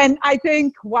 And I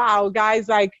think, wow, guys,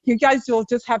 like you guys will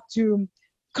just have to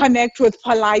connect with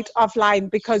Polite offline,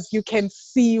 because you can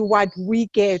see what we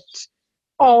get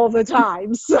all the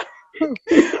time. So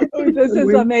this is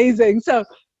Wait. amazing. So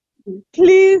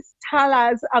please tell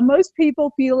us, most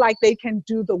people feel like they can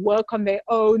do the work on their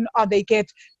own, or they get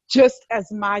just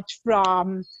as much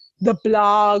from the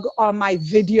blog or my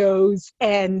videos,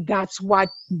 and that's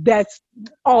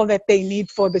all that they need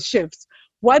for the shifts.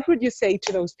 What would you say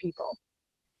to those people?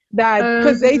 That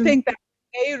because they Um, think that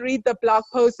they read the blog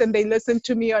post and they listen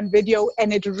to me on video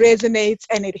and it resonates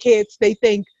and it hits, they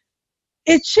think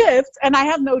it shifts. And I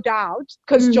have no doubt,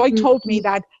 because Joy mhm, told me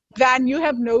that, Van, you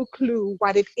have no clue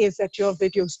what it is that your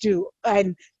videos do.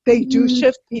 And they do mhm,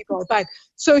 shift people. But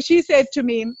so she said to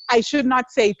me, I should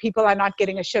not say people are not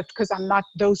getting a shift, because I'm not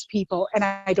those people and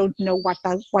I don't know what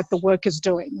the work is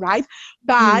doing, right?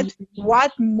 But mhm,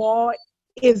 what more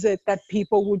is it that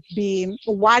people would be,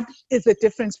 what is the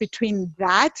difference between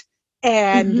that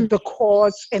and mhm. the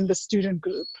course and the student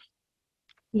group?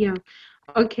 Yeah.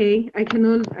 Okay. I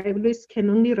always can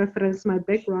only reference my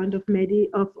background of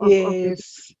of the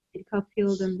Yes. medical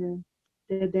field and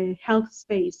the health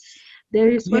space. There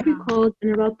is what we Yeah. call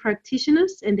general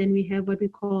practitioners, and then we have what we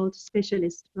call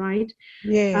specialists, right?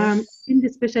 Yes. In the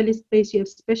specialist space, you have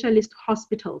specialist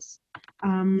hospitals.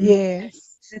 Um,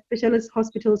 Yes. Specialist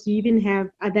hospitals, you even have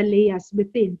other layers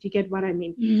within. Do you get what I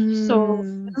mean? So,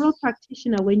 Mm. general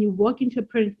practitioner, when you walk into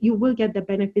a you will get the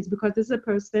benefits because this is a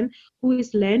person who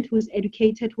is learned, who is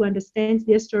educated, who understands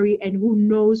their story, and who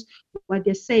knows what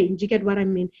they're saying. Do you get what I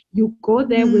mean? You go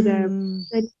there with Mm.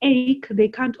 an ache, they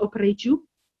can't operate you.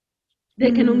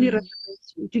 They can only Mm.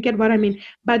 reference you. Do you get what I mean?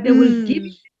 But they will give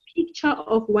you Mm. a picture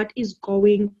of what is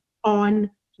going on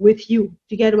with you.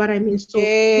 Do you get what I mean?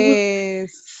 So, who will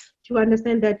Yes. to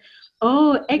understand that,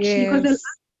 oh, actually, because they'll Yes.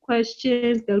 ask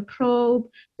questions, they'll probe,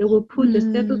 they will put the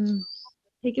stethoscope, Mm.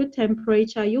 take your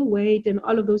temperature, your weight, and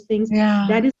all of those things. Yeah.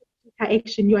 That is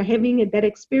interaction. You are having that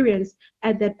experience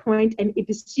at that point, and it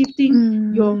is shifting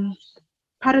your Mm.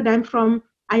 paradigm from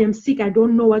I am sick, I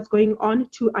don't know what's going on,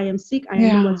 to I am sick, I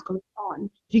know Yeah. what's going on.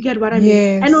 Do you get what I mean?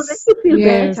 And already Yes. you feel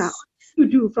better. Yes. All you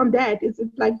do from that is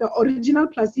it's like the original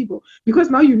placebo because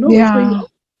now you know what's going Yeah. on.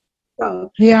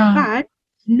 So, Yeah. but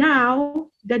now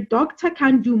the doctor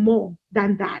can do more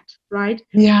than that, right?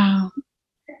 Yeah.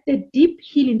 The deep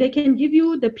healing, they can give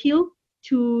you the pill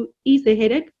to ease the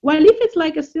headache. Well, if it's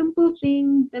like a simple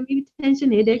thing, then maybe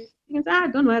tension headache, you can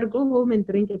say, don't worry, go home and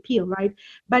drink a pill, right?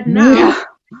 But now, Yeah.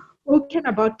 talking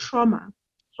about trauma,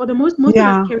 for the most of us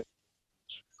Yeah. carry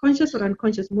conscious or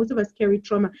unconscious, most of us carry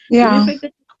trauma. The mere Yeah. fact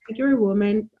that you're a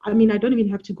woman, I mean, I don't even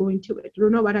have to go into it. You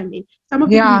know what I mean? Some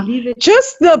of it we Yeah. leave it.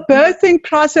 Just the birthing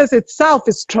process itself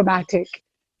is traumatic.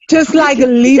 Just like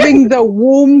leaving the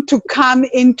womb to come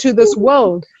into this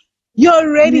world. You're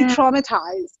already Yeah.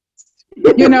 traumatized,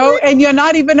 and you're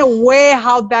not even aware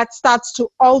how that starts to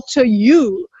alter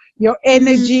you, your Mhm.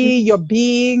 energy, your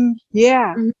being.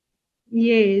 Yeah.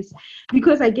 Yes,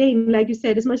 because again, like you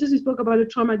said, as much as we spoke about the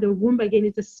trauma, the womb again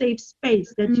is a safe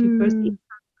space that you burst in.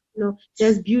 Mm,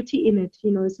 There's beauty in it.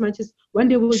 As much as one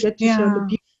day we'll get to share the yeah.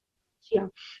 beauty. Yeah.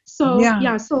 So Yeah.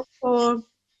 yeah. So for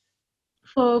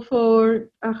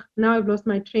now I've lost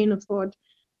my train of thought.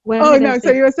 Where Oh had I no,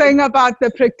 so said? you were saying about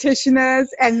the practitioners,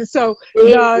 and so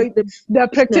Yes, the the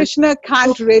business. practitioner So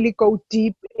can't really go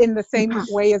deep in the same deeper.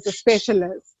 way as a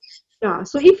specialist. Yeah.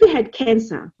 So if you had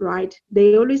cancer, right?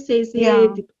 They always say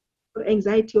Yeah.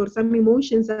 anxiety or some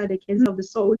emotions are the cancer of the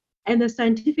soul. And the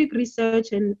scientific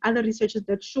research and other researchers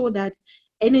that show that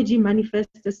energy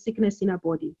manifests as sickness in our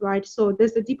body, right? So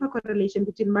there's a deeper correlation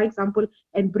between my example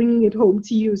and bringing it home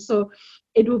to you. So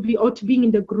it will be or to being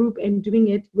in the group and doing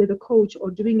it with a coach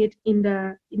or doing it in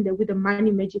the with the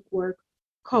money magic work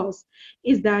course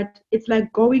is that it's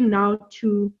like going now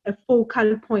to a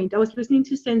focal point. I was listening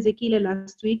to Senzekile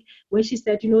last week where she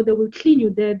said, they will clean you,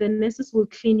 the nurses will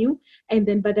clean you, and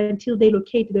then but until they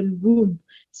locate the wound.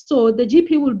 So the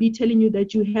GP will be telling you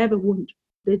that you have a wound.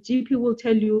 The GP will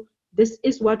tell you this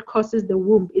is what causes the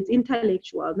wound. It's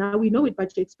intellectual. Now we know it,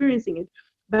 but you're experiencing it.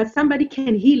 But somebody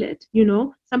can heal it,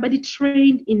 somebody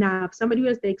trained enough, somebody who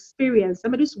has the experience,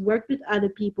 somebody who's worked with other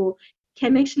people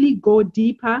can actually go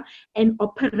deeper and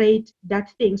operate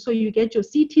that thing. So you get your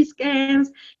CT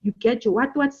scans, you get your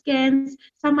what scans,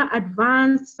 some are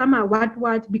advanced, some are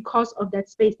what because of that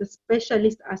space, the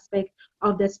specialist aspect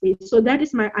of that space. So that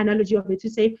is my analogy of it to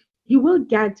say you will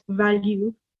get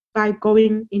value by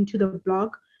going into the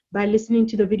blog, by listening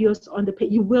to the videos on the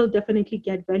page. You will definitely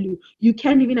get value. You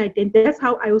can even identify. That's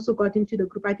how I also got into the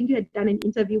group. I think you had done an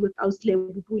interview with Ausle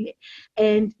Bupule,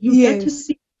 and you get to Yes.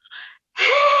 see,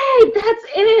 hey, that's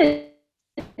it.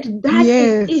 That is it. You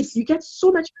get Yes. so much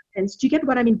evidence. Do you get what I mean?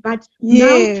 But now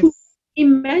to Yes.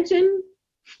 imagine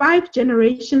 5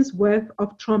 generations worth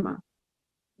of trauma.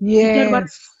 You get what?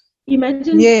 Yes.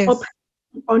 Imagine Yes.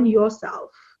 operating on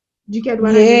yourself. Do you get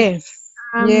what I mean?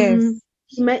 Yes.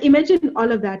 Imagine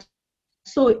all of that.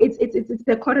 So it's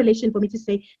the correlation for me to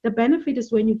say the benefit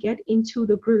is when you get into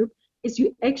the group is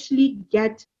you actually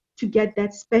get to get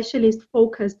that specialist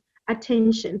focused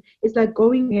attention. It's like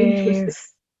going into a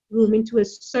Yes. room, into a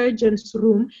surgeon's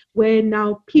room where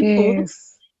now people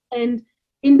Yes. and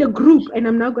in the group, and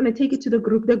I'm now going to take it to the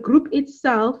group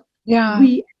itself, Yeah.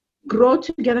 we grow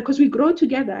together because we grow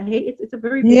together. Hey, it's a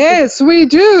very basic. Yes, we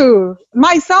do.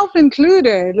 Myself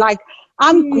included. Like,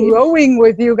 I'm Yes. growing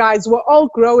with you guys. We're all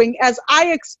growing. As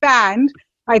I expand,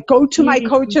 I go to my Yes.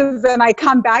 coaches and I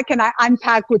come back and I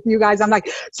unpack with you guys. I'm like,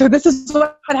 so this is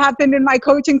what happened in my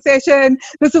coaching session.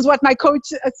 This is what my coach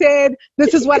said.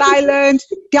 This is what I learned.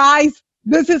 Guys,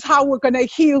 this is how we're going to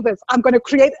heal this. I'm going to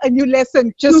create a new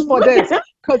lesson just for this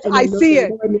because I see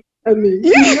it. I mean,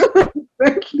 Yeah.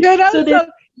 You know, so so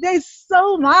there's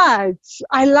so much.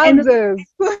 I love this.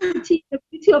 The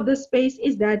beauty of the space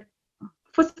is that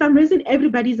for some reason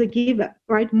everybody's a giver,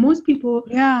 right? Most people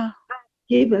Yeah.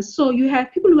 givers. So you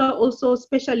have people who are also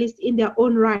specialists in their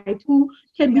own right, who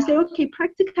can we say, okay,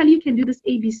 practically you can do this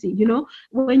ABC. You know,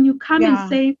 when you come and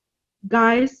say,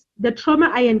 guys, the trauma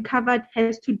I uncovered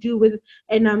has to do with,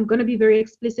 and I'm going to be very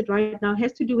explicit right now,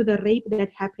 has to do with a rape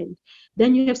that happened.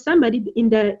 Then you have somebody in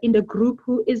the group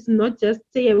who is not just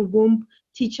say a womb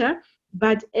teacher,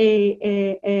 but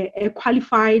a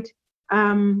qualified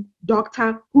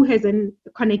doctor who has a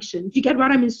connection. Do you get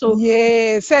what I mean? So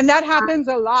yes, and that happens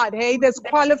a lot. Hey, there's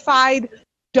qualified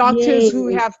doctors who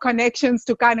have connections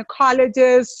to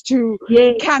gynecologists, to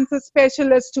cancer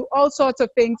specialists, to all sorts of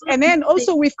things. And then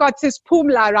also we've got this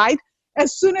Pumla, right?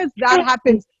 As soon as that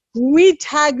happens, we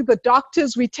tag the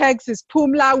doctors, we tag this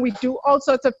Pumla, we do all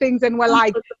sorts of things, and we're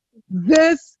like,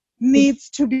 this needs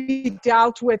to be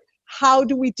dealt with. How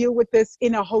do we deal with this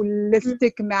in a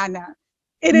holistic manner?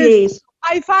 It is.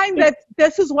 I find that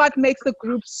this is what makes the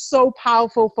group so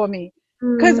powerful for me.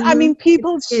 Because, I mean,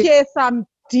 people share some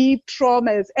deep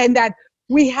traumas and that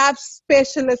we have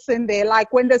specialists in there.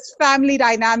 Like when there's family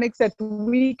dynamics that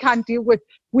we can't deal with,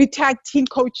 we tag Team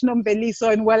Coach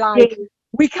Nombeliso and we're like,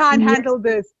 we can't handle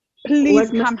this. Please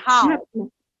come help.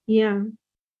 Yeah.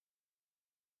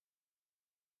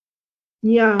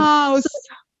 Yeah. Oh,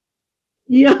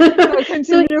 yeah.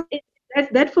 So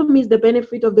that for me is the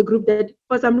benefit of the group, that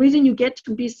for some reason you get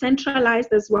to be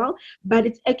centralized as well, but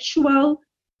it's actual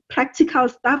practical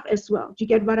stuff as well. Do you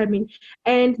get what I mean?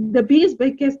 And the biggest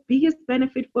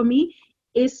benefit for me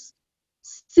is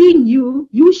seeing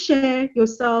you share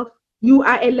yourself. You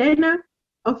are a learner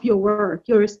of your work.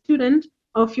 You're a student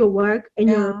of your work, and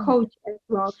you're a coach as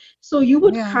well. So you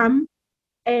would come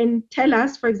and tell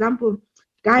us, for example,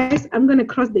 guys, I'm going to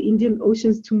cross the Indian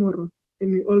Oceans tomorrow.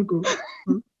 And we all go.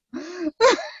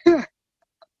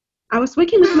 I was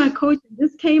working with my coach, and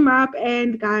this came up,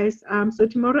 and guys, so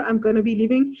tomorrow I'm going to be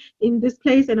living in this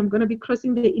place and I'm going to be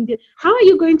crossing the Indian. How are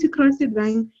you going to cross it,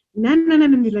 Rang? No.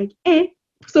 And we're like,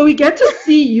 so we get to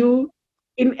see you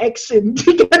in action.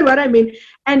 Do you get what I mean?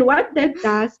 And what that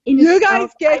does you guys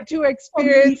get to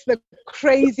experience the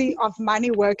crazy of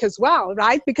money work as well,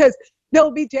 right? Because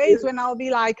there'll be days when I'll be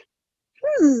like,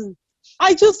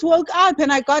 I just woke up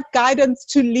and I got guidance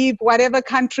to leave whatever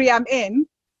country I'm in.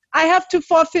 I have to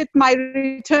forfeit my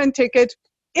return ticket.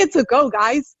 It's a go,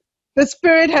 guys. The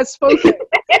spirit has spoken.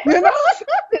 You know?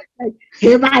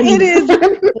 It is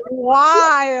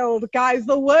wild, guys.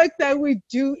 The work that we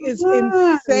do is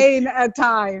insane at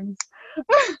times.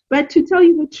 But to tell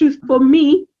you the truth, for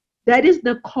me, that is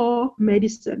the core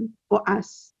medicine for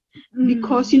us.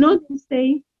 Because, you know, they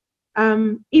say,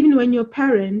 even when you're a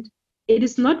parent, it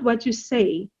is not what you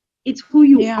say, it's who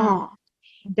you are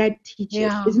that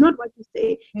teaches. It's not what you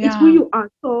say, it's who you are.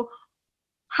 So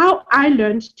how I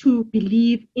learned to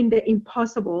believe in the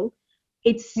impossible,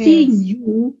 it's seeing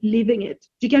you living it.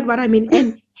 Do you get what I mean?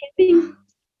 And having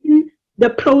the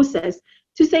process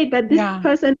to say that this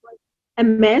person was a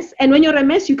mess, and when you're a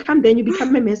mess, you come, then you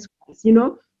become a mess, you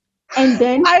know. And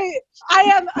then I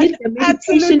am an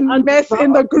absolute mess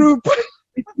in the group.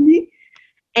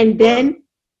 And then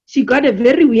she got a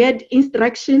very weird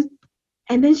instruction,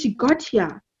 and then she got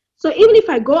here. So even if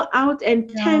I go out and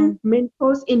 10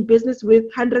 mentors in business with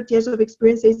 100 years of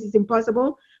experience says it's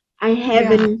impossible, I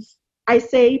haven't. I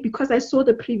say, because I saw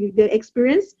the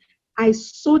experience, I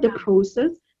saw the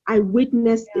process, I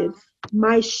witnessed it.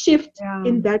 My shift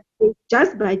in that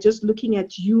just by looking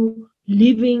at you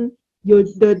living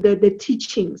the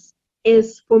teachings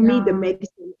is for me the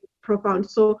medicine is profound.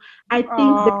 So I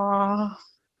think that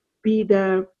be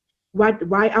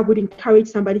why I would encourage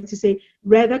somebody to say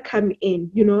rather come in.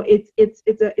 You know, it's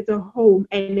a home,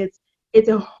 and it's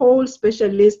a whole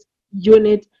specialist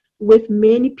unit with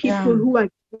many people Yeah. who are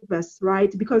givers,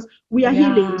 right? Because we are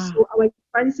healing. Yeah. So our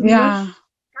expansive, Yeah.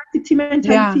 scarcity Yeah.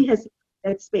 mentality has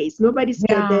that space. Nobody's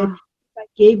scared that Yeah. if I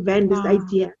gave Van this Yeah.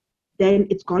 idea, then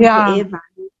it's gone Yeah. forever.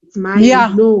 It's mine.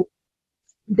 Yeah. No,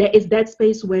 there is that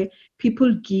space where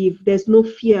people give. There's no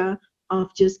fear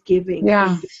of just giving. Yeah.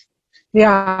 And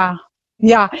Yeah.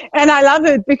 Yeah, and I love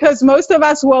it because most of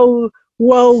us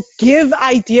will give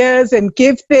ideas and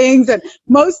give things, and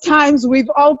most times we've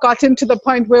all gotten to the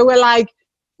point where we're like,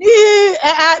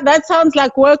 that sounds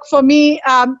like work for me.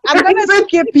 I'm gonna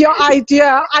skip your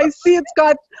idea. I see it's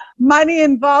got money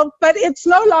involved, but it's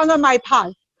no longer my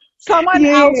path. Someone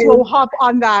else yes, will hop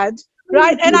on that,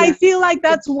 right? And I yeah. feel like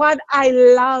that's what I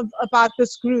love about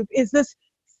this group is this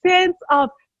sense of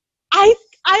I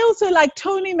I also like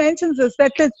Tony mentions this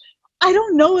that I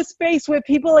don't know a space where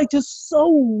people are just so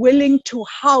willing to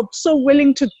help, so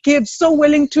willing to give, so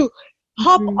willing to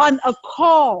hop Mhm. on a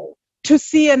call to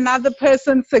see another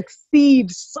person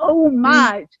succeed so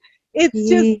much.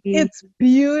 Yes. It's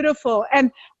beautiful.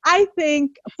 And I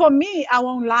think for me, I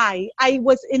won't lie, I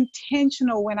was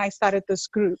intentional when I started this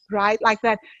group, right? Like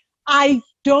that. I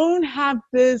don't have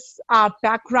this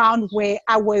background where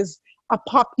I was a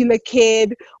popular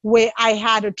kid where I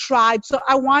had a tribe. So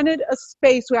I wanted a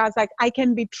space where I was like, I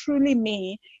can be truly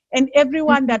me. And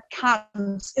everyone Mhm. that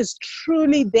comes is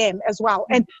truly them as well.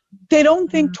 And they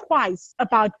don't think twice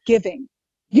about giving.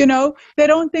 You know, they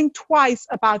don't think twice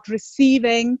about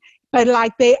receiving, but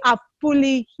like they are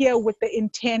fully here with the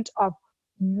intent of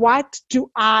what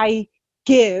do I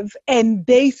give? And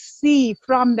they see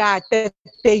from that that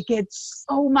they get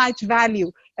so much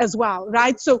value as well,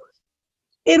 right? So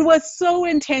it was so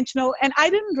intentional and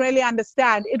I didn't really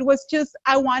understand. It was just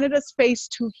I wanted a space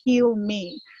to heal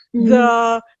me, Mhm.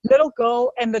 the little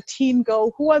girl and the teen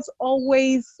girl who was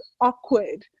always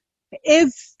awkward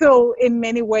is still in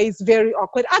many ways very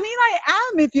awkward. I mean, I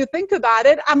am, if you think about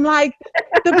it. I'm like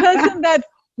the person that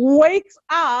wakes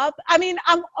up. I mean,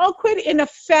 I'm awkward in a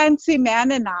fancy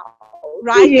manner now,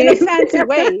 right? In a Yes. fancy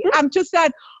way. I'm just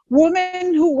that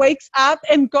woman who wakes up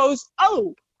and goes,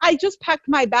 oh, I just packed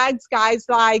my bags, guys.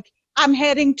 Like, I'm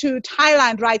heading to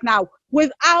Thailand right now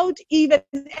without even,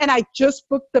 and I just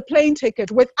booked the plane ticket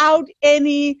without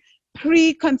any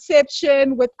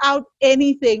preconception, without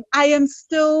anything. I am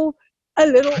still a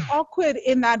little awkward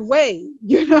in that way,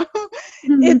 you know?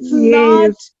 It's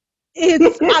not,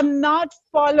 Yes. I'm not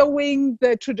following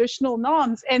the traditional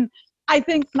norms. And I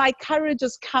think my courage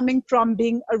is coming from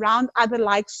being around other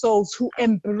like souls who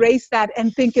embrace that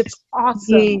and think it's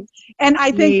awesome. Yes. And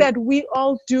I think Yes. that we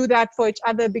all do that for each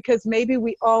other because maybe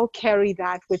we all carry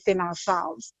that within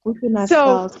ourselves. Within So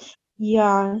ourselves.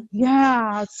 Yeah.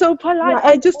 yeah. So Yeah. Polite,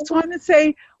 I just want to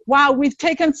say, wow, we've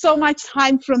taken so much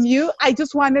time from you. I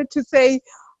just wanted to say,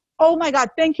 oh my God,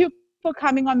 thank you for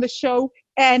coming on the show.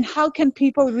 And how can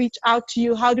people reach out to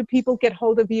you? How do people get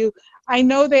hold of you? I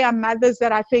know there are mothers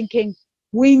that are thinking,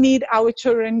 we need our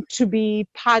children to be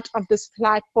part of this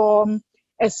platform,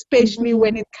 especially Mhm.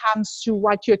 when it comes to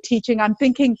what you're teaching. I'm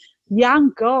thinking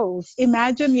young girls,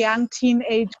 imagine young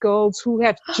teenage girls who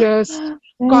have just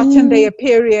gotten Mm. their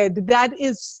period. That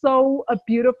is so a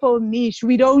beautiful niche.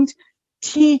 We don't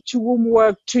teach womb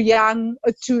work to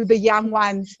the young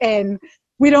ones, and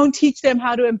we don't teach them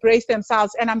how to embrace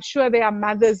themselves. And I'm sure there are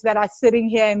mothers that are sitting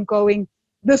here and going,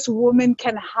 this woman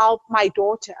can help my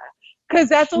daughter, because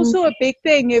that's Mm. also a big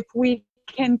thing. If we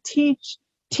can teach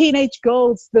teenage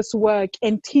girls this work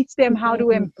and teach them how to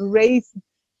Mm. embrace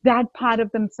that part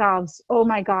of themselves, oh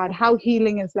my God, how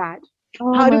healing is that?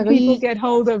 Oh How do my God. people get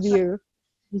hold of you?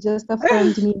 You just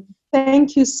affirmed me.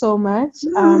 Thank you so much.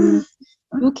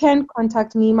 You can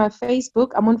contact me. My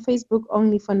Facebook. I'm on Facebook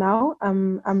only for now.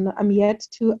 I'm yet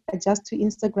to adjust to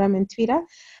Instagram and Twitter.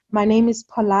 My name is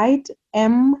Polite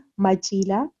M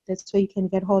Majila. That's where you can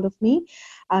get hold of me.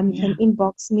 You Yeah. can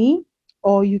inbox me,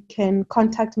 or you can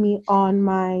contact me on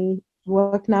my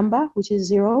work number, which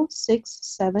is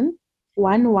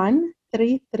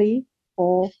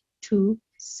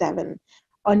 06711333427.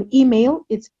 On email,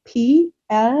 it's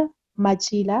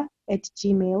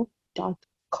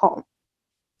plmajila@gmail.com.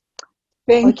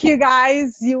 Thank Okay. you,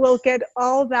 guys. You will get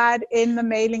all that in the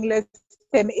mailing list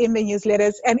and in the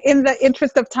newsletters. And in the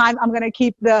interest of time, I'm going to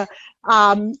keep the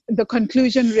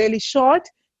conclusion really short.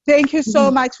 Thank you so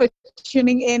Mhm. much for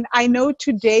tuning in. I know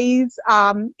today's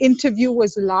interview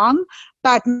was long,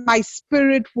 but my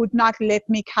spirit would not let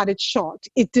me cut it short.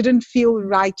 It didn't feel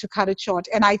right to cut it short.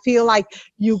 And I feel like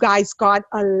you guys got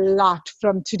a lot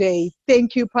from today.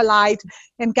 Thank you, Polite.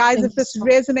 And guys, if this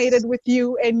resonated with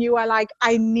you and you are like,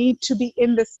 I need to be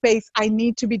in this space, I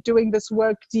need to be doing this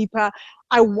work deeper,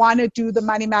 I want to do the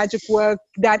money magic work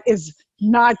that is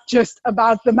not just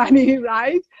about the money,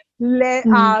 right?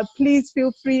 Please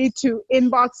feel free to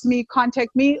inbox me,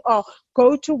 contact me, or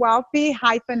go to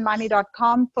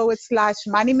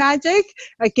wealthy-money.com/money magic.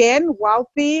 Again,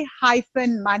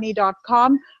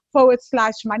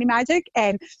 wealthy-money.com/money magic,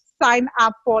 and sign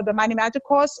up for the Money Magic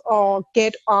course or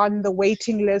get on the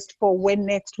waiting list for when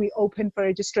next we open for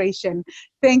registration.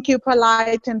 Thank you,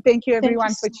 Polite, and thank you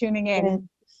everyone for tuning in.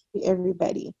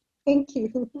 Everybody. Thank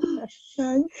you.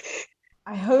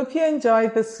 I hope you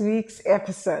enjoyed this week's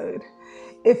episode.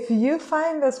 If you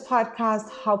find this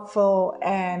podcast helpful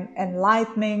and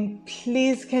enlightening,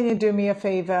 please can you do me a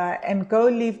favor and go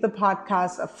leave the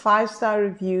podcast a 5-star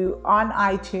review on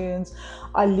iTunes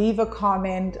or leave a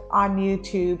comment on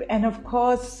YouTube, and of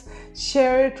course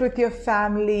share it with your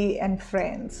family and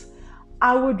friends.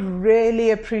 I would really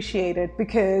appreciate it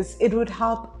because it would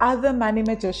help other money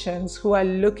magicians who are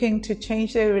looking to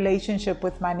change their relationship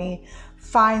with money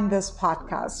find this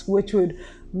podcast, which would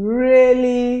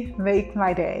really make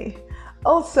my day.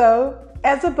 Also,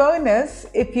 as a bonus,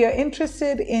 if you're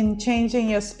interested in changing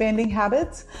your spending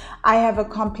habits, I have a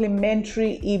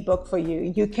complimentary ebook for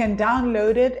you. You can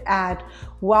download it at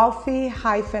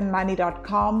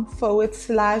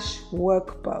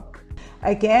wealthy-money.com/workbook.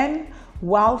 Again,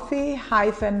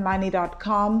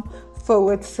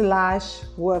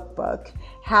 wealthy-money.com/workbook.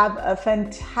 Have a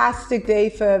fantastic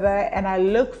day further, and I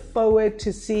look forward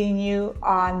to seeing you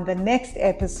on the next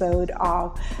episode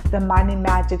of the Money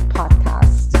Magic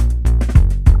Podcast.